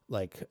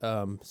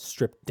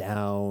stripped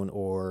down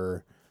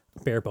or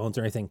bare bones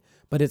or anything.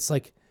 But it's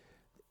like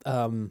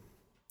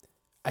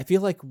I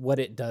feel like what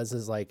it does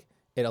is like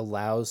it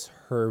allows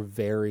her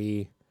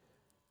very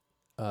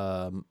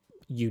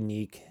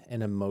unique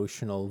and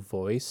emotional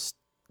voice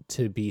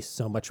to be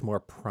so much more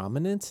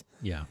prominent.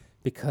 Yeah.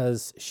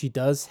 Because she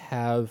does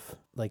have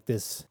like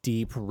this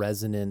deep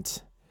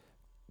resonant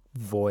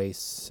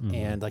voice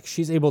and like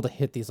she's able to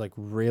hit these like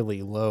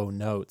really low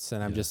notes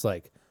and I'm just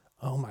like,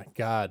 oh my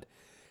God.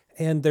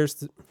 And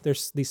there's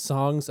these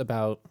songs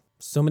about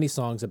so many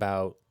songs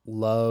about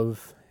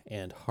love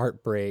and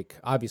heartbreak,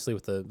 obviously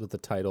with the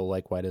title,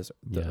 like Why Does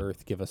the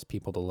Earth Give Us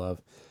People to Love?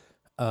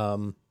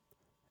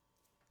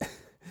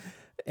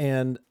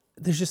 And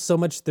there's so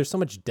much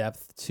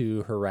depth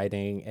to her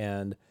writing.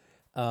 And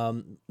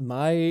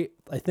I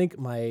think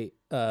my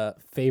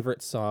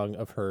favorite song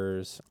of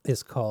hers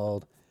is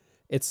called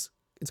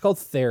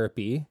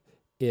Therapy.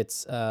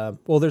 It's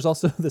there's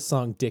also the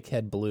song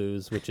Dickhead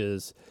Blues, which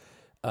is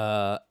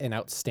an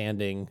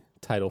outstanding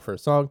title for a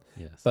song.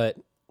 Yes. But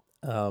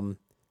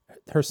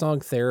her song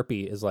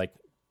Therapy is like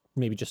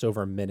maybe just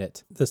over a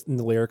minute. The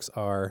lyrics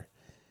are,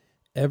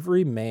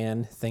 every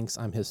man thinks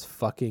I'm his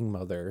fucking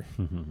mother,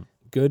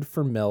 good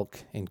for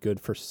milk and good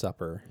for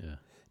supper. Yeah.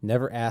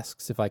 Never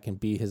asks if I can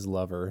be his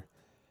lover.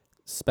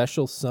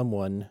 Special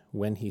someone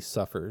when he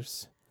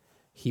suffers.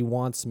 He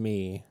wants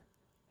me.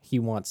 He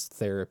wants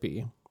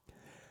therapy.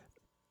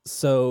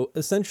 So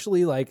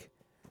essentially, like,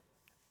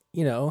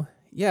 you know,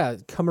 yeah,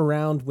 come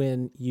around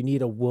when you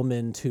need a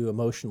woman to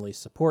emotionally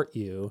support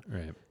you.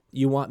 Right.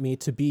 You want me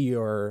to be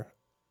your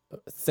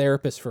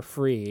therapist for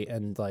free,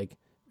 and like,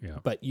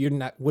 but you're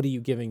not. What are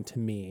you giving to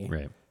me?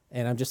 Right.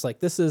 And I'm just like,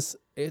 this is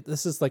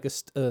like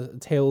a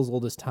tale as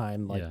old as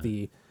time. Like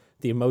the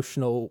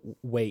emotional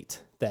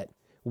weight that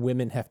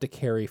women have to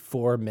carry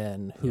for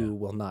men who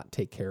will not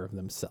take care of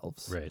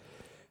themselves. Right.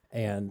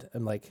 And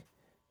I'm like,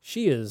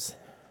 she is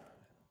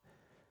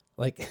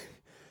like,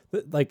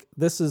 like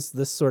this is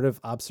this sort of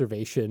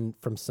observation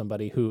from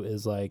somebody who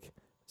is like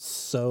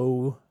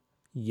so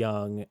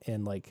young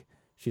and like,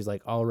 she's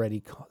like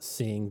already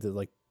seeing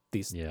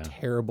these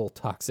terrible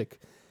toxic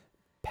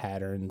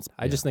patterns.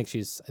 I think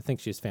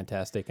she's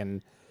fantastic,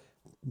 and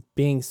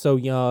being so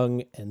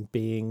young and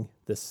being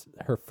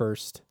her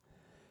first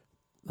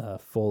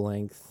full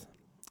length,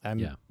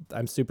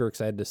 I'm super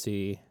excited to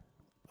see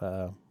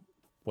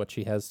what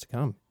she has to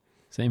come.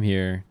 Same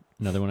here.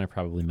 Another one I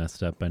probably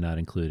messed up by not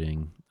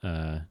including.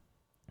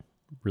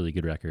 Really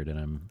good record, and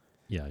I'm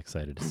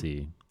excited to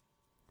see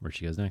where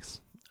she goes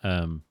next.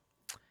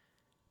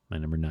 My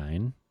number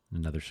 9,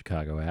 another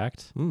Chicago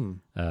act.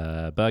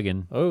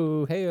 Buggin'.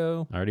 Oh,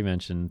 heyo. Already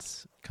mentioned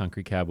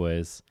Concrete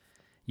Cowboys.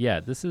 Yeah,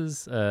 this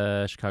is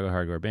a Chicago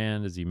hardcore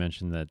band, as you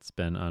mentioned, that's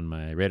been on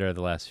my radar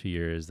the last few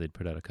years. They'd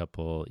put out a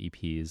couple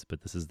EPs,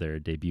 but this is their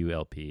debut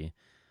LP.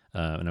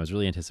 And I was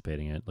really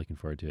anticipating it, looking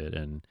forward to it.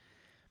 And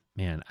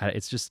man,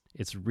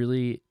 it's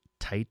really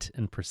tight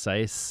and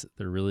precise.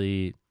 They're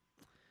really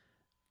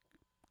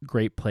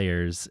great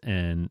players,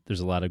 and there's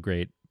a lot of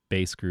great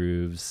bass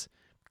grooves,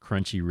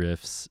 crunchy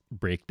riffs,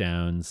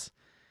 breakdowns,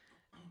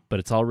 but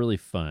it's all really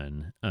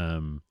fun.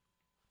 And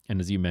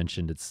as you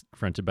mentioned, it's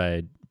fronted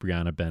by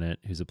Brianna Bennett,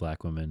 who's a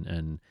Black woman,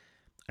 and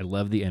I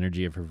love the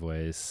energy of her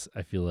voice.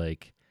 I feel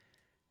like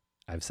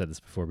I've said this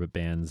before, but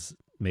bands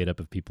made up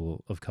of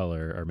people of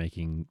color are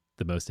making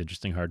the most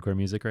interesting hardcore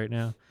music right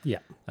now. Yeah.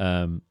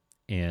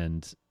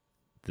 And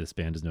this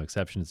band is no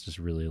exception. It's just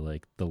really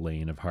like the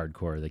lane of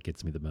hardcore that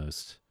gets me the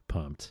most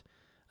pumped.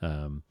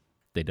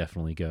 They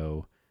definitely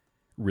go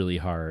really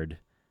hard,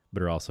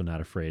 but are also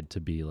not afraid to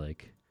be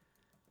like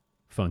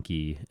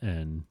funky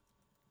and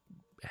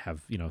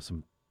have,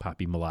 some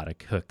poppy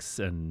melodic hooks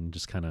and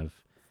just kind of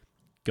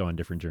go on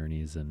different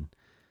journeys. And,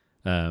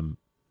 I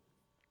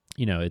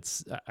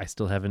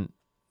still haven't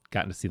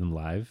gotten to see them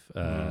live,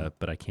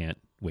 but I can't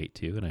wait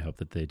to, and I hope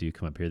that they do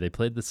come up here. They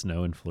played the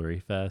Snow and Flurry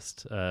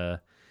Fest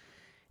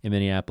in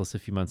Minneapolis a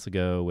few months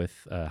ago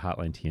with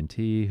Hotline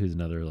TNT, who's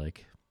another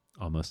like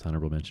almost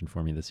honorable mention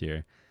for me this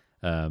year.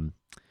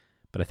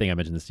 But I think I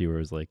mentioned this to you where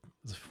it was like,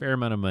 it was a fair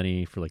amount of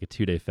money for like a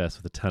 2-day fest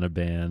with a ton of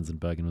bands, and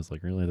Buggin' was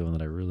like really the one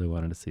that I really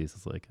wanted to see. So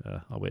it's like,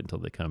 I'll wait until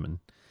they come and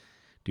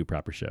do a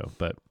proper show.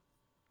 But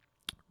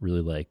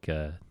really like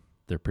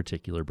their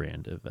particular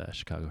brand of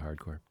Chicago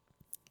hardcore.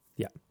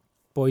 Yeah.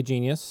 Boy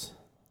Genius,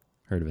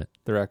 Heard of it.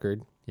 the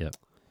record. Yep.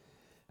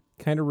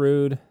 Kind of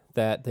rude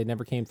that they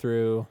never came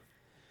through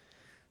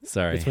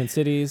Sorry. the Twin I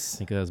Cities.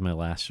 think that was my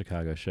last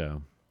Chicago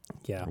show.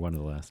 Yeah. Or one of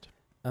the last.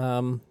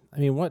 I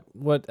mean,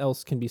 what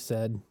else can be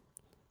said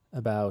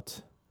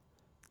about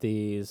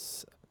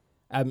these?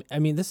 I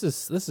mean, this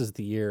is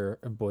the year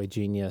of Boy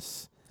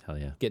Genius Hell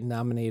yeah. getting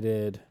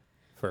nominated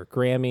for a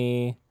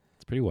Grammy.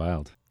 It's pretty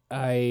wild.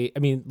 I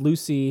mean,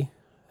 Lucy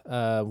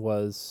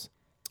was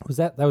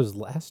that was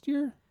last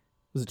year?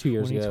 Was it 2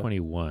 years ago?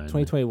 2021.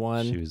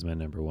 2021. She was my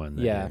number one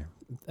that Yeah. year.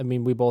 I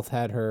mean, we both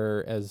had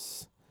her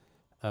as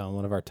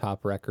one of our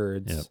top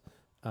records.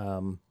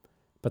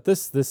 But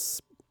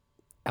this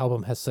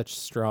album has such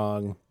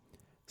strong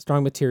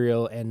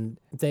material, and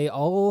they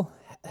all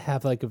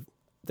have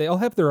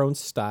their own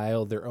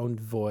style, their own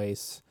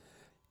voice,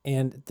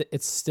 and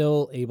it's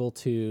still able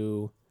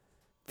to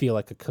feel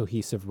like a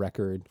cohesive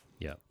record.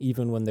 Yeah.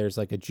 Even when there's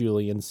like a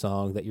Julian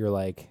song that you're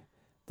like,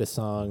 this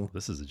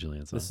is a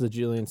Julian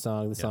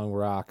song. The song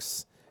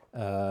rocks.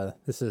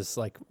 This is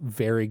like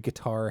very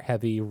guitar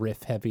heavy,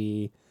 riff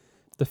heavy.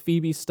 The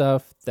Phoebe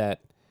stuff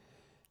that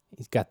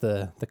he's got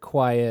the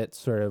quiet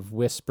sort of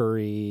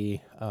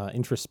whispery,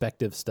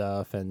 introspective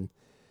stuff, and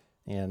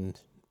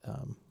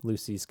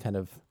Lucy's kind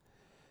of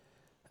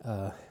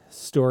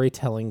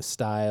storytelling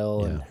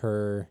style and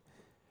her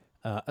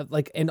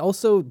and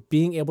also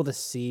being able to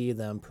see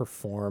them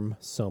perform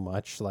so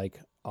much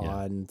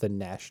on the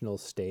national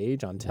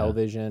stage on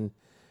television,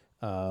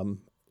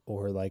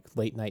 or like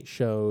late night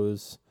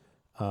shows,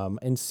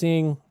 and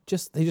seeing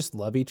they just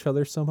love each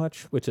other so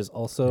much, which is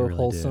also really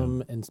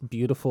wholesome and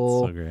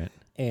beautiful. So great.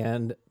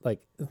 And like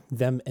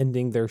them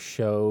ending their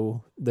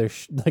show, their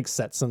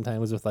set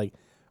sometimes with like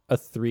a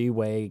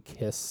 3-way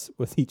kiss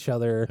with each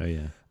other. Oh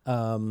yeah.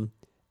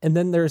 And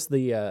then there's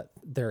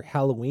their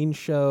Halloween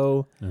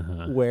show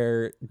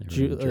where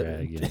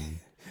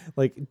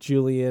like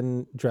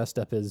Julian dressed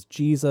up as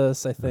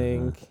Jesus, I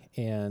think,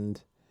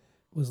 and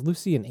was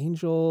Lucy an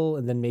angel,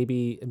 and then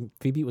maybe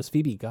Phoebe was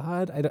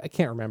God. I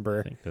can't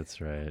remember. I think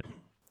that's right.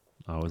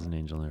 Always an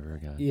angel, never a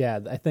god. Yeah,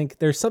 I think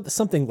there's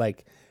something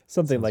like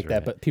Sounds that.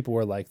 right. But people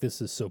were like,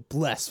 "This is so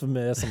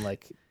blasphemous." I'm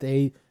like,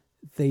 they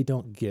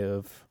don't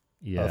give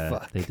a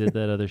fuck. They did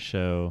that other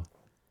show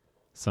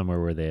somewhere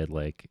where they had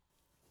like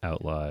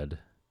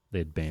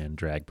they'd banned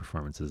drag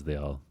performances. They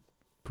all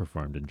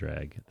performed in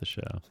drag at the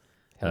show.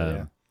 Hell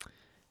yeah.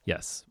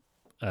 Yes.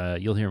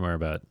 You'll hear more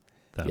about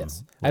them.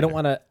 Yes. later. I don't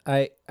want to.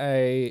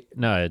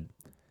 No,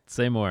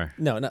 say more.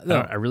 No.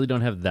 I really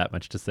don't have that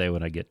much to say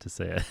when I get to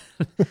say it.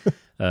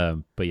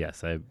 But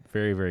yes, I'm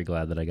very, very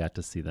glad that I got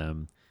to see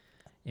them.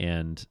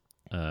 And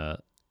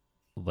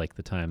like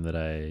the time that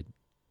I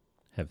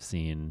have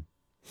seen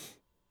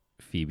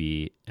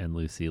Phoebe and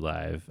Lucy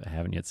live, I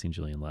haven't yet seen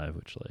Julian live,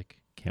 which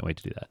can't wait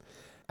to do that.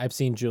 I've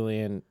seen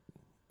Julian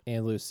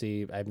and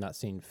Lucy. I've not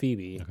seen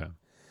Phoebe. Okay.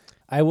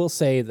 I will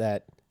say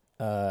that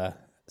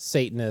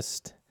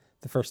Satanist,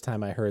 the first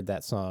time I heard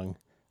that song,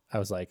 I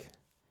was like,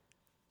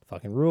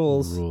 fucking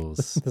rules.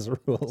 This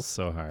rules.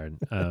 So hard.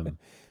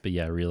 But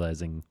yeah,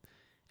 realizing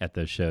at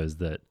those shows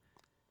that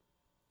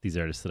these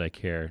artists that I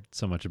care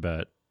so much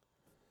about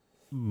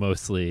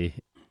mostly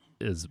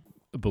is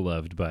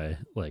beloved by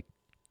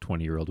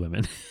 20-year-old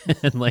women.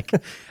 And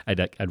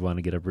I'd want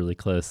to get up really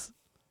close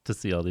to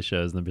see all these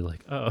shows and then be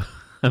like, oh,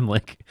 I'm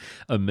like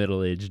a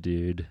middle-aged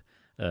dude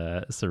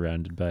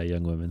surrounded by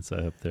young women. So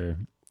I hope they're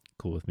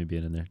cool with me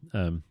being in there.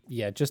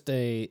 Yeah, just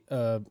a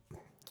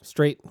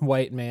straight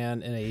white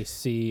man in a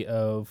sea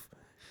of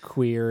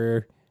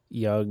queer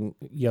young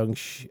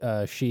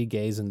she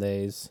gays and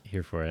theys.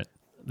 Here for it.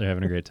 They're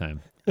having a great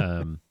time.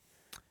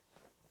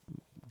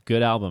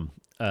 Good album.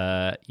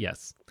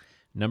 Yes.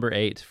 Number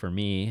 8 for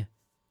me,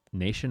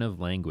 Nation of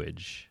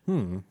Language.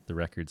 The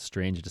record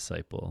Strange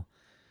Disciple.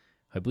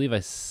 I believe I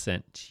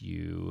sent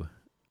you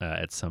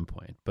at some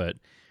point, but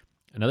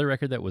another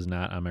record that was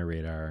not on my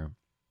radar.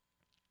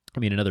 I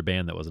mean, another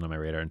band that wasn't on my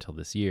radar until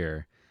this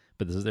year,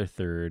 but this is their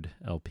third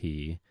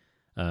LP.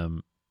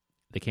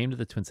 They came to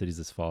the Twin Cities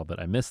this fall,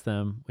 but I missed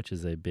them, which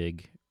is a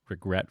big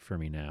regret for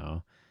me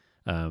now.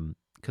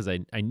 Because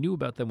I knew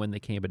about them when they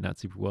came, but not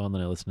super well. And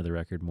then I listened to the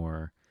record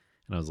more,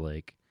 and I was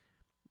like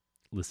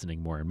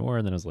listening more and more.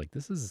 And then I was like,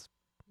 this is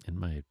in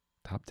my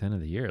top 10 of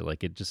the year.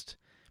 It just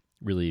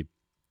really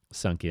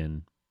sunk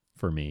in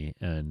for me.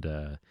 And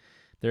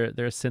They're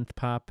a synth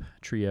pop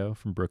trio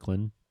from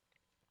Brooklyn.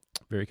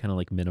 Very kind of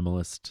like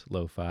minimalist,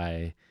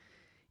 lo-fi,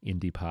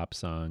 indie pop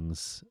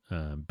songs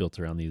built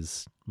around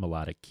these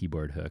melodic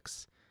keyboard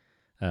hooks.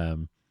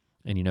 And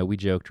we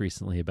joked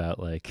recently about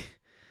like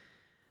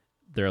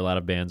there are a lot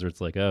of bands where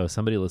it's like, oh,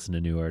 somebody listen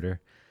to New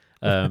Order,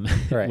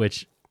 Right.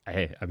 which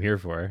I'm here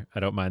for. I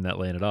don't mind that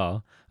lane at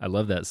all. I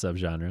love that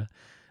subgenre.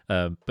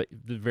 But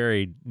the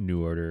very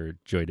New Order,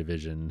 Joy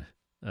Division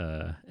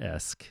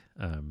esque,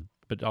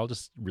 but all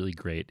just really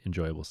great,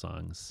 enjoyable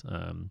songs.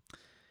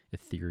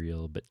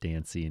 Ethereal but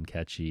dancey and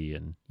catchy,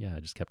 and I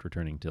just kept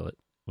returning till it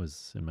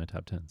was in my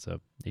top 10.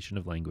 So Nation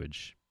of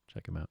Language,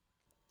 check them out.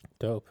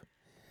 Dope.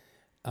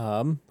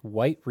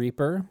 White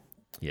Reaper,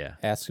 Yeah.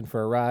 Asking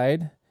for a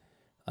Ride,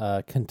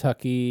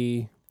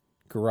 Kentucky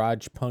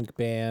garage punk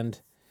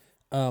band.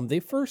 They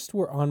first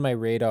were on my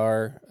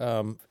radar.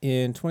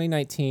 In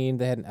 2019,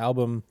 they had an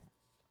album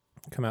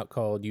come out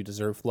called "You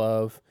Deserve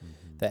Love"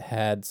 that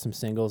had some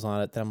singles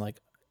on it. That I'm like,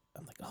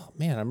 oh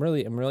man, I'm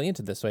really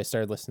into this. So I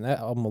started listening to that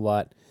album a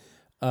lot.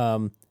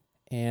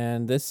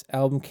 And this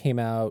album came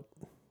out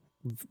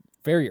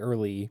very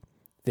early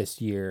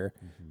this year.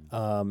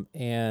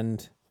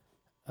 And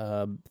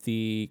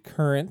the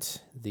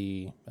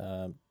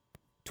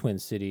Twin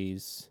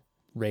Cities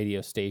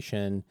radio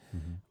station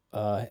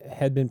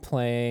had been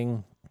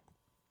playing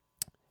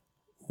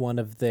one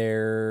of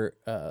their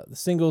the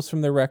singles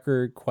from their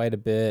record quite a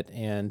bit,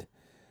 and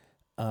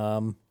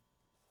I've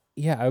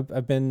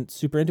been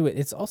super into it.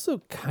 It's also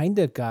kind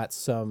of got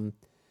some,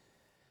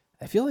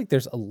 I feel like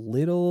there's a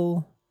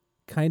little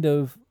kind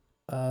of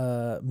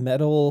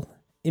metal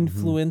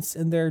influence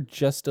in there,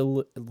 just a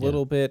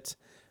little bit.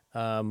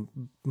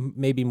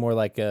 Maybe more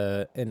like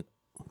an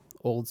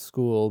old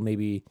school,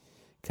 maybe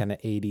kind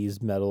of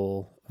 80s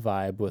metal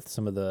vibe with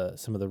some of the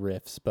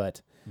riffs.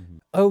 But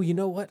oh, you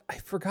know what? I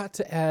forgot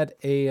to add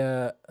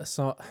a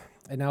song,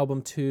 an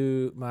album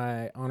to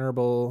my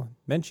honorable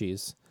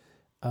mentions.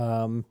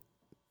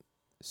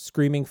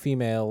 Screaming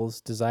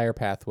Females, Desire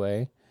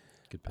Pathway.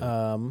 Good pick.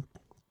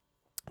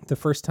 The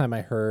first time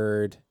I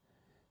heard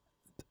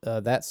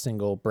that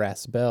single,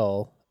 Brass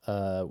Bell,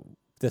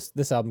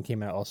 this album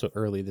came out also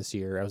early this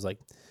year. I was like,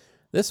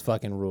 this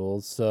fucking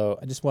rules. So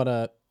I just want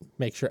to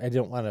make sure I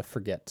don't want to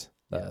forget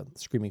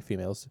Screaming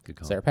Females, Good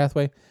call. Desire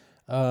Pathway.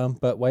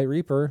 But White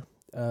Reaper,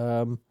 I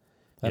don't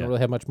really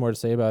have much more to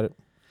say about it.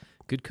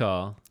 Good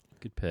call.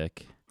 Good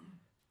pick.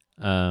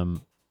 My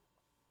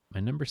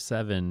number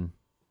 7,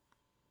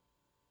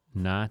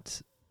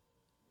 not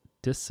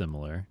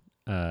dissimilar.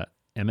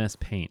 MS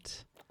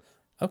Paint.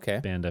 Okay.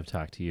 Band I've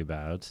talked to you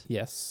about.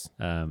 Yes.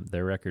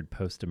 Their record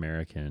Post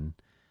American.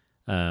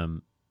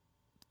 That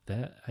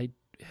I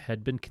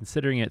had been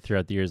considering it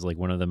throughout the years like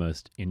one of the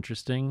most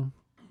interesting.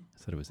 I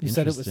said it was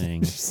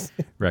interesting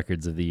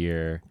records of the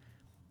year,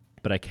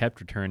 but I kept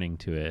returning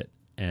to it,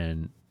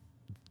 and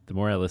the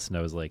more I listened,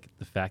 I was like,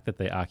 the fact that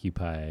they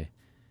occupy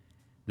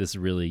this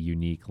really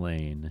unique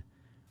lane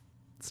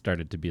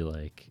started to be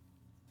like,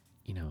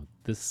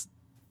 this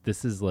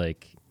is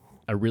like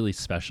a really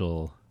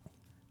special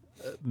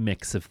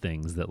mix of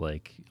things that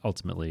like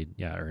ultimately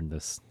earned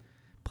this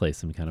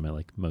place in kind of my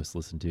like most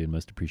listened to and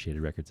most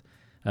appreciated records.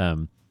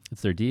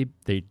 It's their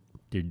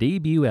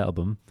debut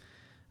album,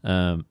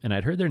 and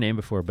I'd heard their name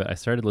before, but I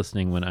started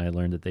listening when I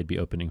learned that they'd be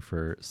opening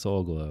for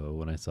Soul Glow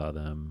when I saw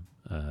them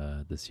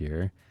this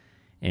year,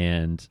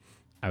 and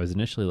I was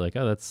initially like,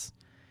 oh, that's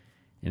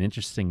an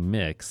interesting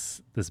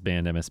mix, this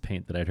band MS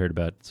Paint that I'd heard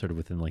about sort of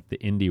within like the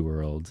indie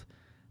world,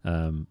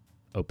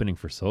 opening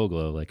for Soul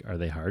Glow. Like, are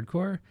they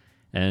hardcore?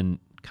 And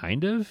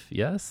kind of,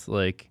 yes.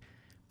 Like,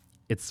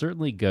 it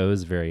certainly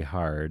goes very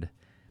hard,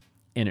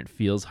 and it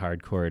feels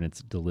hardcore in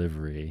its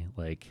delivery,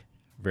 like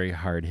very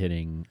hard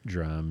hitting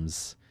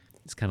drums.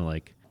 It's kind of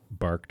like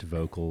barked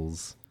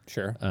vocals.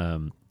 Sure.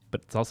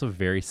 But it's also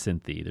very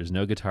synthy. There's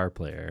no guitar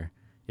player.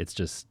 It's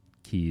just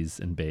keys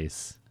and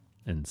bass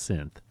and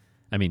synth.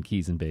 I mean,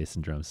 keys and bass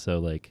and drums. So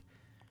like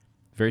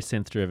very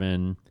synth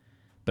driven,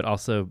 but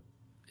also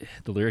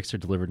the lyrics are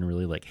delivered in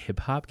really like hip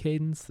hop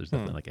cadence. There's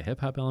definitely like a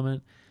hip hop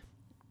element,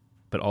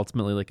 but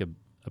ultimately like a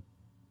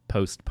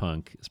post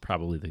punk is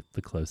probably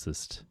the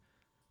closest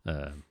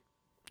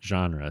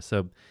genre.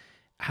 So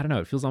I don't know.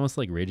 It feels almost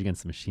like Rage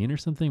Against the Machine or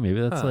something. Maybe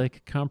that's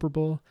like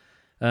comparable.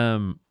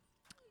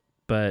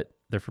 But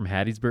they're from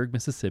Hattiesburg,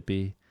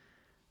 Mississippi.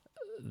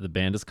 The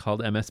band is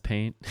called MS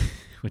Paint,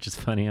 which is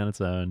funny on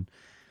its own.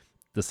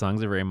 The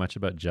songs are very much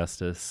about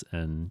justice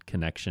and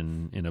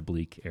connection in a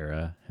bleak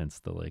era, hence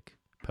the like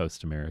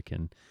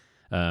post-American.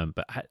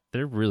 But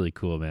they're really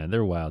cool, man.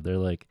 They're wild. They're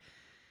like,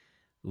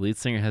 the lead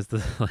singer has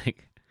the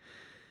like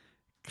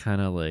kind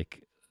of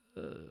like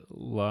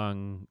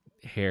long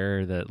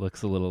hair that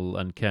looks a little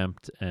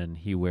unkempt, and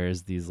he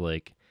wears these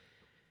like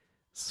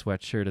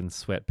sweatshirt and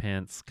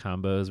sweatpants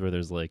combos where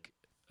there's like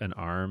an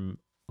arm,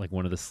 like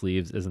one of the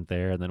sleeves isn't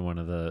there, and then one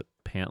of the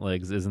pant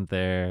legs isn't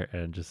there,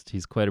 and just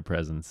he's quite a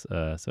presence.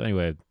 So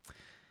anyway,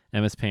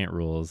 MS Paint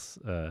rules.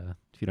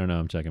 If you don't know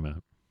him, check him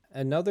out.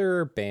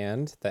 Another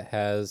band that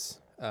has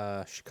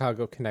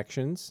Chicago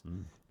connections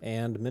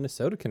and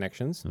Minnesota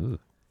connections. Ooh.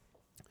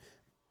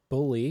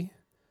 Bully.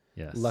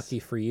 Yes. Lucky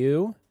for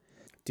you.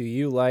 Do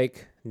you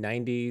like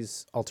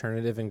 90s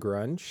alternative and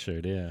grunge?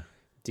 Sure do.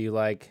 Do you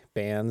like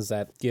bands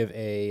that give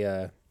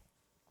a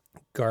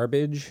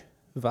garbage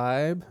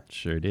vibe?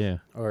 Sure do.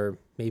 Or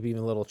maybe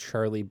even a little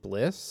Charlie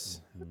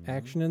Bliss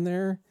action in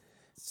there?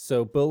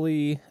 So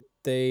Bully,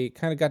 they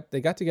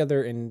got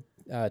together in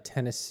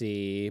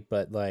Tennessee,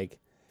 but like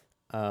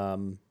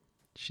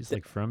she's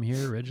like from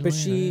here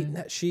originally.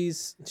 but she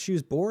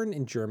was born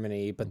in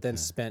Germany, but then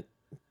spent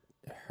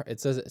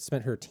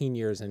her teen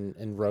years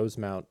in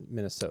Rosemount,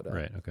 Minnesota.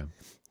 Right. Okay.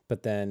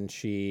 But then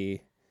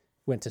she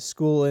went to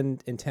school in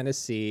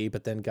Tennessee,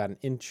 but then got an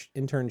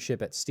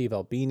internship at Steve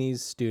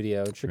Albini's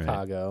studio in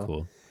Chicago. Right.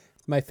 Cool.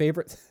 My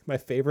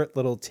favorite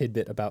little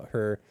tidbit about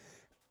her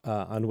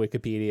on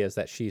Wikipedia is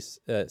that she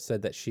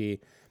said that she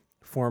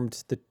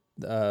formed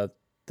the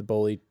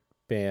Bully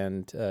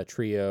band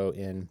trio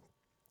in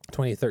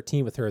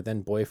 2013 with her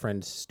then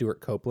boyfriend Stuart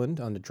Copeland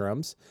on the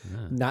drums,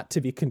 not to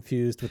be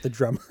confused with the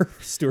drummer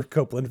Stuart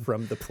Copeland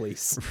from The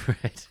Police.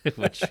 Right,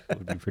 which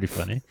would be pretty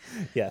funny.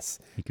 Yes.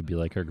 He could be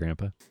like her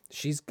grandpa.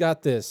 She's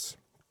got this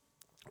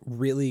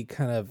really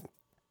kind of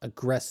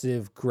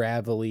aggressive,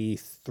 gravelly,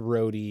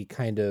 throaty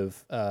kind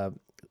of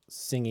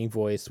singing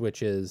voice,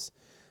 which is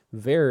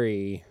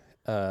very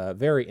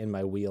in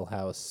my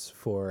wheelhouse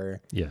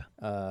for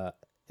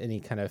any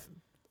kind of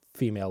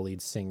female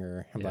lead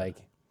singer. I'm like,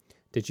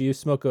 did you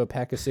smoke a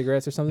pack of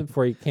cigarettes or something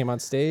before you came on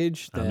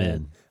stage? Then I'm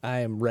in. I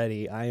am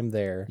ready. I am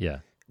there.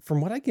 Yeah.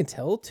 From what I can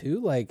tell too,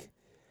 like,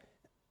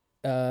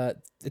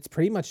 it's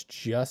pretty much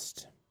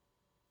just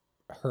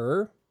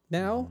her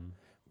now.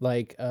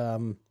 Like,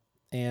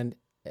 and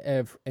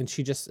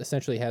she just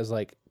essentially has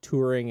like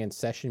touring and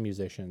session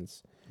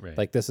musicians. Right.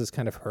 Like this is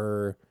kind of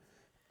her,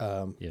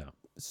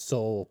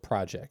 sole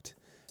project.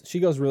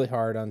 She goes really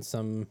hard on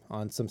some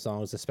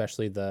songs,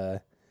 especially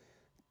the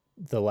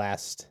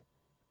last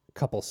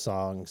couple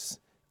songs,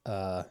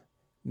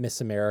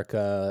 Miss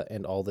America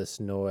and All This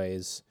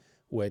Noise,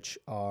 which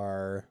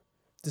are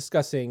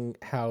discussing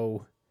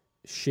how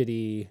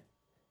shitty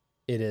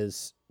it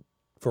is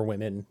for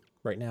women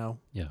right now.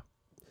 Yeah.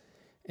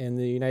 In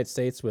the United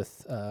States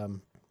with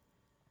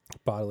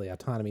bodily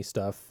autonomy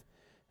stuff.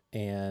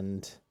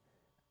 And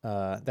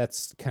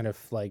that's kind of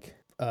like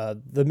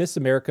the Miss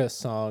America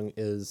song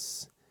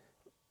is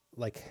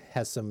like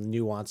has some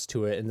nuance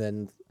to it. And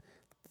then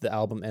the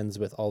album ends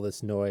with All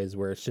This Noise,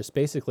 where it's just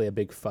basically a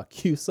big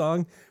fuck you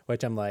song,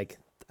 which I'm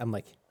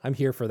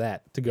here for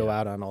that, to go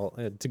out on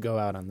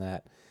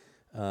that.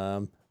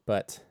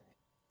 But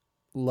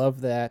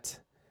love that.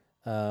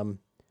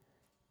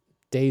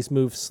 Days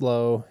Move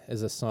Slow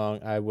is a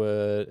song I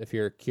would, if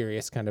you're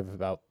curious kind of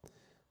about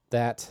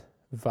that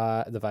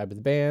vibe, the vibe of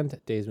the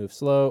band, Days Move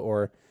Slow,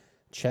 or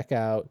check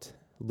out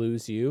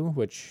Lose You,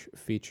 which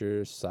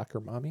features Soccer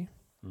Mommy.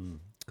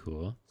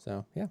 Cool.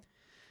 So, yeah.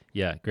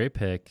 Yeah, great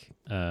pick.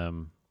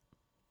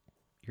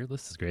 Your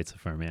list is great so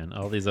far, man.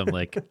 All these I'm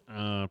like,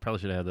 probably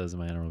should have had those in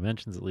my honorable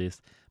mentions at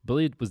least.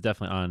 Bully was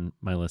definitely on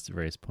my list at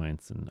various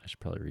points, and I should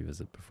probably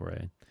revisit before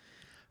I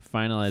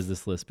finalize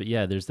this list. But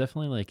yeah, there's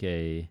definitely like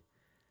a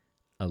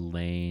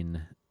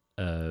lane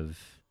of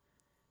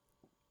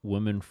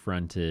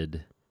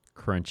woman-fronted,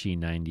 crunchy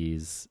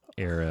 90s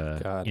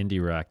era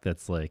indie rock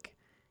that's like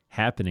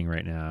happening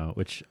right now,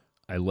 which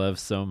I love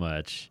so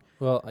much.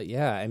 Well,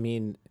 yeah, I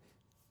mean,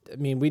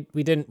 we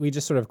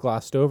just sort of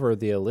glossed over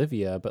the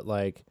Olivia, but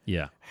like,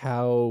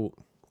 how,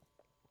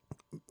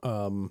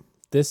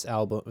 this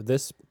album,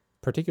 this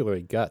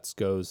particularly Guts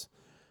goes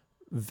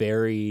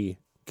very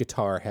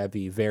guitar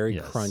heavy, very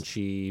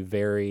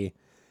crunchy,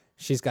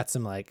 she's got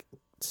some like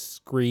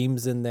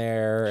screams in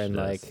there and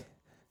like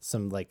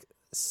some like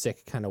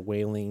sick kind of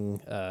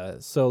wailing,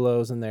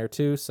 solos in there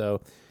too.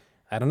 So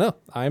I don't know.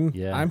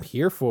 I'm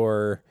here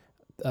for,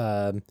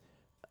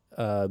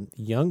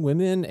 young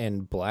women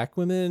and black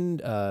women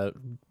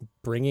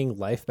bringing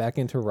life back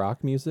into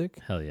rock music.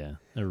 Hell yeah,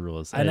 it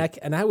rules.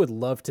 And I would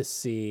love to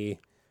see,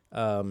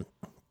 some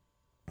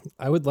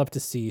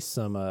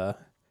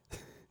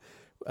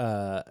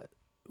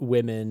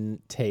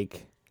women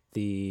take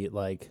the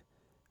like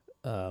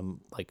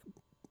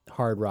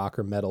hard rock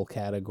or metal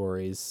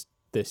categories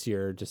this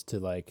year, just to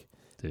like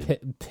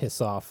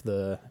piss off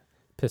the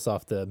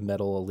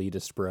metal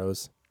elitist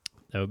bros.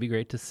 That would be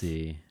great to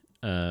see.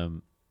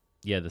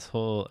 Yeah, this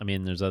whole, I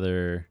mean, there's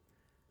other,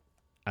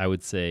 I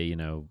would say, you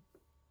know,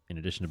 in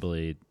addition to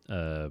Bully,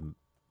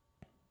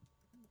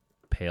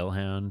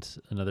 Palehound,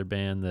 another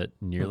band that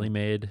nearly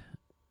made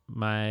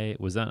I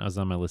was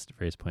on my list at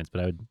various points,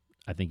 but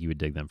I think you would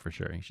dig them for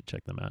sure. You should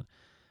check them out.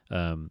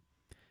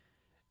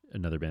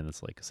 Another band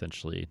that's like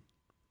essentially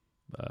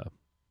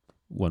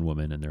one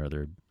woman and there are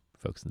other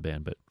folks in the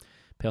band, but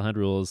Palehound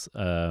rules.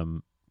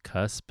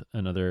 Cusp,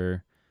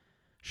 another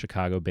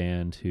Chicago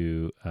band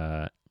who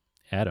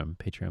Adam,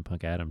 Patreon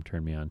Punk Adam,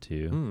 turned me on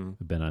to.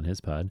 I've been on his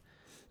pod,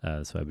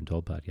 so I've been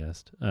told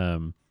podcast,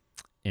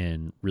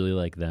 and really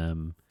like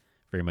them,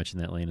 very much in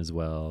that lane as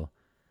well.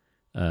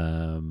 I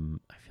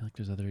feel like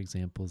there's other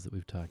examples that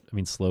we've talked. I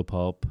mean, Slow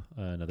Pulp,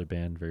 another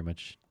band very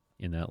much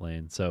in that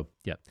lane. So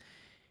yeah,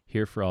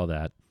 here for all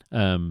that.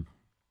 All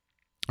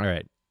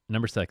right,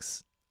 number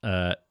 6.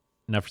 Now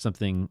for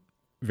something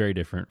very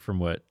different from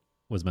what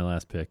was my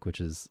last pick, which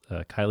is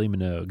Kylie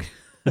Minogue.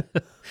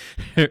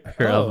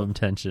 her album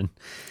Tension.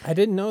 I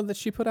didn't know that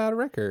she put out a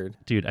record.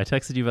 Dude, I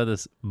texted you about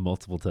this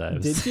multiple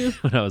times. Did you?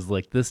 When I was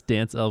like, this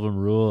dance album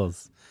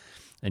rules.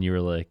 And you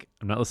were like,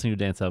 I'm not listening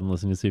to a dance album, I'm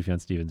listening to Sufjan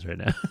Stevens right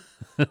now.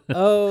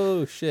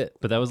 Oh, shit.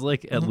 But that was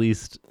like at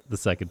least the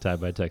second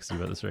time I texted you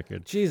about this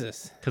record.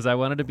 Jesus. Because I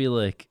wanted to be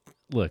like,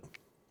 look,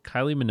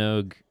 Kylie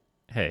Minogue,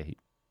 hey,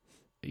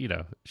 you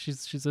know,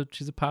 she's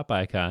a pop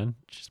icon.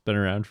 She's been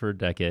around for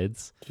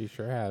decades. She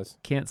sure has.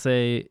 Can't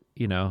say,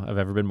 you know, I've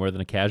ever been more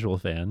than a casual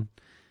fan.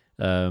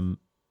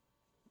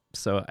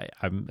 So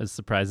I'm as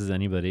surprised as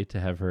anybody to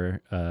have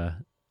her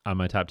on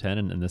my top 10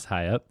 and this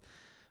high up.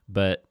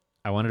 But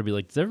I wanted to be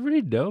like, does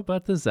everybody know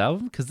about this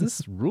album? Because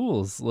this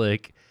rules.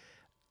 Like,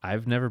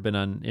 I've never been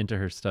into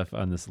her stuff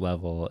on this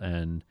level.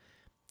 And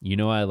you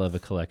know I love a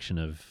collection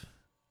of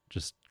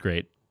just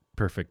great,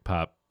 perfect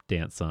pop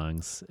dance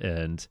songs.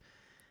 And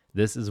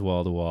this is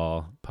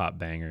wall-to-wall pop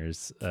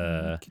bangers.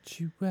 Get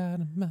you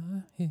out of my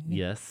head.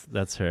 Yes,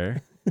 that's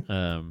her.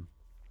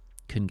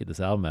 Couldn't get this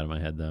album out of my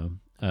head, though.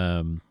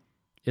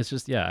 It's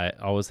just, yeah, I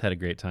always had a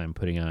great time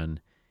putting on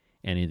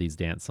any of these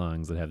dance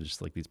songs that have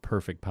just like these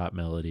perfect pop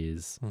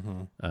melodies.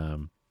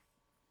 Mm-hmm.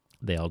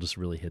 They all just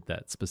really hit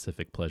that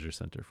specific pleasure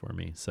center for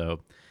me.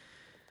 So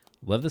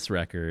love this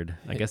record.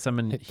 I guess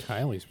I'm hit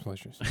Kylie's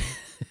pleasures.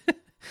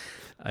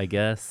 I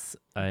guess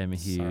I am a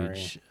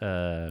huge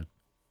Kylie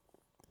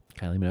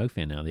Minogue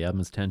fan now. The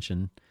album is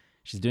Tension.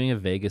 She's doing a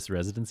Vegas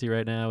residency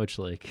right now, which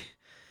like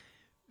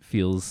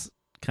feels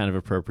kind of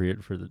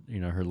appropriate for the, you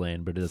know, her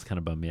lane, but it does kind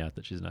of bum me out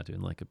that she's not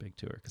doing like a big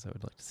tour because I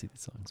would like to see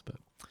these songs. But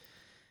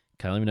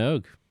Kylie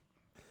Minogue,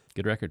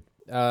 good record.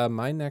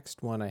 My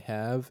next one I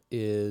have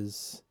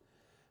is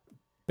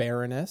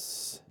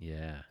Baroness.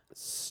 Yeah.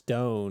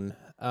 Stone.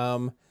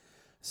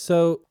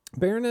 So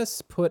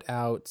Baroness put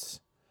out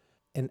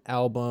an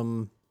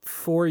album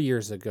 4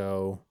 years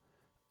ago,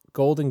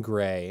 Golden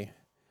Gray,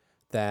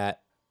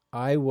 that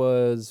I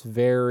was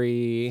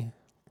very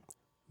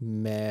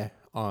meh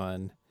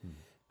on,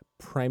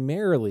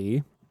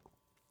 primarily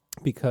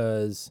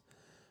because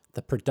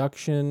the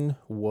production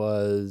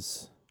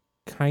was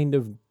kind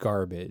of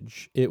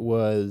garbage. It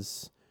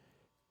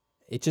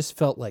just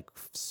felt like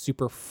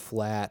super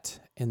flat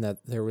in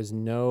that there was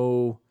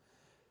no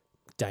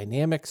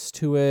dynamics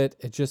to it.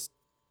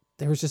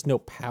 There was just no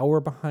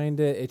power behind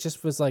it. It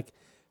just was like,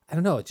 I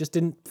don't know. It just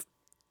didn't,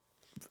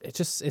 it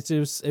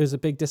was a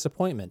big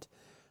disappointment.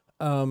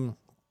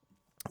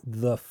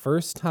 The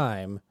first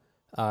time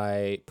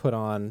I put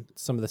on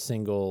some of the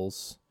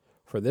singles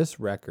for this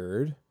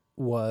record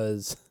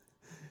was,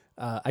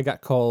 I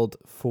got called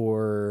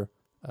for,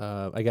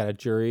 I got a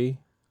jury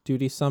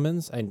duty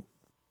summons. I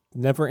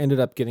never ended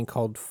up getting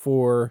called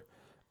to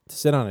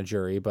sit on a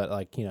jury, but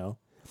like, you know,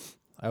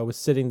 I was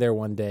sitting there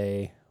one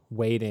day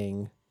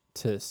waiting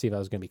to see if I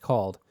was going to be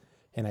called,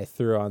 and I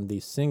threw on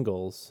these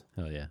singles.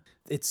 Oh yeah.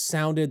 It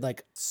sounded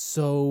like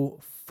so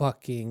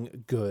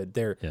fucking good.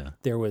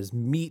 There was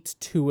meat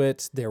to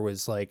it. There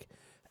was like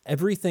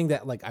everything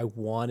that like I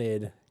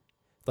wanted.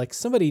 Like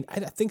I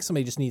think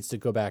somebody just needs to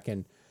go back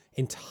and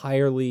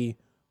entirely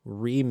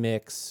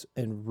remix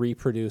and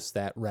reproduce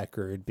that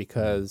record,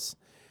 because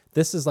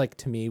this is like,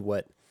 to me,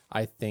 what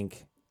I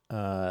think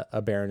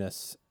a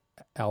Baroness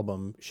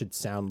album should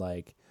sound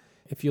like.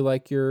 If you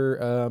like your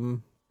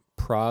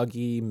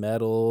proggy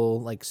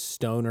metal, like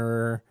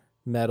stoner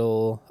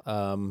metal,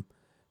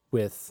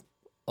 with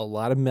a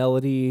lot of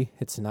melody,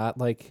 if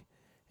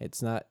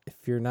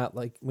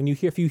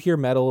you hear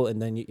metal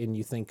and then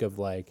you think of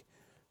like,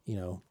 you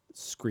know,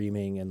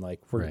 screaming and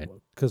like, right.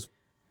 Because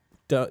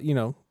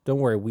don't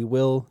worry, we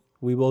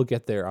will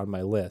get there on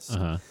my list.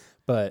 Uh-huh.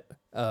 But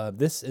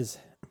this is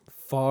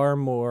far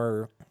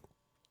more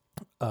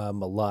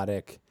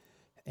melodic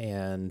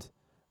and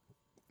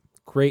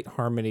great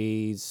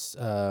harmonies,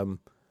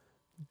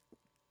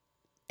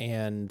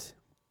 and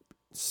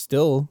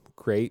still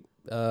great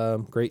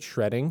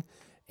shredding.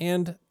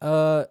 And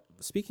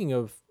speaking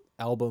of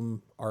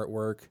album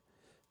artwork,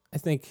 I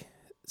think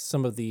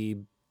some of the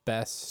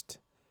best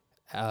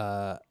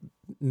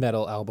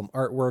metal album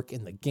artwork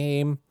in the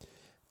game.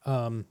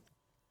 The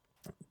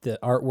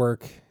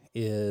artwork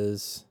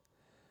is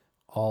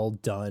all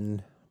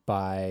done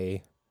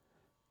by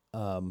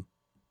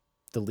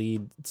the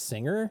lead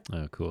singer.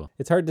 Oh, cool.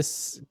 It's hard to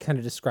kind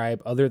of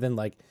describe, other than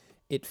like,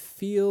 it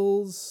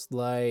feels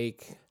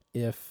like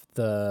if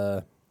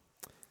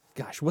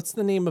what's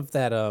the name of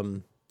that,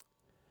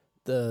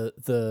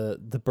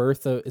 the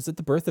birth of, is it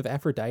the birth of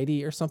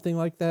Aphrodite or something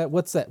like that?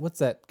 What's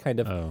that kind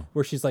of,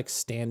 where she's like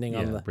standing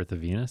on the Birth of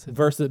Venus?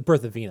 Birth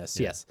of Venus.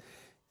 Yeah. Yes.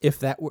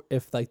 If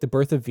like the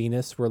Birth of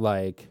Venus were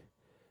like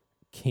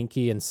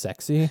kinky and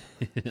sexy,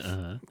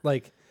 uh-huh.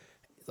 like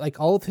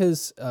all of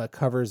his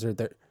covers are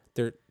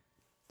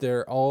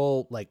they're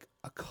all like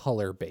a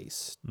color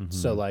based. Mm-hmm.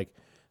 So like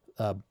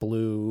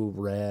blue,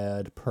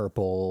 red,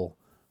 purple,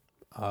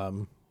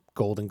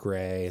 golden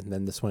gray, and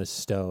then this one is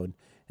stone.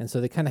 And so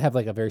they kind of have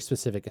like a very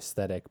specific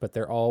aesthetic, but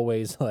they're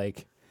always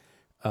like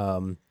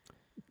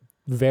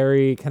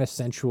very kind of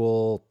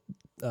sensual,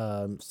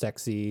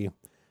 sexy,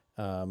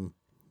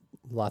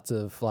 lots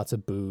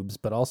of boobs,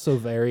 but also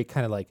very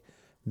kind of like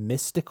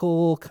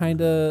mystical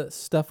kind of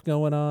stuff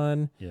going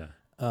on. Yeah.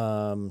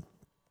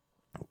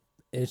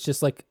 It's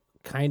just like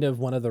kind of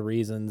one of the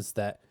reasons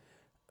that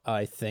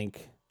I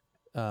think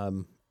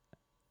album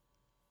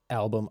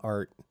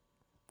art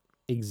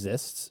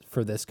exists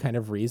for this kind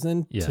of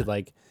reason, Yeah. to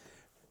like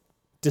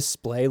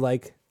display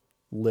like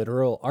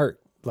literal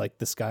art. Like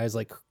this guy's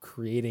like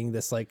creating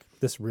this like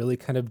this really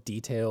kind of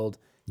detailed,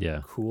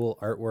 Yeah. cool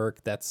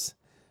artwork that's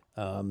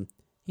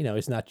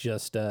it's not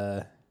just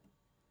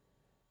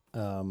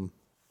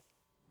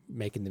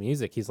making the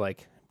music. He's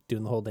like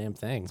doing the whole damn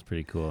thing. It's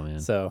pretty cool, man.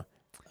 So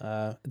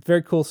it's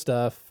very cool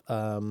stuff.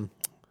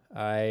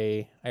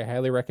 I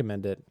highly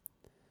recommend it.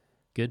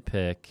 Good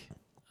pick.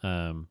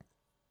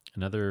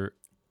 Another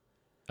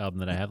album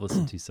that I have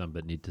listened to some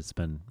but need to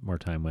spend more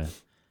time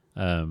with.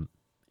 And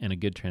a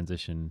good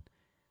transition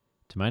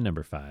to my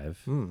number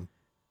 5.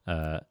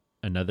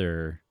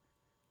 Another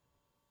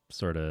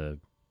sort of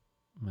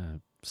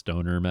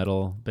stoner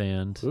metal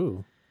band.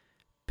 Ooh.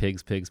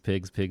 Pigs, aka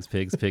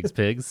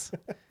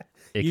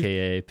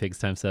Pigs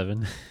Times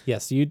 7.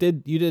 Yes, you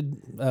did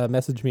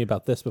message me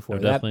about this before.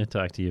 I've definitely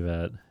talked to you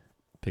about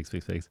Pigs.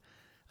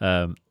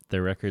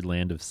 Their record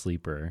Land of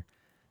Sleeper.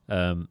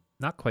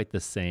 Not quite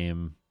the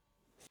same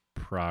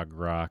prog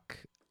rock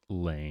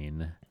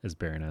lane as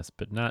Baroness,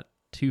 but not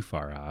too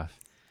far off.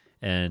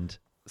 And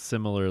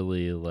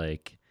similarly,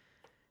 like,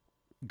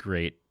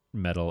 great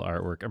metal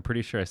artwork. I'm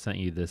pretty sure I sent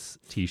you this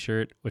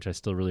t-shirt, which I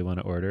still really want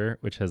to order,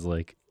 which has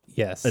like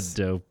yes, a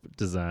dope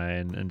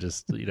design and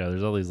just,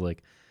 there's all these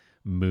like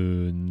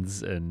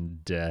moons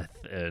and death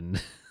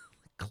and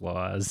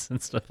claws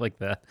and stuff like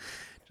that.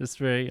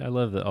 Just I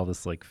love all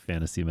this like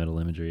fantasy metal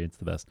imagery. It's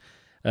the best.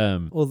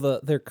 Well,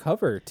 their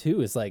cover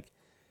too is like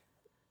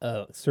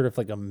sort of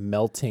like a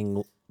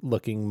melting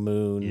looking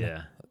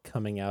moon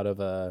coming out of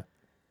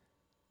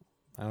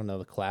I don't know,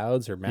 the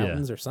clouds or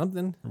mountains or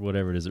something. Or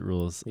whatever it is, it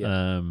rules.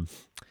 Yeah.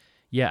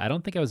 I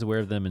don't think I was aware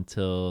of them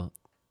until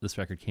this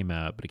record came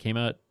out, but it came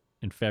out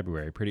in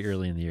February, pretty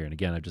early in the year. And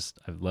again,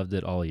 I've loved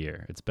it all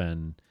year. It's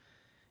been,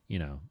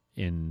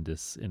 in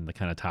the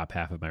kind of top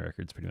half of my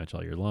records pretty much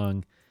all year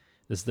long.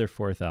 This is their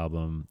 4th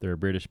album. They're a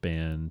British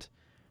band.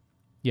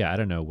 Yeah, I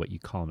don't know what you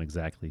call them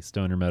exactly.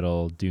 Stoner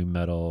metal, doom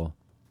metal,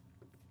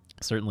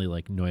 certainly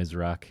like noise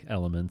rock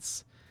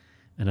elements.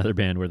 Another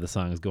band where the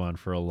songs go on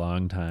for a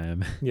long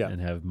time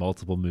and have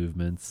multiple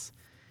movements.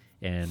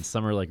 And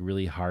some are like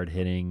really hard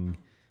hitting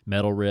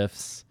metal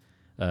riffs,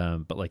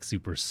 but like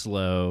super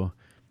slow.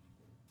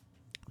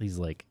 These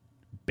like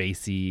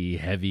bassy,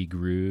 heavy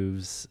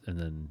grooves, and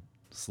then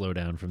slow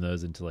down from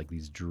those into like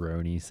these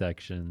droney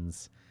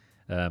sections.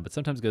 But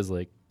sometimes goes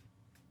like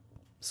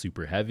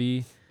super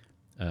heavy.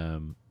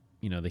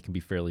 They can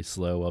be fairly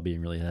slow while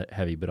being really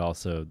heavy, but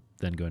also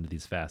then go into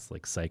these fast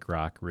like psych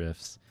rock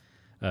riffs.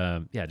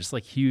 Just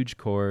like huge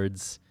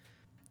chords.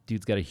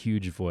 Dude's got a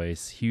huge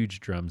voice,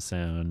 huge drum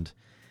sound.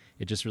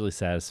 It just really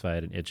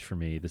satisfied an itch for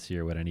me this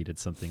year when I needed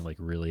something like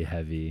really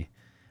heavy.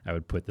 I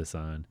would put this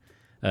on.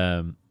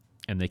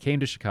 And they came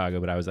to Chicago,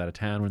 but I was out of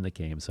town when they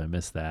came, so I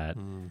missed that.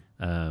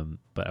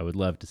 But I would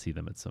love to see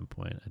them at some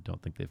point. I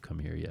don't think they've come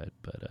here yet,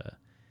 but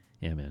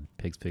yeah, man,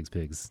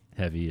 Pigs,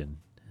 heavy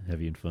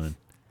and fun.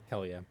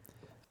 Hell yeah.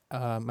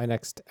 My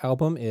next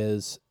album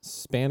is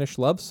Spanish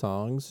Love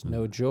Songs,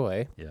 No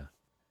Joy. Yeah.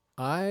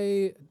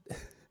 I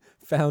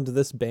found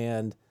this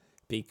band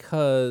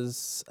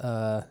because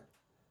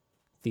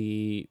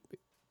the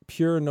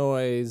Pure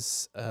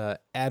Noise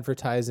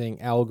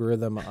advertising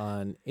algorithm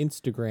on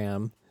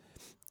Instagram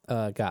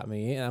got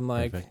me, and I'm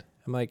like,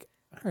 all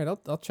right,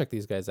 I'll check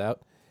these guys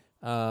out.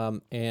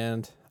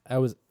 And I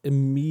was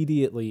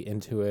immediately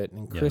into it,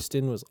 and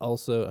Kristen was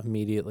also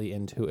immediately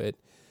into it.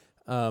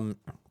 I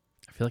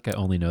feel like I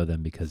only know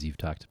them because you've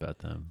talked about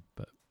them,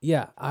 but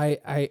yeah,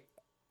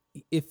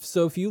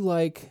 if you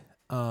like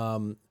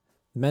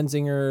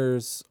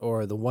Menzingers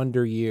or the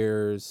Wonder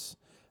Years,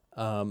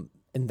 and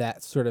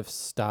that sort of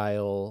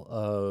style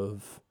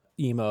of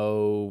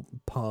emo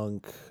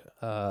punk,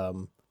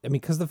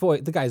 because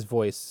the guy's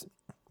voice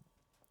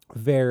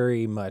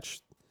very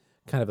much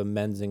kind of a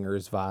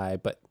Menzingers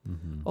vibe, but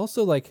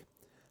also like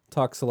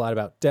talks a lot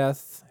about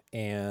death,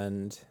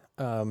 and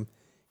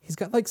he's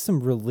got like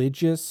some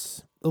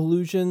religious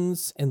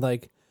allusions, and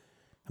like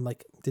I'm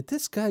like, did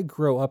this guy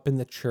grow up in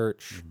the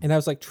church? And I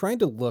was like trying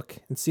to look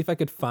and see if I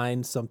could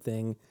find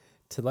something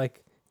to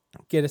like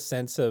get a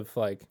sense of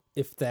like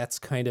if that's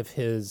kind of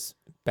his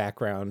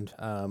background,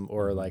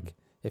 or like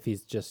if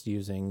he's just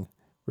using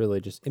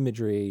religious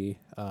imagery.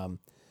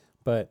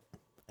 But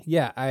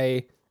yeah,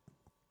 I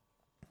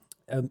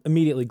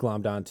immediately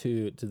glommed on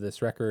to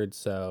this record.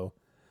 So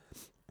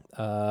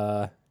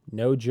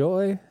No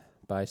Joy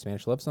by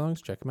Spanish Love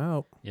Songs. Check them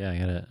out. Yeah,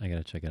 I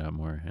gotta check it out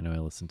more. I know I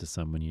listened to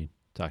some when you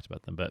talked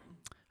about them, but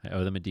I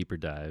owe them a deeper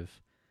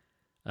dive.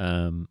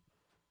 All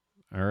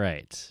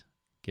right.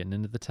 getting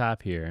into the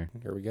top here.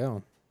 Here we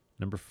go.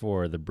 Number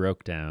 4, the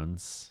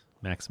Brokedowns,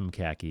 Maximum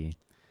Khaki,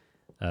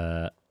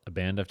 a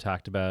band I've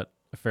talked about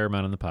a fair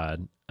amount on the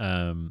pod.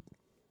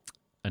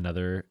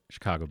 Another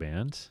Chicago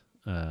band,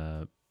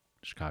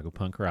 Chicago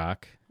punk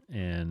rock,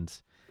 and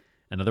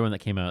another one that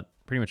came out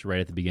pretty much right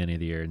at the beginning of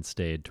the year and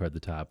stayed toward the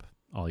top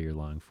all year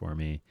long for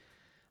me.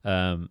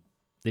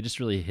 They just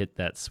really hit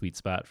that sweet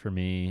spot for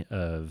me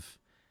of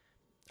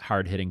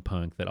hard-hitting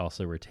punk that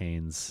also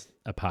retains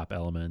a pop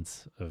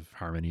element of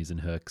harmonies and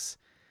hooks.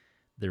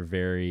 They're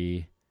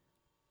very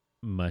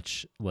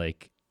much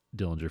like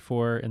Dillinger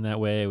 4 in that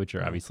way, which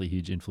are obviously a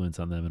huge influence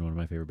on them and one of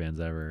my favorite bands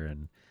ever.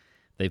 And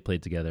they've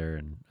played together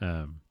and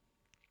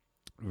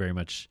very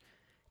much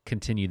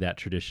continue that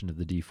tradition of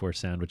the D4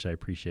 sound, which I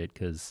appreciate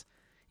because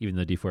even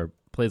though D4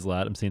 plays a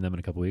lot, I'm seeing them in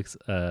a couple weeks.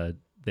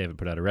 They haven't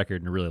put out a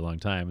record in a really long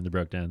time, and the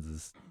Brokedowns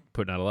is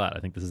putting out a lot. I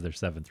think this is their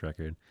 7th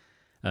record.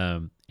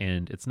 And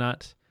it's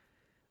not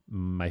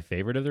my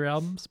favorite of their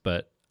albums,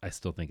 but I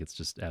still think it's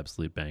just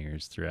absolute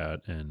bangers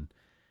throughout. And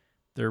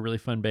they're a really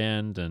fun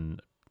band and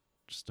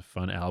just a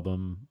fun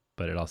album,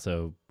 but it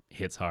also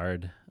hits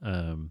hard.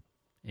 And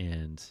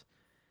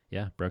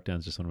yeah,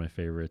 Brokedowns just one of my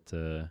favorite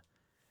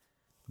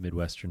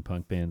Midwestern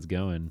punk bands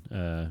going,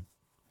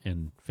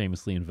 and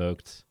famously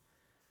invoked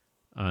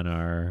on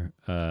our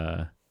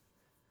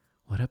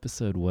what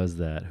episode was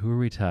that? Who are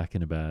we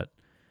talking about?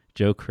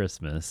 Joe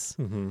Christmas.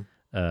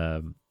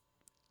 Mm-hmm.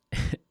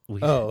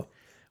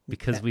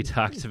 Because we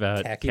talked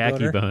about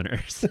khaki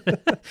boners.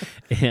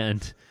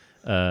 And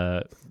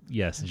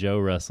yes, Joe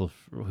Russell.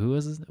 Who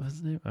was his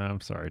name? I'm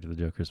sorry to the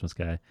Joe Christmas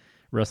guy.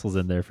 Russell's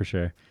in there for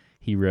sure.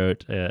 He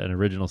wrote an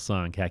original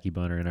song, Khaki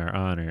Boner, in our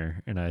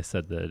honor, and I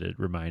said that it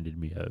reminded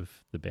me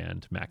of the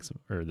band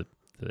Maximum, or the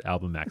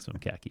album Maximum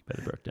Khaki by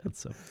the Brokedowns.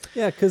 So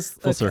yeah, because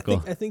full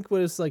circle. I think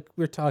what is like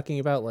we're talking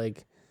about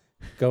like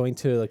going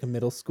to like a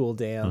middle school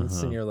dance,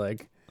 Uh-huh. and you're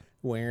like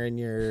wearing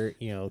your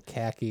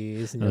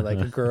khakis, and you're like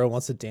a girl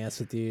wants to dance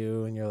with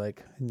you, and you're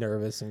like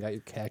nervous and got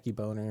your khaki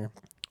boner.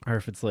 Or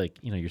if it's like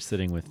you're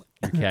sitting with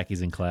your khakis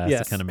in class,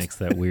 Yes. it kind of makes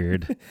that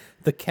weird.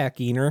 The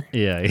khakiner.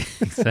 Yeah,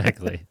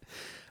 exactly.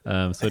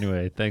 So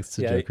anyway, thanks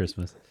to Joe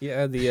Christmas.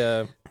 Yeah,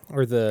 the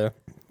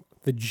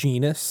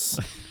genus,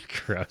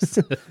 Gross.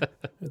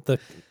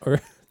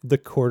 the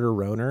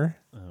quarter-roner.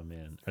 Oh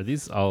man, are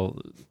these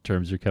all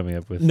terms you're coming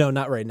up with? No,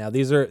 not right now.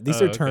 These are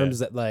okay. terms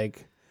that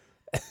like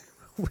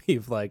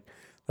we've like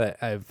that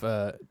I've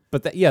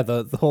but that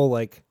the whole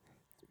like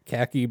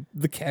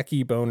the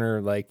khaki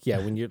boner, like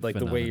when you're like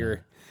the way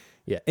you're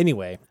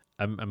anyway.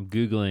 I'm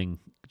Googling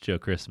Joe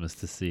Christmas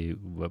to see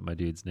what my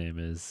dude's name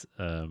is.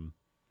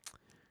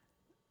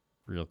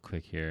 Real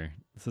quick here.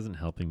 This isn't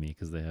helping me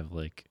because they have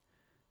like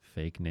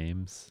fake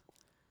names.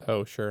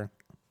 Oh, sure.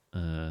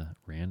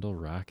 Randall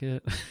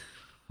Rocket?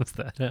 Was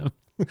that him?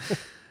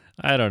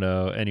 I don't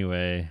know.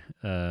 Anyway,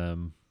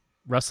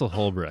 Russell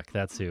Holbrook.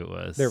 That's who it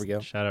was. There we go.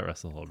 Shout out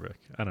Russell Holbrook.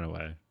 I don't know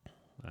why.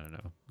 I don't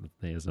know.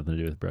 It has nothing to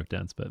do with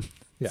Brokedowns, but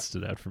it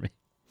stood out for me.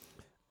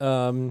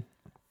 So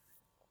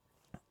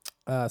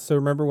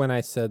remember when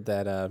I said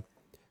that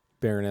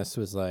Baroness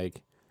was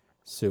like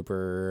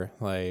super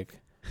like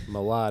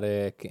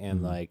melodic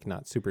and like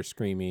not super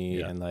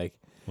screamy and like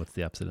what's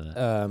the opposite of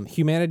that?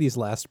 Humanity's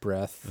Last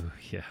Breath. Ooh,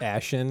 yeah.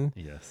 Ashen.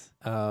 Yes.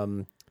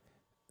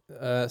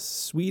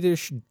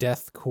 Swedish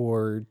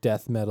deathcore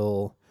death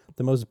metal,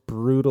 the most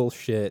brutal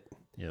shit.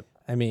 Yep.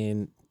 I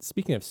mean,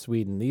 speaking of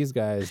Sweden, these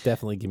guys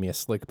definitely give me a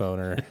slick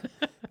boner.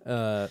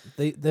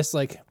 This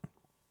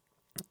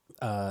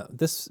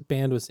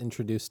band was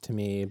introduced to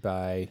me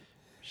by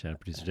Shadow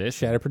Producer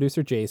Jason. Shadow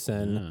Producer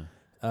Jason.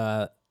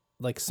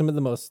 Like some of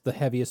the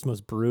heaviest,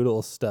 most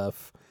brutal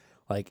stuff.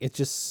 Like it's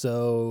just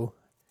so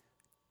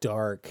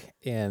dark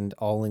and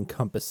all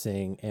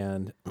encompassing.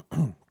 And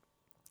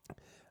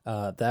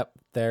that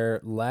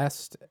their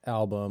last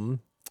album,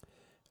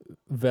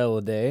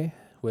 Velade,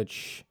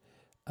 which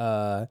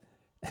this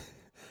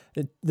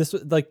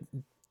was like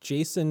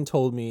Jason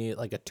told me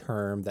like a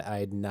term that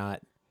I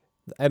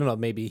don't know,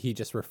 maybe he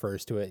just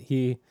refers to it.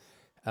 He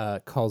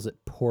calls it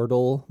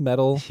portal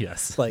metal.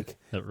 Yes. Like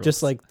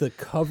just like the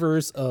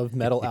covers of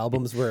metal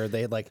albums where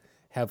they like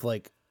have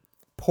like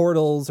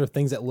portals or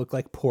things that look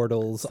like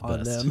portals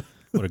on them.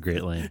 What a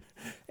great lane.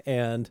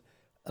 And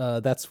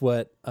that's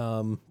what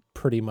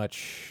pretty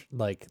much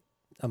like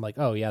I'm like,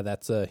 oh yeah,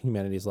 that's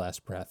Humanity's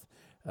Last Breath.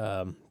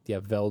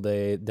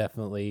 Velade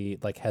definitely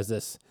like has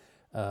this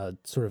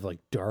sort of like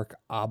dark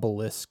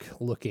obelisk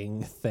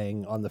looking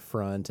thing on the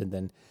front, and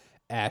then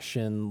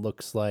Ashen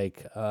looks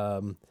like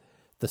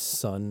the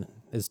sun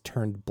is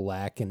turned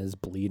black and is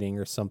bleeding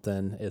or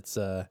something. It's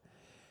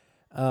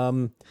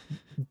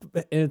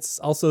it's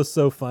also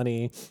so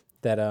funny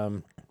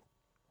that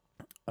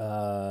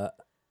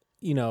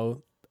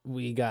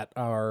we got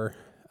our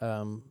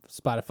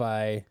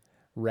Spotify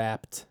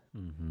Wrapped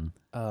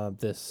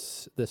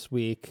this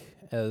week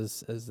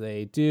as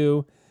they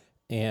do,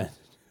 and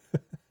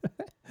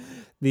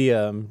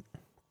the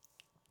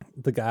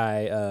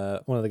guy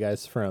one of the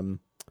guys from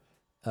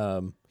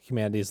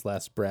Humanity's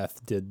Last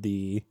Breath did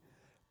the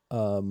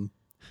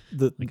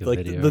the Like a like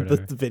video the, or the,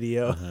 whatever? the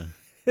video.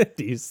 Uh-huh.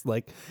 He's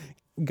like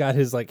got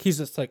his like he's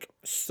just like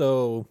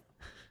so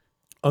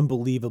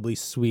unbelievably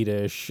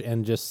Swedish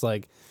and just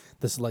like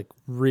this like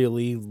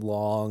really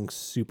long,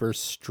 super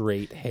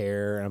straight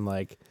hair. I'm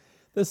like,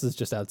 this is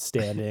just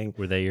outstanding.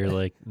 Were they your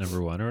like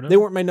number one or whatever? They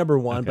weren't my number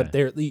one, but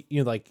Okay.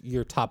 they're like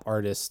your top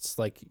artists.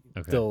 Like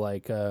Okay. they'll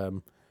like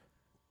So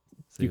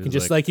he you can was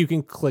just like you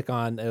can click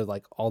on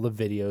like all the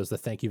videos, the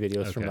thank you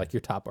videos from Okay. like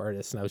your top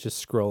artists, and I was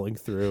just scrolling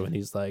through, and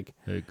he's like,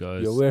 hey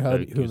guys, "Yo, we're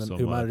thank you so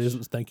much.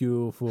 thank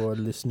you for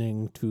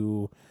listening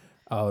to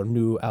our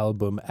new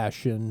album,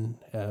 Ashen.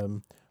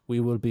 We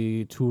will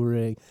be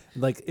touring."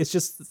 Like it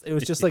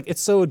was just like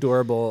it's so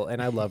adorable,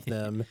 and I love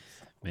them.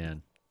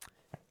 Man,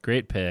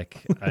 great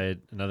pick. I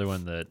had another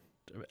one that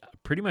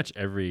pretty much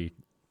every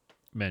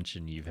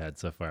mention you've had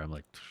so far, I'm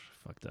like,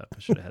 fucked up. I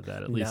should have had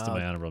that at least in No.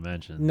 my honorable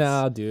mentions.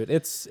 No, dude,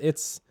 it's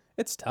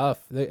tough.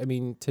 I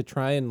mean, to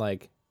try and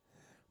like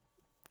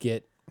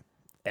get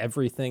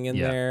everything in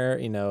Yeah. there,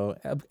 you know,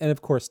 and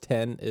of course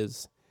 10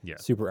 is Yeah.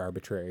 super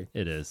arbitrary.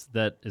 It is.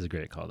 That is a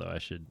great call, though.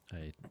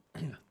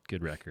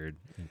 Good record.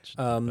 I should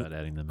think about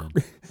adding them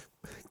in.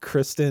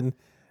 Kristen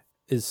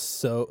is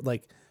so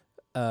like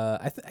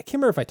I can't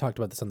remember if I talked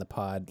about this on the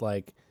pod,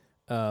 like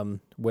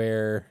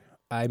where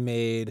I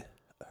made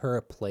her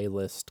a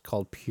playlist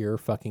called Pure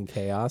Fucking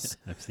Chaos.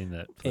 I've seen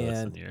that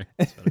playlist And- on your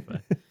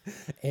Spotify.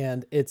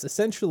 And it's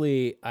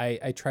essentially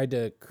I tried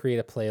to create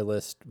a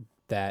playlist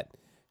that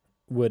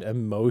would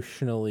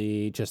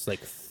emotionally just like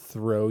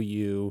throw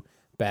you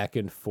back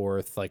and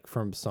forth like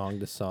from song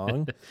to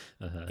song.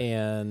 Uh-huh.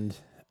 And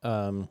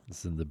This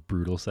is in the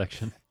brutal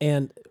section.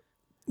 and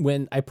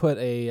when I put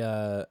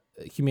a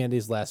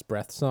Humanity's Last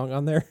Breath song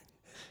on there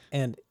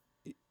and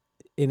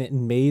it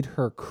made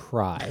her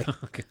cry.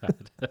 Oh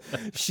God.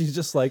 She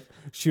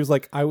was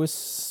like, I was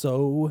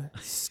so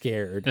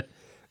scared.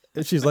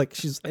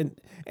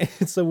 And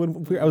and so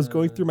when I was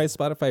going through my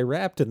Spotify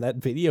Wrapped and that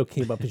video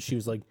came up and she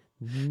was like,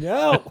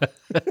 no.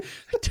 I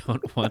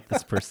don't want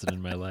this person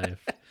in my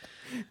life.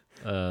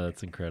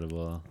 That's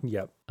incredible.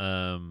 Yep.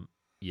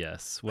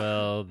 Yes.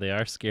 Well, they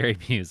are scary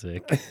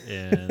music,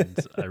 and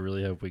I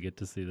really hope we get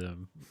to see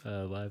them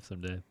live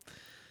someday.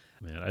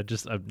 Man,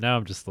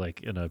 I'm just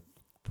like in a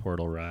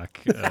Portal Rock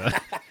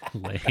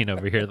lane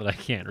over here that I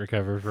can't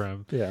recover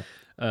from. Yeah.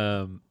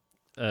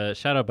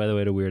 Shout out, by the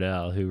way, to Weird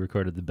Al, who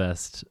recorded the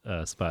best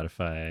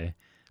Spotify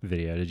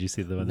video. Did you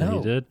see the one that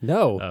he did?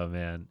 No. Oh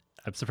man,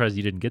 I'm surprised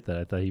you didn't get that.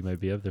 I thought he might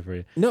be up there for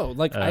you. No,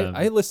 like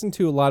I listen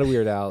to a lot of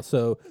Weird Al,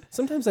 so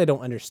sometimes I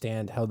don't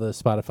understand how the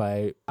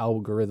Spotify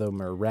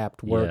algorithm or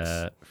Wrapped works.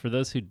 Yeah. For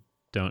those who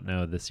don't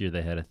know, this year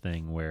they had a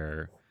thing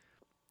where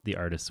the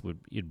artist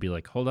you'd be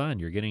like, hold on,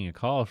 you're getting a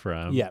call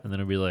from, Yeah. and then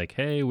it'd be like,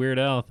 hey, Weird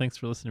Al, thanks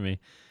for listening to me.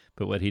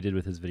 But what he did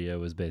with his video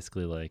was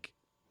basically like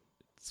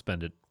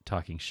spend it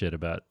talking shit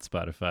about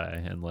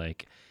Spotify, and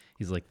like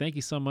he's like, thank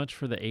you so much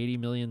for the 80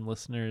 million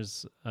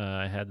listeners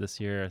I had this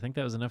year. I think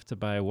that was enough to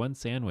buy one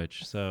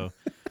sandwich. So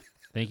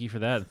thank you for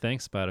that. And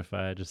thanks,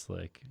 Spotify. Just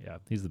like, yeah,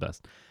 he's the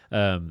best.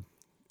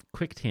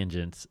 Quick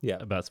tangent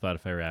about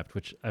Spotify Wrapped,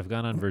 which I've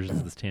gone on versions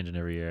of this tangent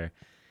every year.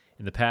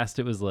 In the past,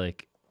 it was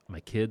like my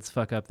kids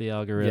fuck up the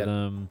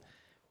algorithm.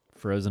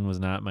 Frozen was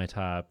not my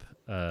top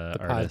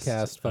artist.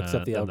 Podcast fucks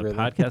up the algorithm.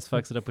 The podcast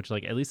fucks it up, which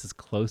like at least is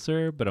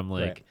closer. But I'm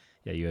like, Right.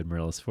 yeah, you had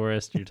Marilla's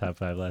Forest, your top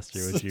 5 last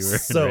year, which you were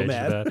So enraged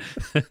mad.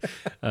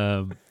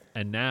 about.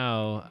 And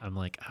now I'm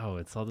like, oh,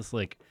 it's all this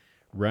like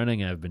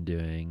running I've been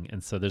doing,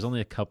 and so there's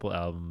only a couple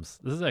albums.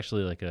 This is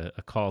actually like a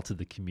call to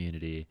the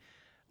community.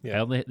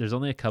 Yeah. There's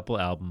only a couple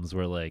albums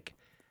where like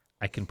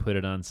I can put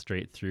it on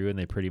straight through and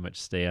they pretty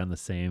much stay on the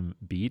same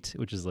beat,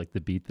 which is like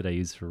the beat that I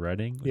use for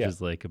running, which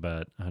is like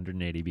about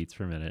 180 beats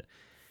per minute.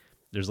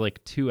 There's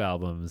like 2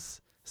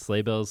 albums,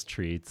 Sleigh Bells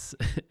Treats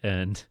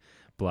and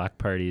Block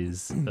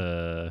Parties,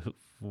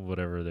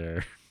 whatever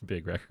their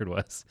big record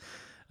was,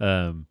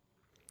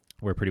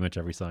 where pretty much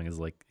every song is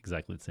like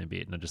exactly the same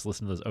beat. And I just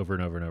listen to those over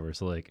and over and over.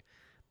 So like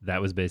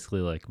that was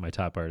basically like my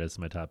top artists,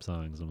 my top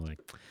songs. I'm like,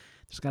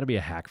 there's got to be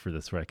a hack for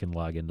this where I can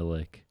log into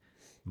like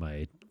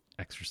my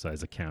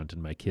exercise account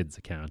and my kids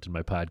account and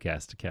my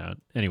podcast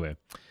account. Anyway,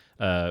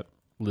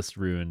 list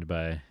ruined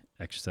by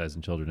exercise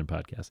and children and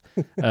podcast.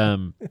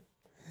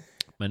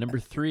 My number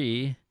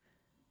 3,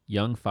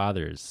 Young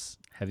Fathers,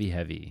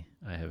 Heavy.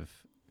 I have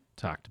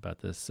talked about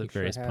this at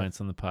various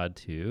points on the pod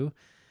too.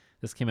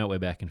 This came out way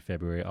back in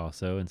February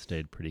also and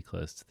stayed pretty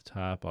close to the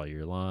top all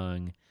year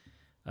long.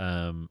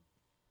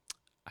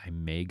 I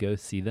may go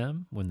see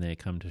them when they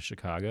come to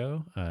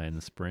Chicago in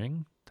the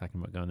spring,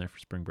 talking about going there for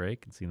spring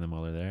break and seeing them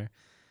while they're there.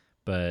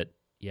 But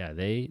yeah,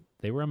 they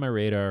were on my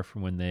radar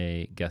from when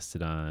they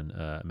guested on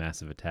a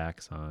Massive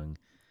Attack song,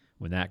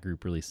 when that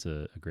group released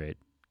a great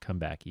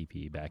comeback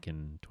EP back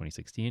in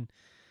 2016.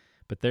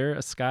 But they're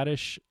a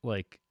Scottish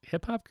like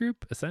hip hop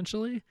group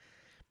essentially,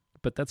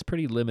 but that's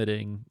pretty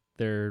limiting.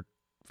 They're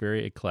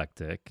very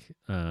eclectic.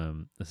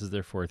 This is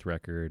their 4th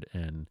record,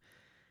 and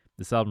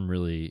this album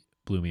really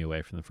blew me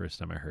away from the first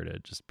time I heard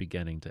it, just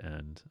beginning to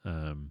end.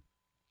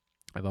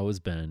 I've always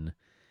been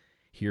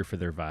here for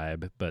their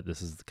vibe, but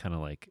this is kind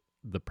of like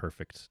the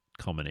perfect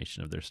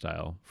culmination of their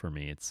style for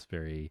me. It's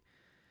very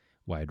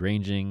wide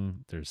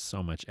ranging. There's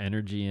so much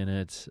energy in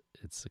it.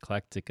 It's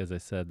eclectic, as I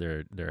said.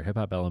 There are hip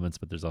hop elements,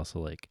 but there's also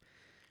like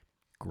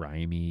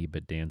grimy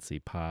but dancey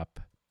pop.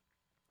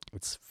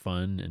 It's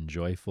fun and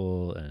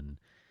joyful, and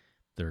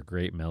there are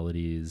great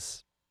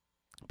melodies,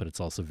 but it's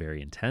also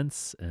very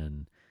intense,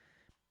 and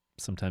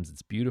sometimes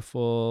it's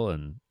beautiful,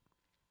 and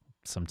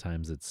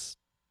sometimes it's,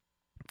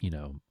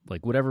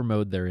 like whatever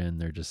mode they're in,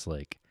 they're just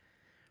like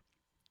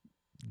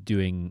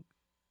doing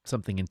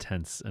something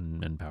intense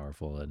and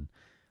powerful, and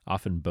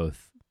often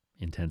both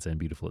intense and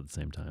beautiful at the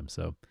same time.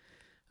 So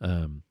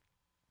a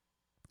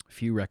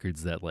few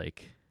records that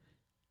like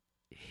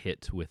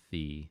hit with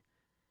the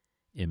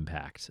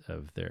impact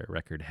of their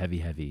record,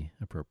 Heavy,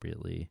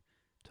 appropriately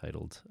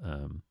titled,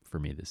 for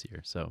me this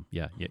year. So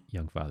yeah,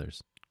 Young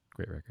Fathers,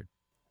 great record.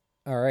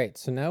 All right,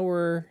 so now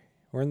we're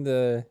in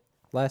the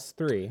last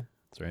three.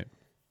 That's right.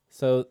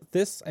 So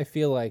this, I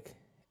feel like,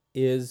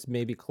 is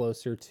maybe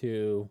closer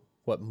to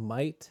what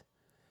might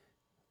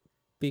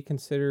be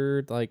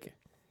considered like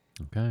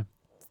Okay.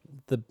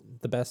 the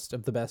best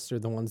of the best, or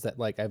the ones that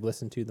like I've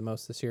listened to the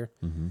most this year.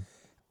 Mm-hmm.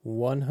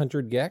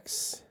 100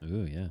 Gex,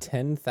 Ooh, yeah.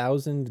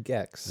 10,000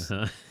 Gex.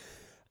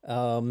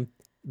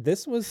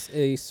 This was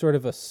a sort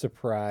of a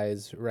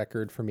surprise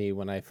record for me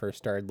when I first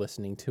started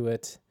listening to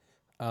it,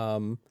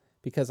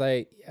 because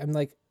I'm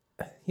like,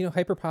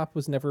 hyperpop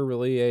was never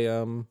really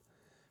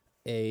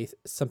a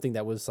something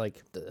that was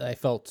like I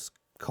felt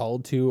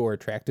called to or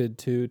attracted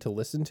to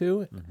listen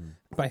to. Mm-hmm.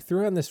 But I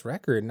threw on this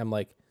record and I'm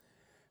like,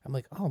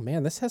 oh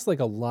man, this has like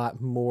a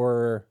lot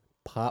more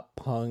pop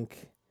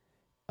punk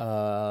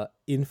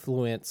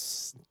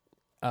influence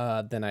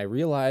than I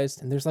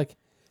realized. And there's like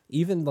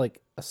even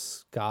like a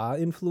ska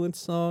influence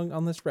song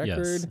on this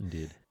record. Yes,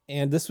 indeed.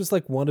 And this was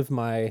like one of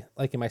my,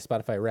 like in my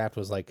Spotify Wrapped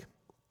was like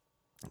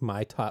a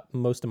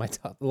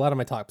lot of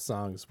my top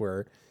songs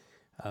were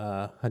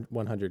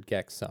 100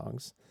 Gex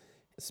songs.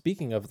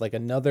 Speaking of like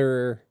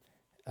another,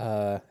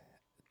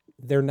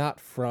 they're not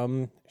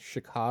from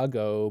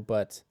Chicago,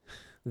 but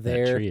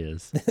That tree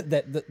is.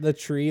 the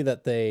tree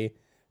that they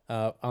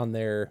on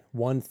their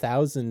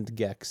 1000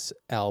 Gex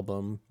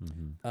album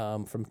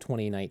from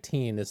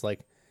 2019 is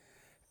like,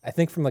 I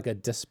think from like a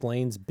Des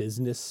Plaines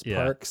business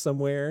park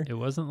somewhere. It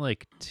wasn't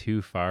like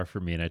too far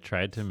for me, and I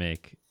tried to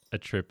make a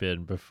trip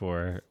in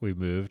before we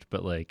moved,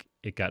 but like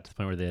it got to the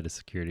point where they had a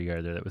security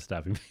guard there that was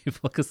stopping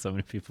people because so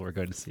many people were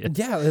going to see it.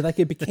 Yeah, like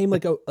it became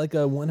like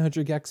a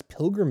 100 Gex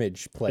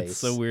pilgrimage place. It's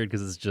so weird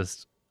because it's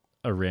just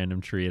a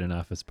random tree in an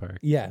office park.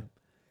 Yeah.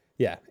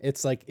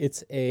 It's like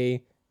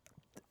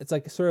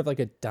sort of like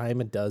a dime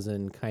a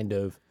dozen kind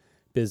of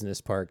business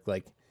park,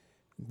 like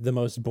the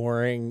most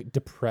boring,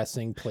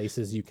 depressing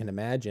places you can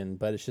imagine.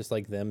 But it's just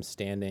like them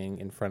standing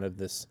in front of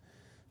this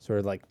sort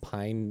of like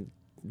pine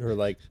or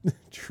like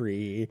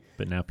tree.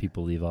 But now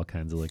people leave all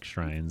kinds of like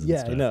shrines. And Yeah,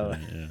 stuff I know.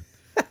 Yeah.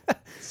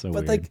 So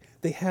But weird. like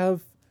they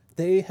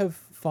have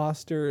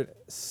fostered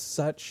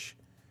such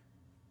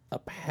a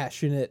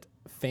passionate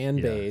fan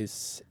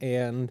base,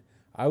 and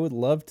I would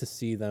love to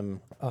see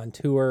them on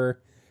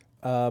tour.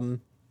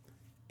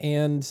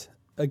 And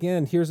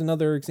again, here's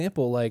another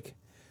example, like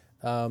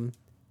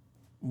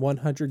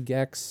 100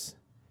 Gex,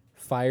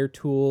 Fire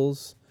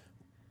Tools,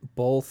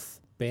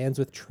 both bands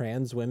with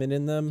trans women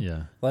in them.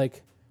 Yeah.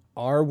 Like,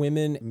 are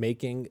women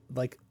making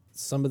like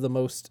some of the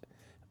most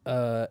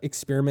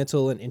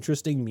experimental and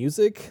interesting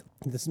music?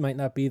 This might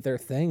not be their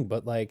thing,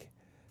 but like,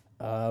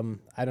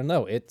 I don't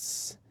know.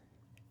 It's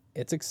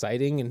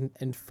exciting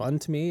and fun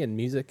to me, and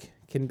music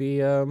can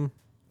be,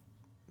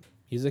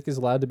 music is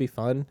allowed to be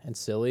fun and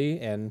silly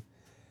and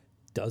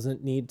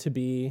doesn't need to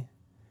be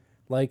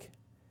like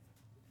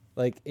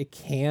it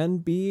can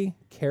be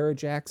Kara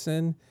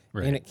Jackson,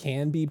 Right. and it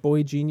can be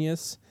Boy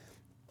Genius,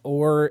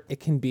 or it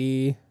can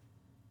be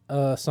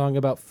a song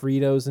about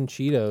Fritos and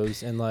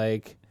Cheetos, and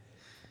like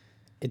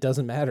it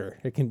doesn't matter.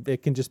 It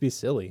can just be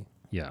silly.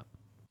 Yeah.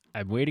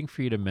 I'm waiting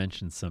for you to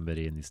mention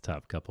somebody in these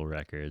top couple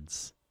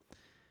records,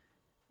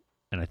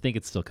 and I think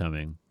it's still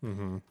coming.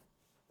 Mm-hmm.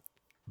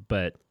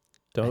 But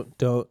Don't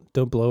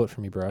blow it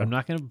for me, bro. I'm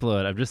not going to blow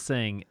it. I'm just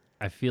saying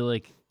I feel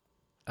like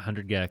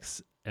 100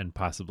 Gex and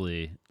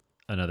possibly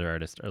another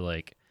artist are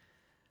like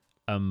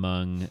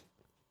among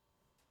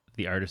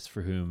the artists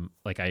for whom,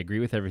 like, I agree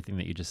with everything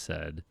that you just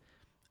said.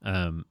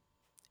 And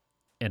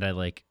I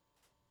like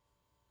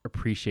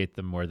appreciate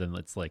them more than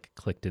it's like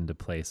clicked into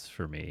place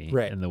for me,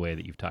 Right. in the way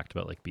that you've talked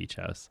about like Beach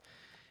House.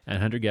 And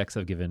 100 Gex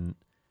I've given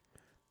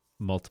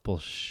multiple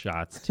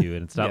shots to,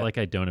 and it's not Yeah. like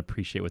I don't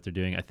appreciate what they're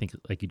doing. I think,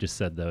 like you just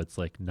said, though, it's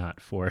like not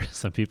for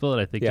some people,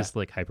 and I think just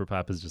like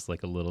hyperpop is just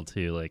like a little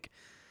too like,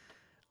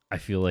 I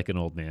feel like an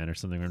old man or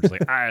something where I'm just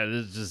like,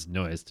 this is just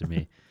noise to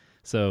me.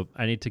 So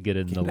I need to get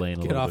in the lane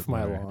a get little off bit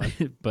my more. lawn.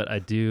 But I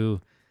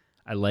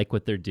like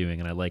what they're doing,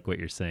 and I like what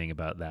you're saying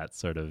about that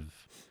sort of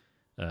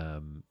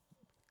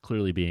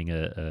clearly being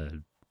a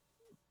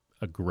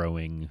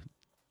growing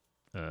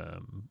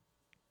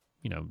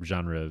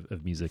genre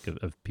of music,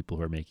 of people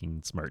who are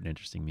making smart and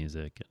interesting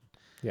music,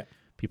 and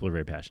people are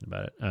very passionate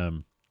about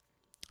it.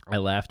 I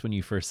laughed when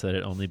you first said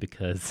it only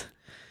because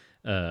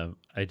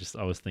I just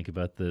always think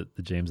about the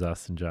James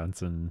Austin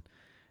Johnson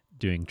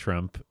doing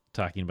Trump,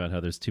 talking about how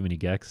there's too many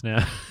gecs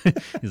now.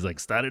 He's like,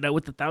 started out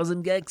with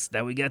 1,000 gecs.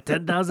 Now we got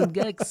 10,000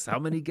 gecs. How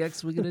many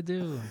gecs we going to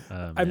do?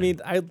 I mean,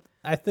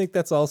 I think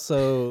that's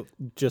also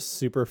just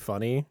super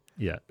funny.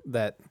 Yeah.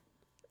 That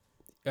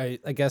I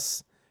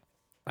guess,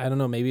 I don't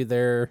know, maybe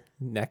their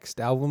next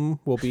album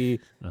will be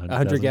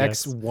 100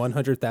 gecs,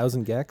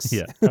 100,000 gecs.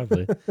 Yeah,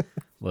 probably.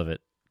 Love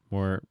it.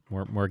 More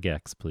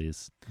gecs,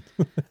 please.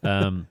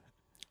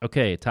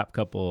 Okay, top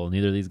couple.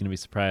 Neither of these going to be a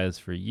surprise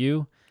for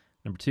you.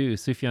 Number 2,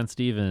 Sufjan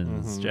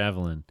Stevens,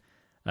 Javelin.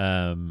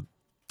 The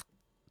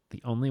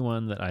only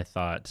one that I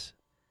thought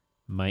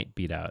might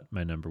beat out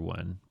my number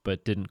 1,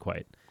 but didn't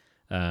quite.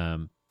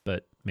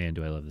 But man,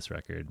 do I love this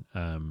record.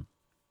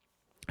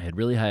 I had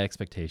really high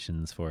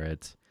expectations for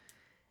it,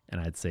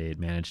 and I'd say it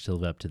managed to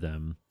live up to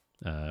them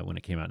when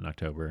it came out in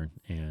October.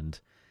 And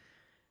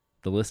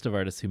the list of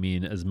artists who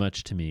mean as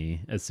much to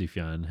me as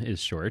Sufjan is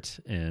short,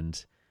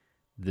 and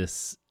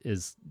this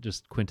is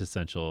just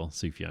quintessential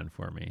Sufjan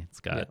for me. It's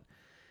got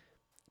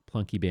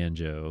plunky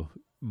banjo,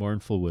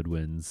 mournful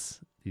woodwinds,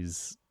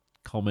 these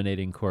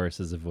culminating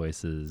choruses of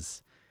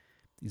voices,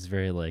 these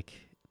very like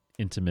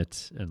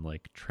intimate and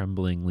like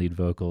trembling lead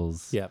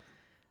vocals. Yeah.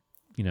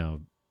 You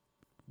know,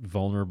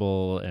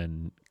 vulnerable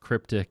and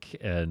cryptic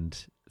and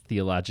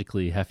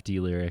theologically hefty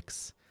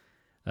lyrics.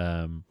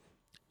 And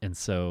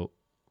so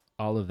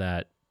all of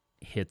that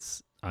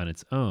hits on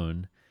its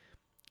own.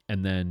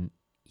 And then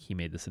he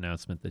made this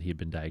announcement that he had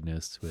been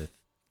diagnosed with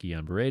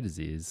Guillain-Barré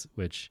disease,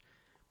 which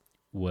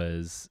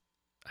was,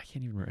 I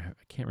can't remember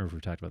if we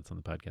talked about this on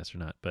the podcast or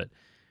not, but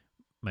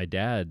my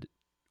dad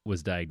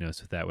was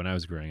diagnosed with that when I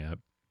was growing up.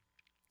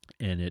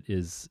 And it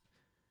is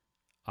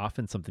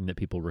often something that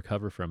people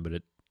recover from, but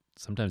it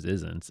sometimes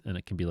isn't. And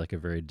it can be like a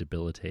very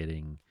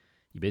debilitating,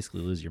 you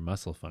basically lose your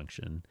muscle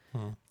function.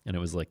 And it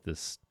was like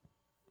this,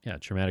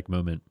 traumatic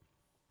moment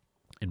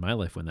in my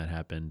life when that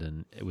happened.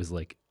 And it was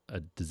like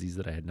a disease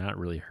that I had not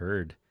really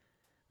heard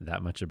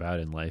that much about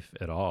in life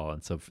at all.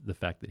 And so the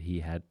fact that he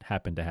had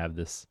happened to have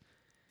this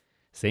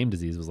same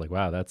disease was like,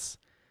 wow, that's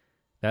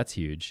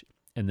huge.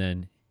 And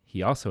then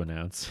he also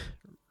announced,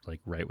 like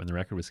right when the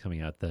record was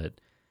coming out, that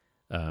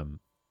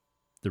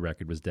the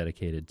record was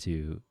dedicated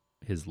to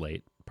his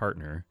late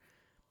partner.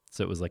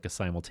 So it was like a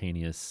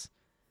simultaneous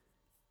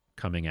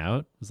coming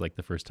out. It was like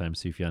the first time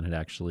Sufjan had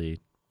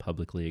actually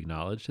publicly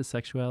acknowledged his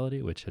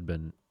sexuality, which had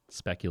been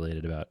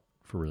speculated about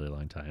for a really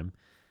long time.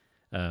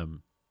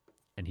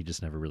 And he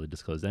just never really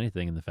disclosed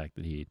anything. And the fact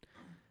that he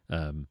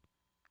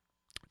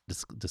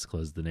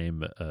disclosed the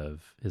name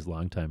of his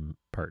longtime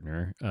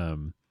partner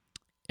and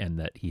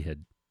that he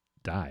had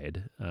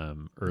died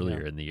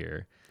earlier in the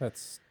year.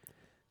 That's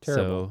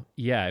terrible. So,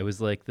 yeah, it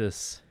was like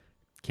this,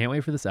 can't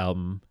wait for this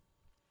album.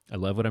 I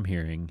love what I'm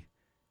hearing.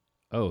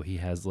 Oh, he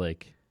has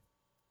like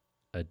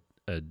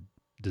a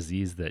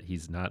disease that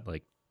he's not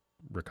like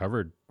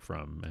recovered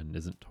from and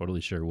isn't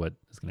totally sure what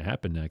is going to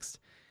happen next.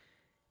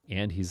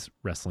 And he's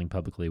wrestling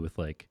publicly with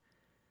like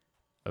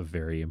a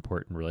very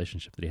important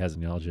relationship that he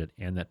hasn't acknowledged it,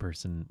 and that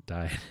person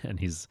died, and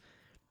he's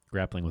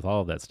grappling with all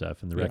of that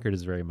stuff. And the record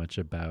is very much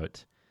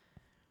about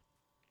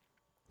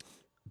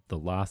the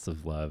loss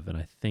of love. And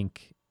I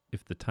think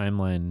if the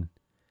timeline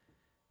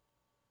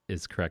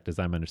is correct, as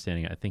I'm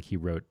understanding it, I think he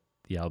wrote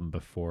the album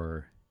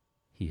before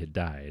he had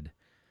died,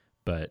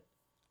 but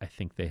I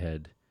think they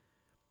had,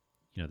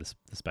 the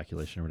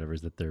speculation or whatever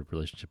is that their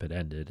relationship had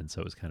ended. And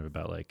so it was kind of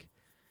about like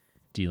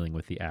dealing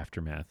with the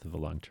aftermath of a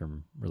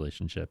long-term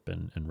relationship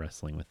and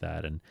wrestling with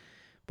that. And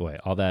boy,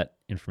 all that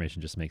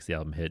information just makes the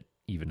album hit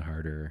even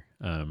harder.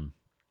 And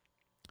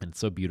it's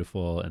so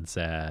beautiful and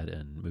sad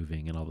and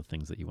moving and all the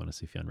things that you want a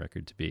Sufjan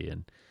record to be.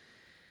 And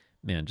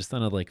man, just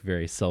on a like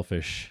very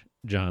selfish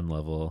John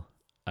level,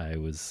 I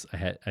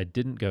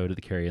didn't go to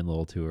the Carrie and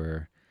Lowell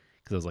tour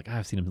because I was like,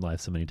 I've seen him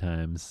live so many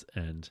times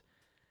and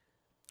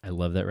I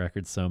love that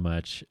record so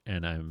much.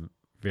 And I'm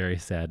very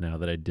sad now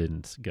that I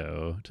didn't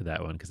go to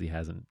that one because he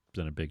hasn't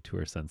done a big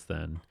tour since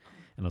then.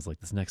 And I was like,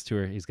 this next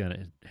tour he's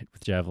gonna,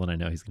 with Javelin, I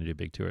know he's gonna do a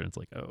big tour. And it's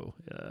like, oh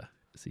yeah,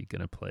 is he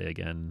gonna play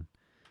again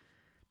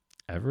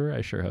ever?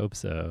 I sure hope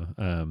so.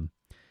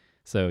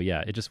 So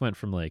yeah, it just went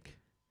from like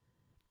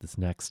this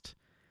next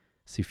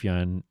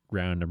Sufjan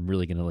round, I'm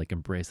really gonna like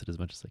embrace it as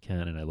much as I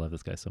can, and I love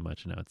this guy so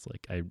much. And now it's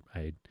like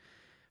I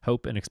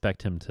hope and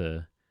expect him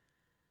to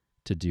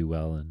do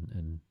well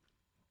and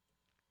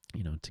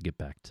to get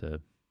back to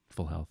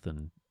full health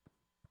and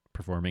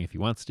performing if he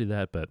wants to do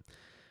that. But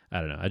I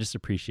don't know, I just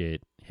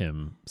appreciate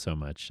him so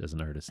much as an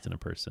artist and a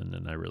person,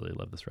 and I really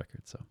love this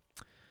record. So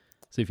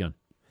Sufjan.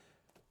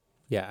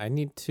 Yeah,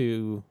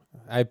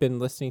 I've been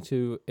listening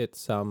to it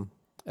some.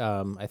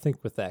 I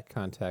think with that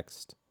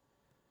context,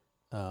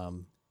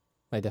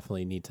 I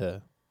definitely need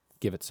to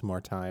give it some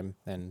more time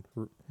and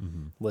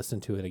listen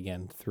to it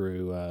again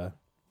through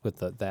with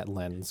that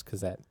lens,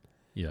 because that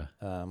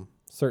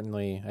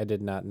certainly I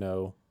did not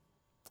know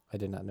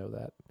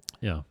that.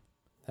 Yeah,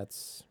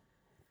 it's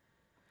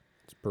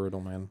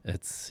brutal, man.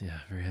 It's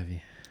very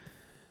heavy.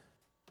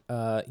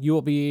 You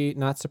will be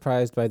not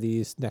surprised by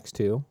these next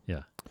two.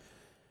 Yeah.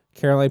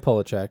 Caroline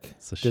Polachek,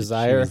 So she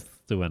Desire. was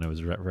the one I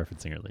was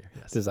referencing earlier.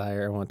 Yes.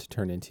 Desire, I Want to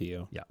Turn Into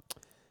You. Yeah.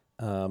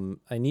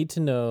 I need to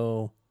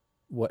know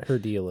what her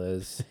deal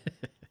is.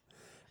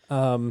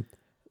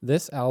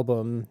 This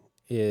album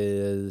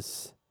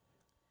is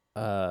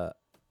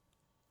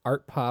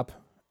art pop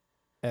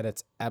at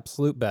its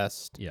absolute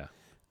best. Yeah.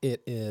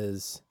 It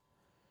is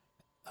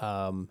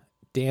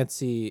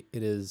dancey.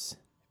 It is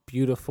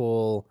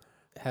beautiful.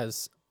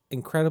 Has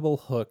incredible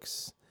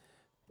hooks.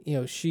 You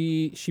know,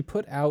 she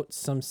put out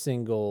some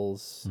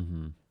singles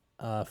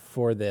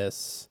for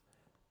this.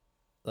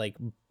 Like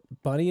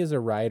Bunny is a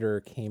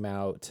Rider came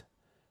out,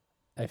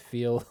 I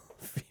feel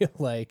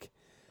like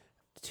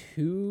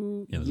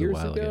 2 It was a years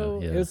while ago. ago,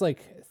 yeah. It was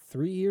like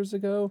 3 years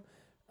ago.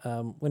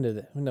 When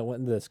did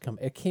this come?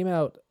 It came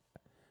out.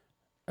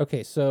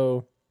 Okay,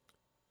 so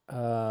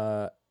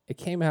it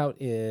came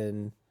out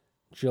in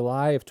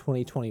July of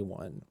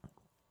 2021,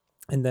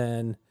 and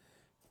then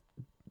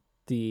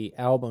the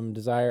album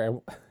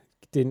Desire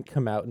didn't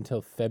come out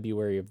until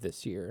February of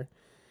this year,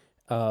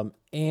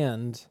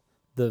 and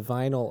the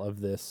vinyl of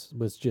this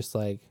was just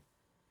like,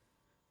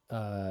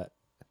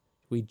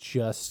 we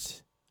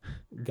just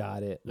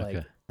got it like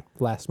Okay.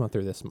 last month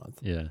or this month.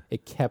 Yeah.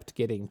 It kept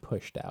getting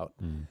pushed out.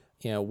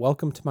 You know,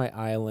 Welcome to My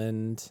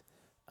Island,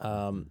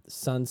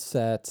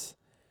 Sunset.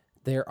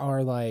 There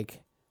are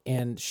like,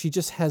 and she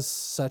just has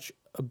such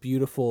a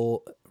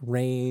beautiful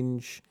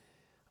range.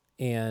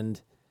 And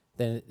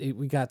then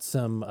we got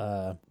some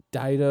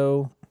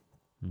Dido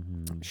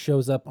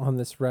shows up on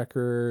this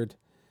record.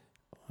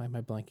 Why am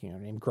I blanking on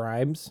her name?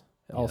 Grimes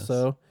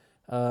also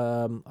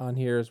on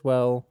here as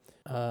well.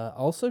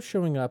 Also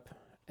showing up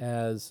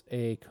as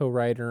a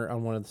co-writer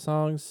on one of the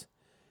songs,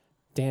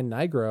 Dan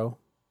Nigro,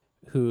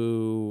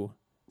 who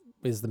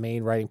is the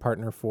main writing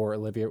partner for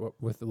Olivia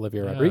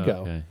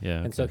Rodrigo. Okay.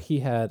 Yeah. And so he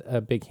had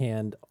a big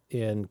hand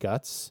in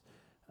Guts.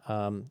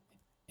 And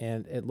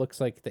it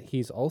looks like that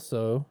he's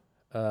also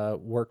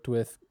worked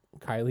with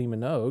Kylie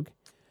Minogue.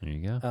 There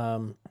you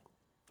go.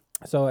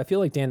 So I feel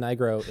like Dan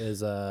Nigro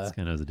is This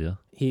guy knows the deal.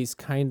 he's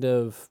kind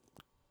of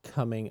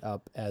coming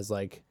up as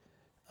like,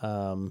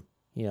 you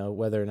know,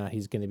 whether or not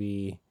he's going to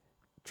be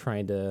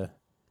trying to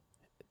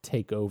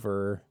take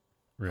over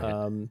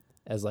Right.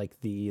 as like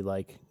the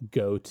like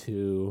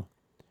go-to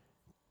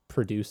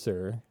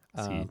producer.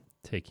 Is he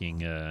taking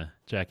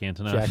Jack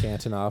Antonoff? Jack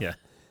Antonoff. Yeah.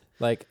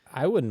 Like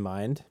I wouldn't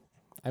mind.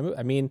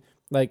 I mean,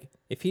 like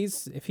if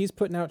he's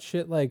putting out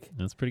shit like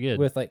That's pretty good.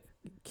 with like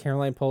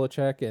Caroline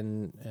Polachek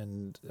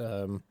and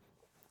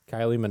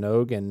Kylie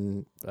Minogue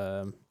and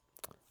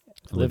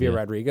Olivia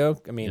Rodrigo.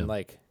 I mean, Yeah.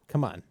 like,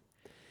 come on.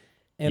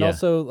 And Yeah.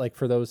 also, like,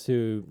 for those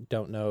who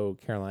don't know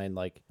Caroline,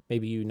 like,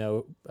 maybe you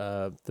know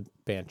the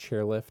band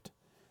Chairlift.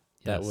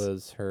 That Yes.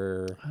 was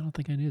her. I don't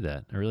think I knew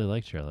that. I really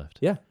like Chairlift.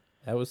 Yeah,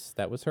 that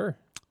was her.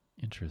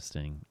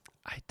 Interesting.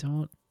 I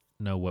don't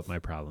know what my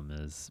problem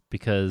is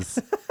because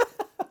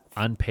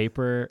on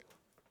paper,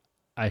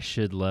 I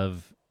should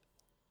love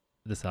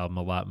this album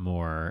a lot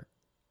more,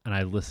 and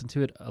I listen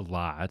to it a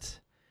lot.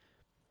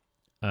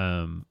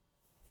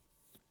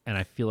 And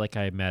I feel like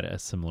I'm at a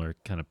similar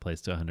kind of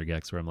place to 100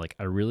 Gex where I'm like,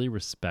 I really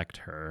respect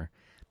her,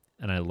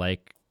 and I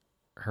like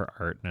her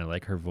art, and I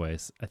like her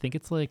voice. I think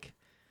it's like,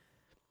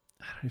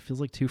 I don't know, it feels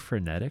like too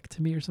frenetic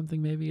to me or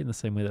something, maybe in the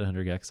same way that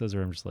 100 Gex does,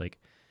 where I'm just like,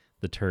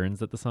 the turns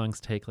that the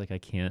songs take, like I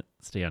can't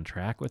stay on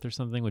track with or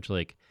something, which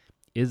like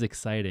is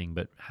exciting,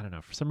 but I don't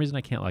know, for some reason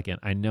I can't lock in.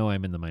 I know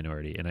I'm in the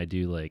minority, and I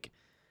do like,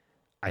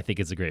 I think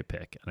it's a great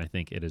pick, and I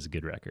think it is a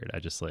good record. I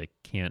just like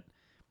can't,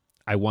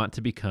 I want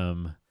to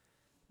become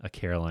a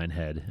Caroline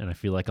head, and I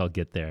feel like I'll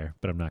get there,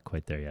 but I'm not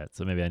quite there yet.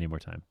 So maybe I need more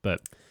time.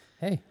 But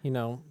Hey, you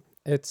know,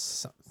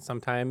 it's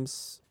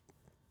sometimes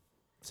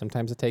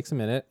it takes a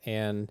minute,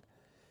 and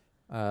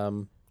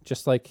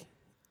just like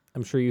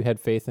I'm sure you had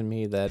faith in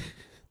me that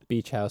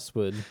Beach House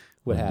would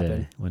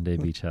happen. One day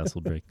Beach House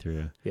will break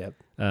through. Yep.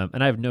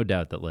 And I have no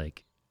doubt that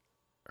like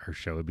her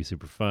show would be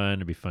super fun.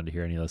 It'd be fun to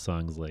hear any of those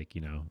songs, like,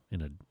 you know,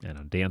 in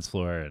a dance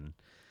floor, and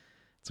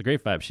it's a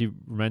great vibe. She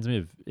reminds me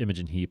of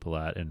Imogen Heap a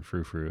lot and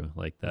Frou Frou,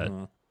 like that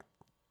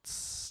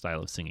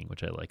style of singing,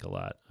 which I like a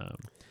lot.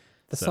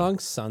 The song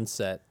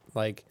Sunset,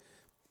 like,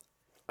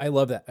 I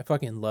love that. I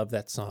fucking love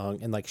that song.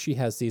 And like, she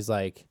has these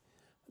like,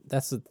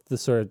 that's the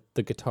sort of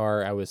the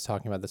guitar I was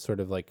talking about, the sort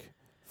of like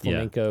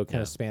flamenco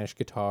kind of Spanish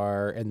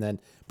guitar. And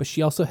then, but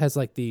she also has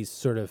like these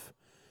sort of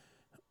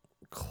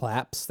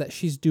claps that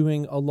she's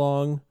doing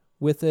along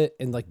with it.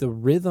 And like the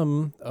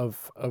rhythm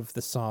of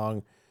the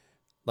song,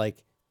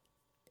 like,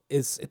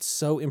 it's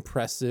so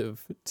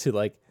impressive to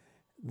like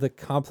the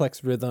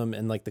complex rhythm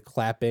and like the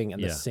clapping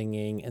and the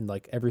singing and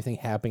like everything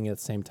happening at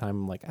the same time.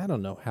 I'm like, I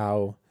don't know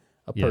how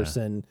a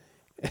person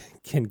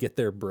can get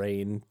their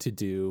brain to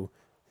do.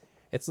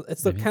 It's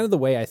the kind of the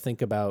way I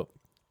think about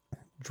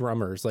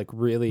drummers, like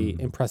really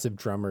impressive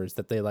drummers,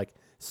 that they like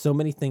so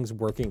many things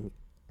working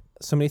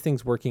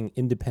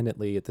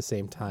independently at the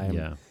same time.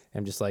 Yeah.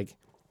 I'm just like,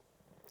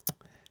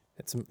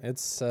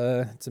 It's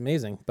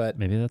amazing, but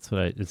Maybe that's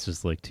what it's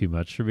just like too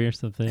much for me or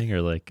something,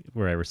 or like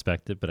where I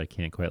respect it, but I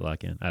can't quite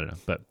lock in. I don't know.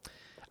 But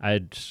I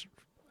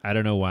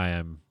don't know why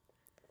I'm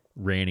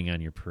raining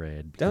on your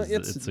parade. Because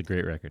it's a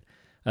great record.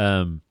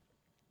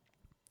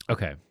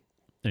 Okay.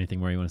 Anything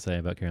more you want to say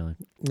about Caroline?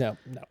 no.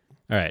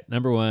 All right.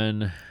 Number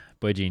 1,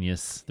 Boy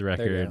Genius, the There you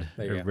go. record.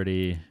 There you go.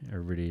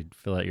 Everybody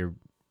fill out your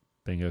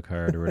bingo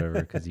card or whatever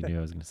because you knew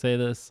I was going to say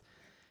this.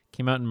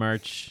 Came out in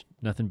March.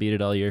 Nothing beat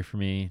it all year for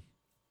me.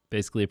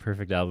 Basically a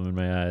perfect album in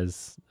my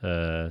eyes.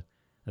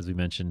 As we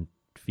mentioned,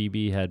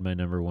 Phoebe had my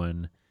number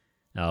 1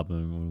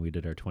 album when we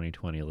did our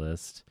 2020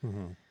 list.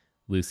 Mm-hmm.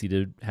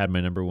 Lucy had my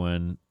number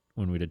 1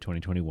 when we did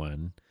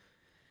 2021.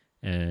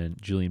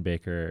 And Julian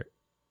Baker,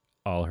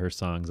 all her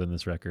songs on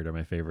this record are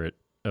my favorite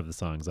of the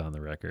songs on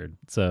the record.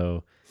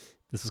 So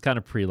this was kind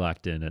of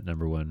pre-locked in at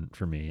number 1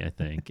 for me, I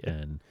think.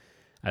 And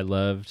I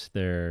loved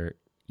their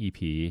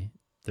EP,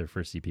 their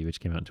first EP, which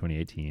came out in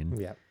 2018.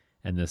 Yeah.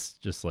 And this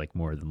just like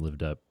more than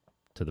lived up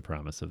to the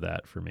promise of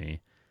that for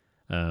me.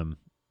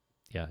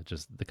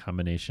 Just the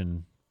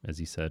combination, as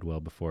you said well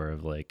before,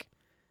 of like,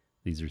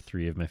 these are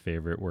 3 of my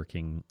favorite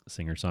working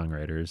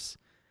singer-songwriters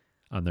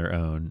on their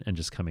own and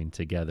just coming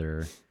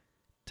together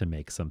to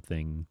make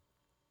something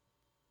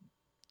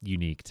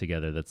unique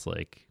together that's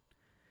like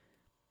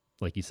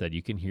you said,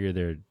 you can hear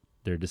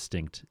their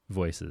distinct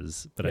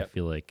voices, but I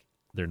feel like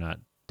they're not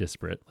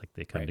disparate. Like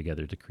they come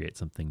together to create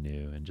something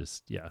new. And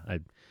just,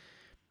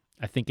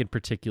 I think in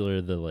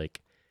particular, the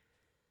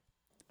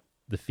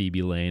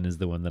Phoebe Lane is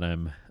the one that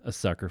I'm a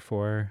sucker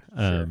for.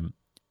 Sure.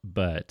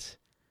 But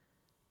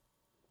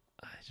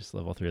I just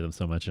love all 3 of them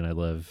so much. And I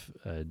love,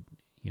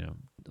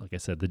 like I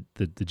said,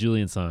 the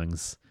Julian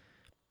songs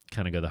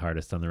kind of go the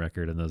hardest on the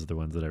record, and those are the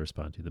ones that I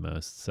respond to the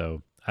most.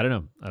 So I don't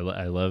know.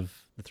 I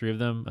love the 3 of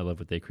them. I love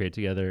what they create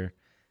together.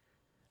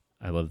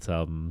 I love this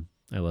album.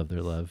 I love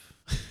their love.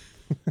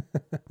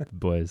 the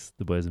boys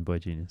and Boy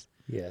Genius.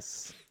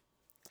 Yes.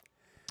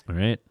 All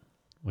right.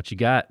 What you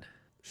got?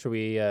 Should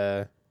we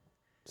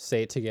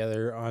say it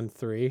together on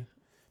 3?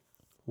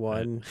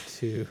 1,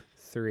 2,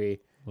 3.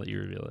 Let you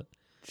reveal it.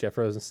 Jeff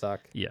Rosenstock.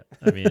 Yeah.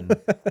 I mean,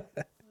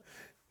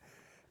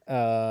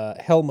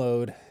 Hell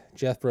Mode,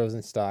 Jeff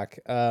Rosenstock.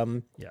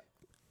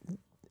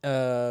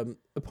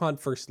 Upon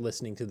first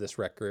listening to this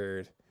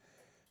record,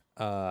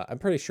 I'm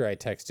pretty sure I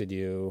texted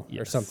you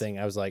or something.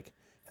 I was like,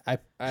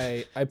 I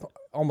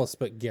almost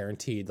but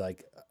guaranteed,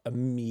 like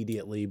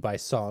immediately by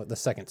the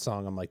second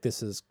song, I'm like,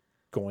 this is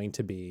going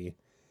to be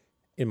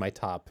in my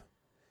top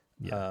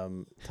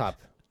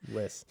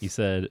list. You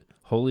said,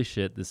 holy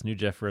shit, this new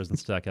Jeff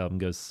Rosenstock album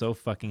goes so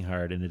fucking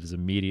hard, and it is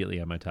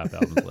immediately on my top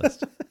albums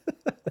list.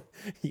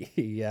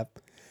 Yep.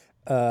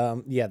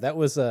 That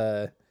was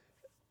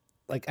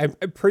like I'm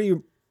pretty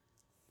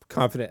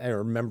confident I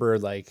remember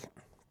like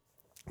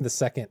the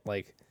second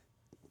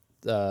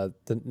the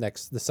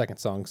second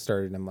song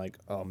started, and I'm like,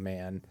 oh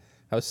man,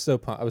 I was so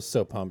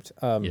pumped.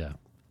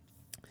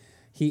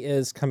 He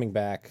is coming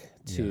back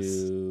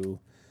to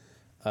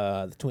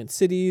the Twin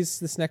Cities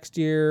this next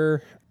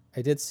year.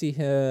 I did see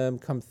him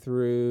come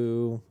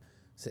through.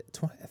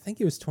 I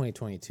think it was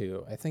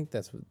 2022. I think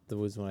that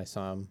was when I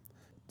saw him.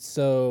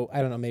 So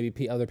I don't know.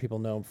 Maybe other people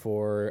know him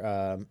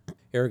for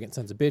Arrogant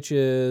Sons of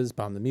Bitches,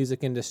 Bomb the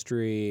Music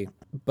Industry.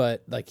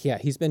 But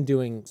he's been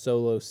doing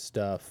solo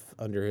stuff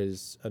under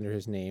his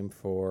name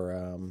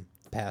for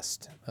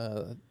past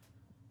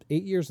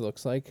 8 years.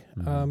 Looks like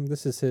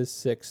this is his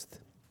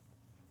 6th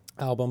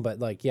album. But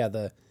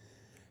the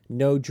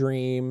No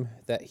Dream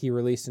that he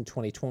released in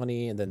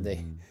 2020, and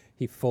then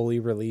he fully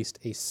released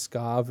a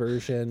ska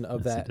version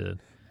of that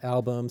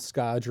album,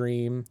 Ska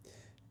Dream.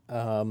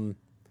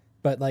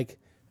 But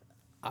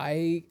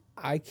I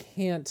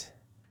can't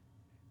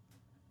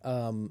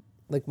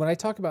when I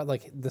talk about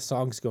the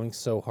songs going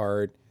so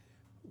hard,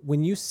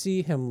 when you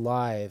see him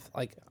live,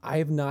 I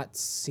have not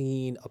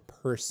seen a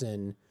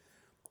person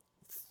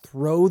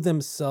throw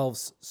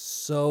themselves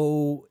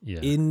so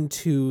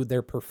into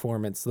their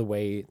performance the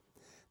way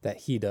that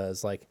he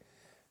does.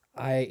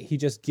 He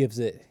just gives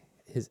it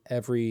his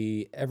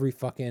every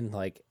fucking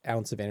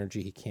ounce of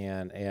energy he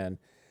can. And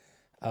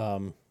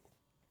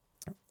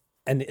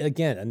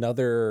again,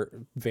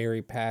 another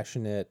very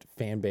passionate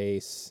fan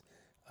base.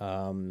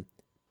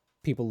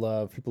 People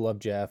love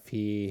Jeff.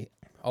 He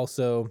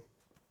also,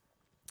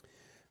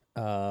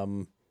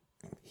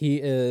 he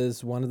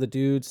is one of the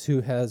dudes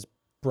who has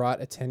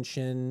brought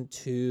attention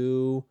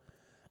to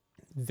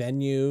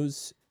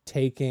venues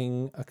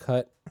taking a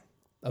cut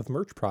of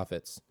merch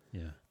profits.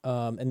 Yeah.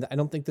 And I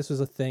don't think this was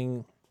a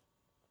thing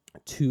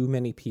too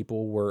many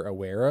people were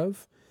aware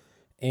of.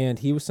 And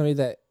he was somebody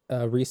that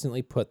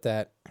recently put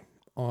that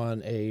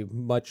on a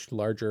much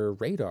larger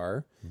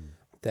radar,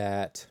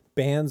 that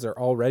bands are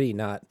already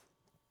not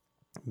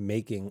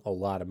making a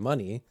lot of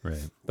money,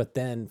 right? But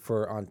then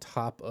on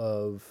top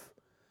of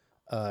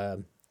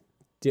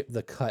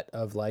the cut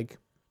of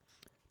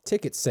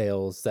ticket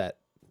sales that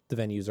the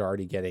venues are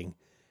already getting,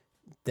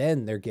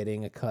 then they're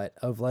getting a cut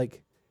of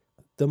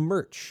the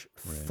merch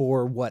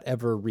for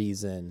whatever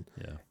reason.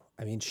 Yeah.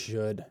 I mean,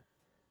 should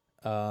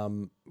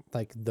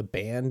like the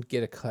band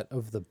get a cut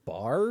of the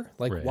bar?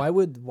 Like Right.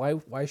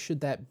 why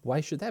should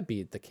that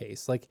be the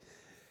case? Like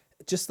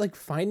just like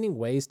finding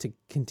ways to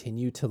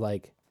continue to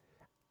like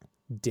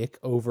dick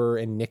over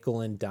and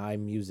nickel and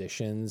dime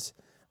musicians.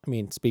 I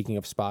mean, speaking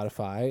of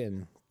Spotify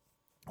and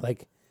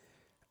like,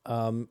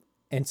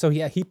 and so,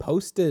 yeah, he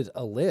posted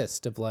a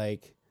list of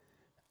like,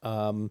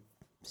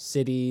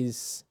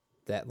 cities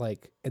that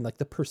like, and like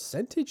the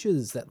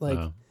percentages that like,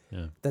 Wow.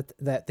 Yeah.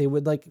 that they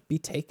would like be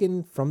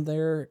taken from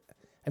their,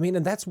 I mean,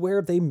 and that's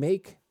where they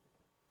make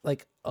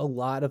like a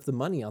lot of the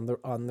money on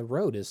the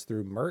road is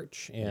through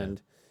merch.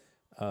 And,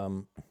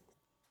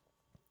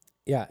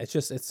 yeah, it's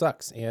just, it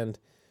sucks. And,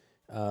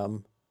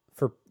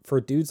 for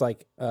dudes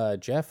like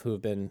Jeff, who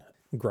have been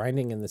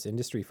grinding in this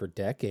industry for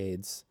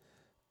decades,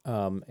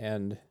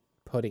 and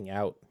putting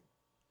out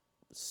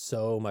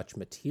so much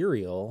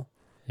material,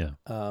 Yeah.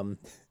 and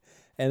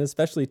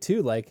especially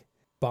too like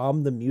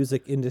Bomb the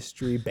Music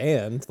Industry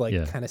band, like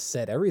Yeah. kind of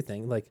said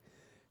everything. Like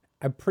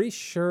I'm pretty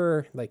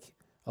sure like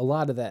a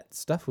lot of that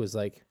stuff was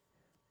like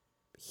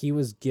he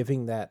was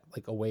giving that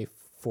like away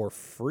for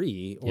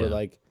free, or Yeah.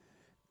 like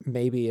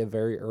maybe a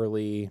very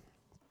early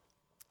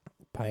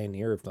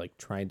pioneer of like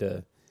trying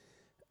to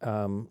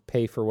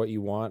pay for what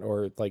you want,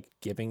 or like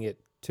giving it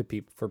to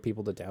people for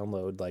people to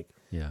download, like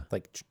Yeah.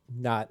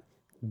 not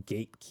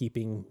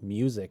gatekeeping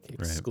music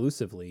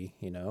exclusively,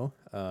 you know.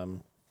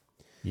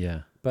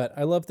 Yeah. But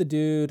I love the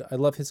dude. I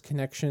love his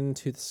connection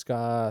to the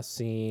ska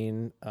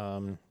scene.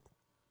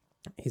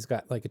 He's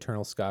got like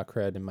eternal ska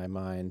cred in my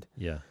mind.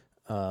 Yeah.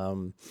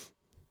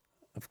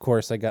 Of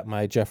course, I got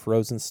my Jeff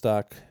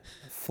Rosenstock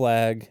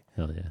flag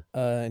Hell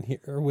yeah. in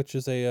here, which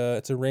is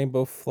it's a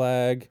rainbow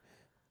flag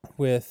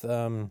with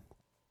a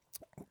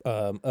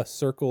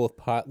circle of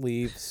pot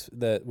leaves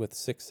that with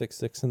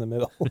 666 in the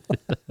middle.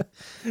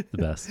 The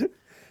best.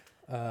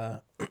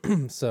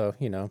 So,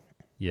 you know.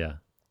 Yeah.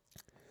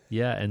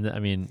 Yeah. And I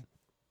mean,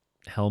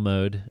 Hell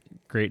Mode,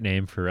 great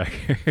name for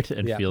record,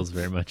 and Yeah. feels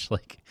very much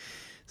like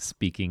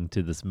speaking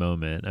to this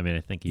moment. I mean,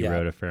 I think he Yeah.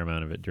 wrote a fair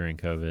amount of it during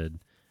COVID,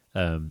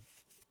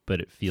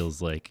 but it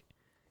feels like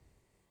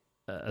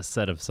a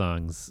set of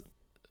songs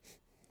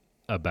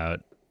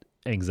about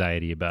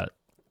anxiety about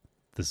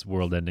this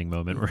world-ending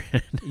moment we're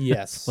in.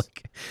 Yes.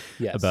 Like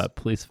Yes. about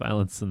police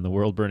violence and the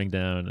world burning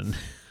down,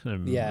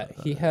 and Yeah,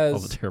 he all the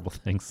has- terrible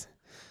things.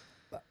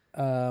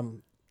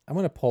 I'm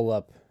gonna pull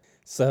up.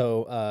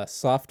 So,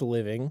 Soft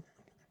Living.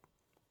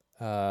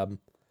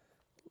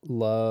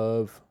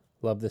 Love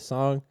this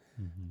song.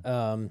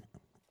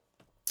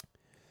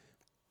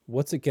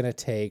 What's it gonna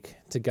take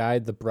to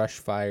guide the brush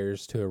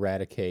fires to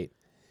eradicate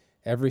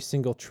every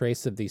single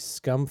trace of these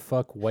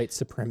scumfuck white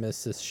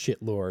supremacist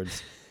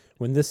shitlords?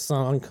 When this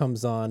song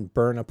comes on,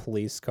 burn a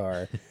police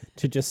car.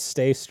 To just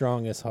stay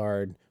strong is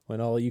hard when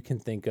all you can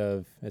think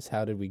of is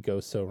how did we go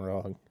so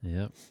wrong?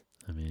 Yep.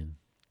 I mean,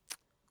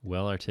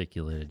 well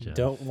articulated, Jeff.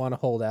 Don't want to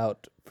hold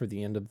out for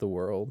the end of the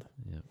world.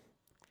 Yep.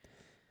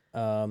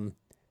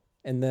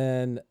 And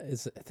then I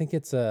think he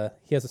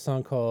has a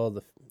song called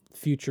 "The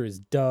Future Is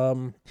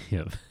Dumb."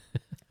 Yep.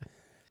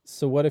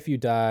 So what if you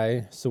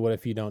die? So what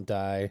if you don't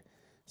die?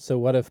 So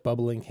what if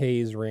bubbling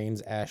haze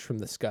rains ash from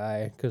the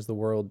sky because the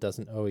world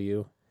doesn't owe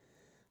you?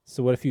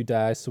 So what if you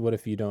die? So what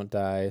if you don't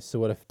die? So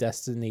what if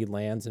destiny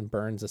lands and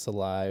burns us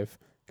alive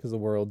because the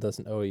world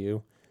doesn't owe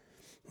you?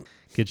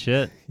 Good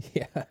shit.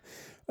 Yeah.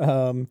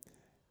 And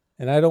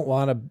I don't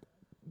want to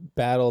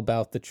battle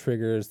about the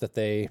triggers that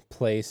they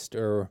placed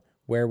or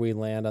where we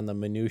land on the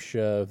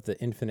minutia of the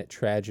infinite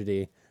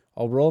tragedy.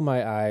 I'll roll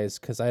my eyes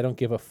because I don't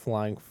give a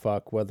flying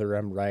fuck whether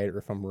I'm right or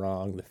if I'm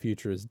wrong. The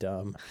future is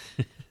dumb.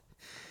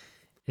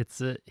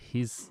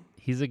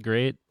 He's a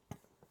great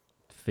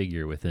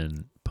figure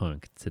within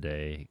punk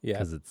today, Yeah.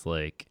 because it's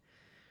like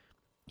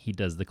he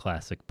does the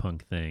classic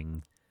punk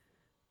thing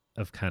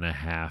of kind of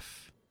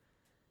half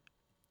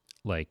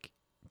like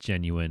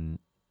genuine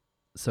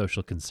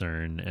social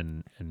concern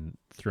and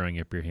throwing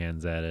up your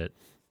hands at it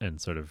and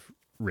sort of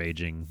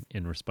raging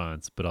in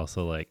response, but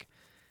also like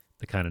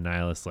the kind of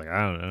nihilist, like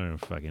I don't know,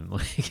 fucking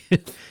like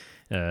it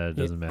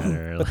doesn't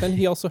matter. But then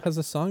he also has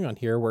a song on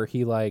here where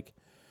he like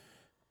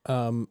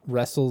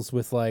wrestles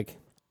with like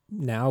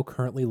now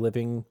currently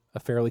living a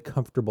fairly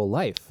comfortable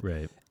life,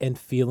 right. and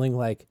feeling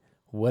like,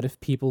 what if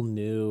people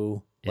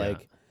knew Yeah.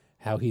 like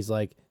how he's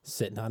like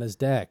sitting on his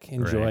deck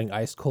enjoying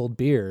ice cold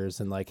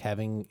beers and like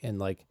having, and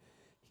like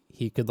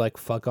he could like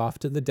fuck off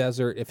to the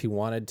desert if he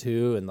wanted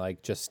to, and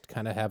like just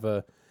kind of have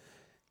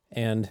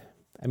and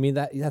I mean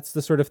that's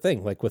the sort of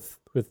thing like with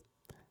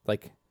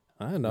like,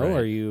 I don't know,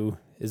 Right.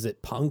 is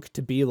it punk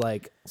to be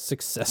like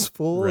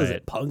successful? Is Right.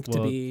 it punk to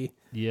Well, be?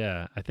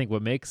 Yeah, I think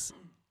what makes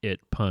it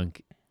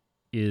punk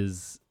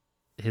is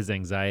his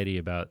anxiety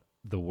about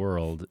the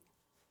world.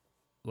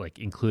 Like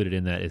included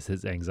in that is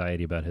his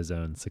anxiety about his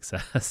own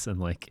success and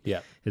like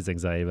Yeah. his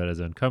anxiety about his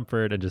own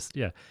comfort, and just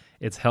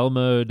it's Hell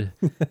Mode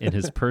in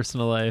his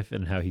personal life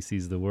and how he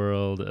sees the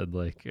world, and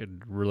like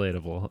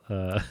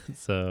relatable.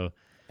 So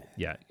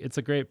yeah, it's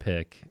a great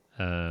pick.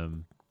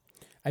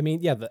 I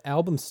mean, yeah, the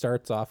album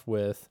starts off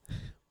with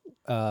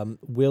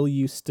will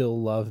you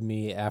still love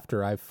me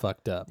after I've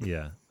fucked up?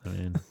 Yeah. I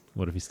mean,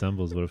 what if he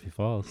stumbles? What if he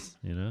falls?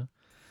 You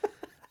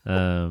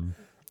know?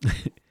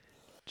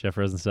 Jeff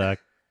Rosenstock,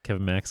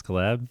 Kevin Max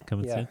collab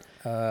coming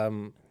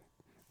soon.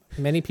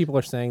 Many people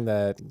are saying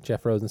that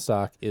Jeff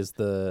Rosenstock is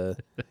the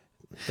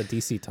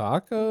DC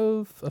talk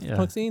of the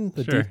punk scene.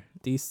 The sure.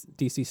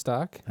 DC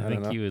stock. I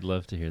think you would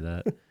love to hear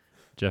that.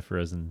 Jeff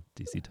Rosen,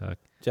 DC talk.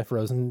 Jeff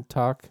Rosen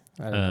talk.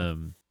 I don't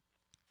know.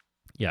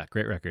 Yeah,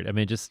 great record. I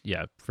mean, just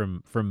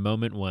from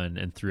moment one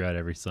and throughout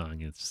every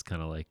song, it's just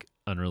kind of like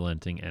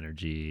unrelenting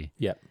energy.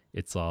 Yep.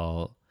 It's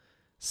all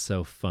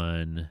so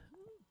fun,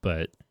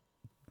 but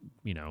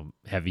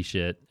heavy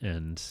shit.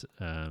 And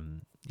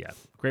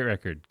great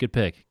record. Good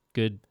pick.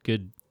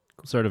 Good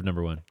sort of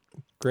number one.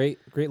 Great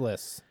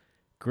list.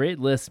 Great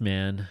list,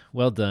 man.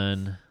 Well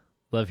done.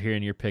 Love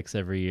hearing your picks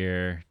every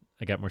year.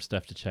 I got more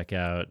stuff to check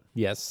out.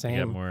 Yes, same. I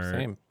got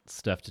more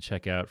stuff to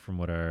check out from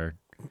what our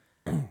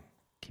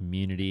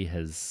community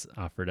has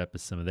offered up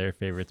as some of their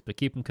favorites, but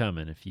keep them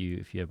coming. If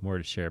you have more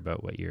to share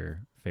about what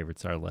your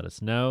favorites are, let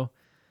us know.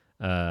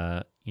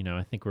 I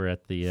think we're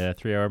at the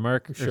 3-hour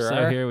mark or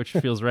so here, which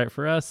feels right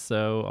for us.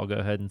 So I'll go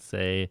ahead and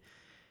say,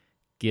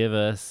 give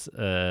us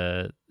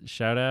a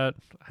shout out.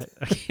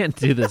 I can't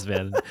do this,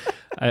 man.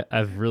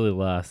 I've really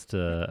lost.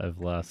 I've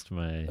lost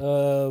my.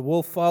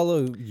 We'll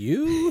follow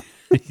you.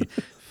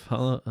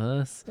 Follow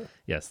us.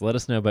 Yes, let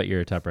us know about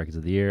your top records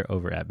of the year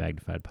over at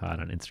Magnified Pod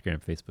on Instagram,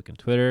 Facebook, and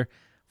Twitter.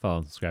 Follow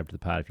and subscribe to the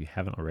pod if you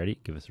haven't already.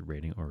 Give us a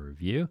rating or a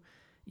review.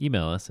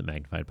 Email us at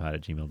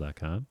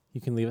magnifiedpod@gmail.com.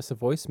 You can leave us a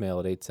voicemail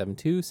at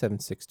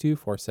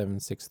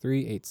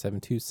 872-762-4763,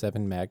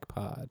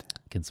 8727-MAGPOD.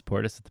 You can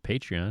support us at the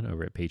Patreon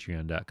over at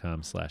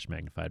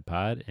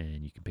patreon.com/magnifiedpod,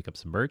 and you can pick up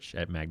some merch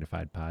at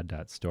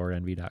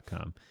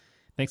magnifiedpod.storeenvy.com.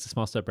 Thanks to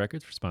Small Step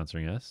Records for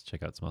sponsoring us.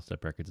 Check out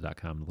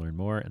smallsteprecords.com to learn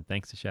more, and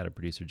thanks to shadow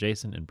producer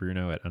Jason and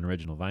Bruno at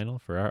Unoriginal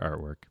Vinyl for our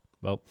artwork.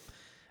 Well,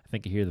 I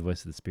think you hear the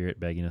voice of the spirit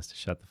begging us to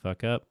shut the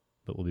fuck up,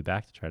 but we'll be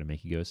back to try to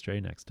make you go astray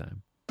next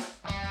time.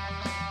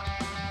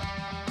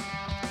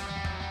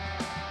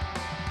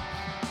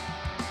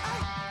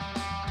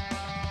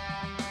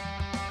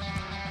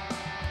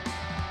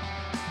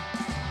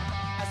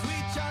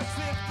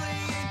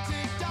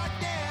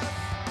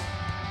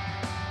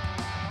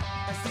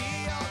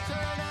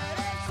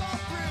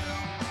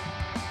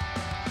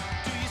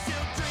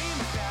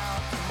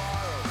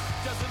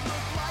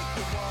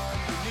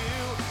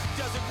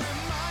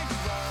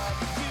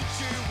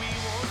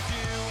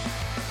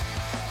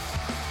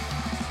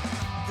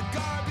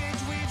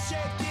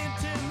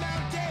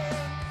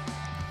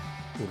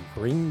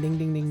 Ring, ding,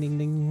 ding, ding, ding,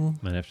 ding.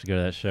 Might have to go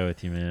to that show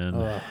with you, man.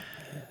 Oh, man.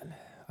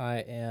 I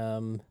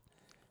am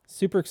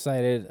super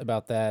excited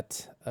about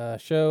that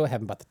show. I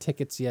haven't bought the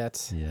tickets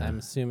yet. Yeah. I'm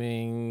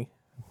assuming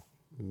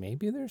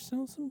maybe there's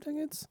still some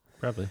tickets.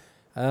 Probably.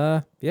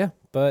 Yeah,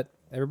 but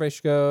everybody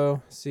should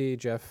go see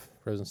Jeff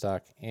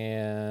Rosenstock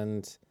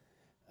and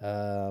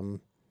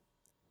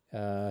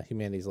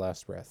Humanity's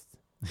Last Breath.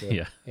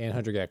 Yeah. And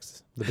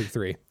 100X, the big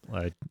three.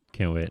 I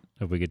can't wait.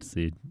 Hope we get to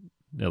see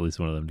at least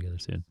one of them together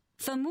soon.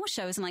 For more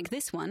shows like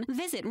this one,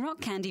 visit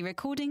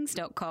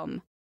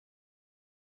rockcandyrecordings.com.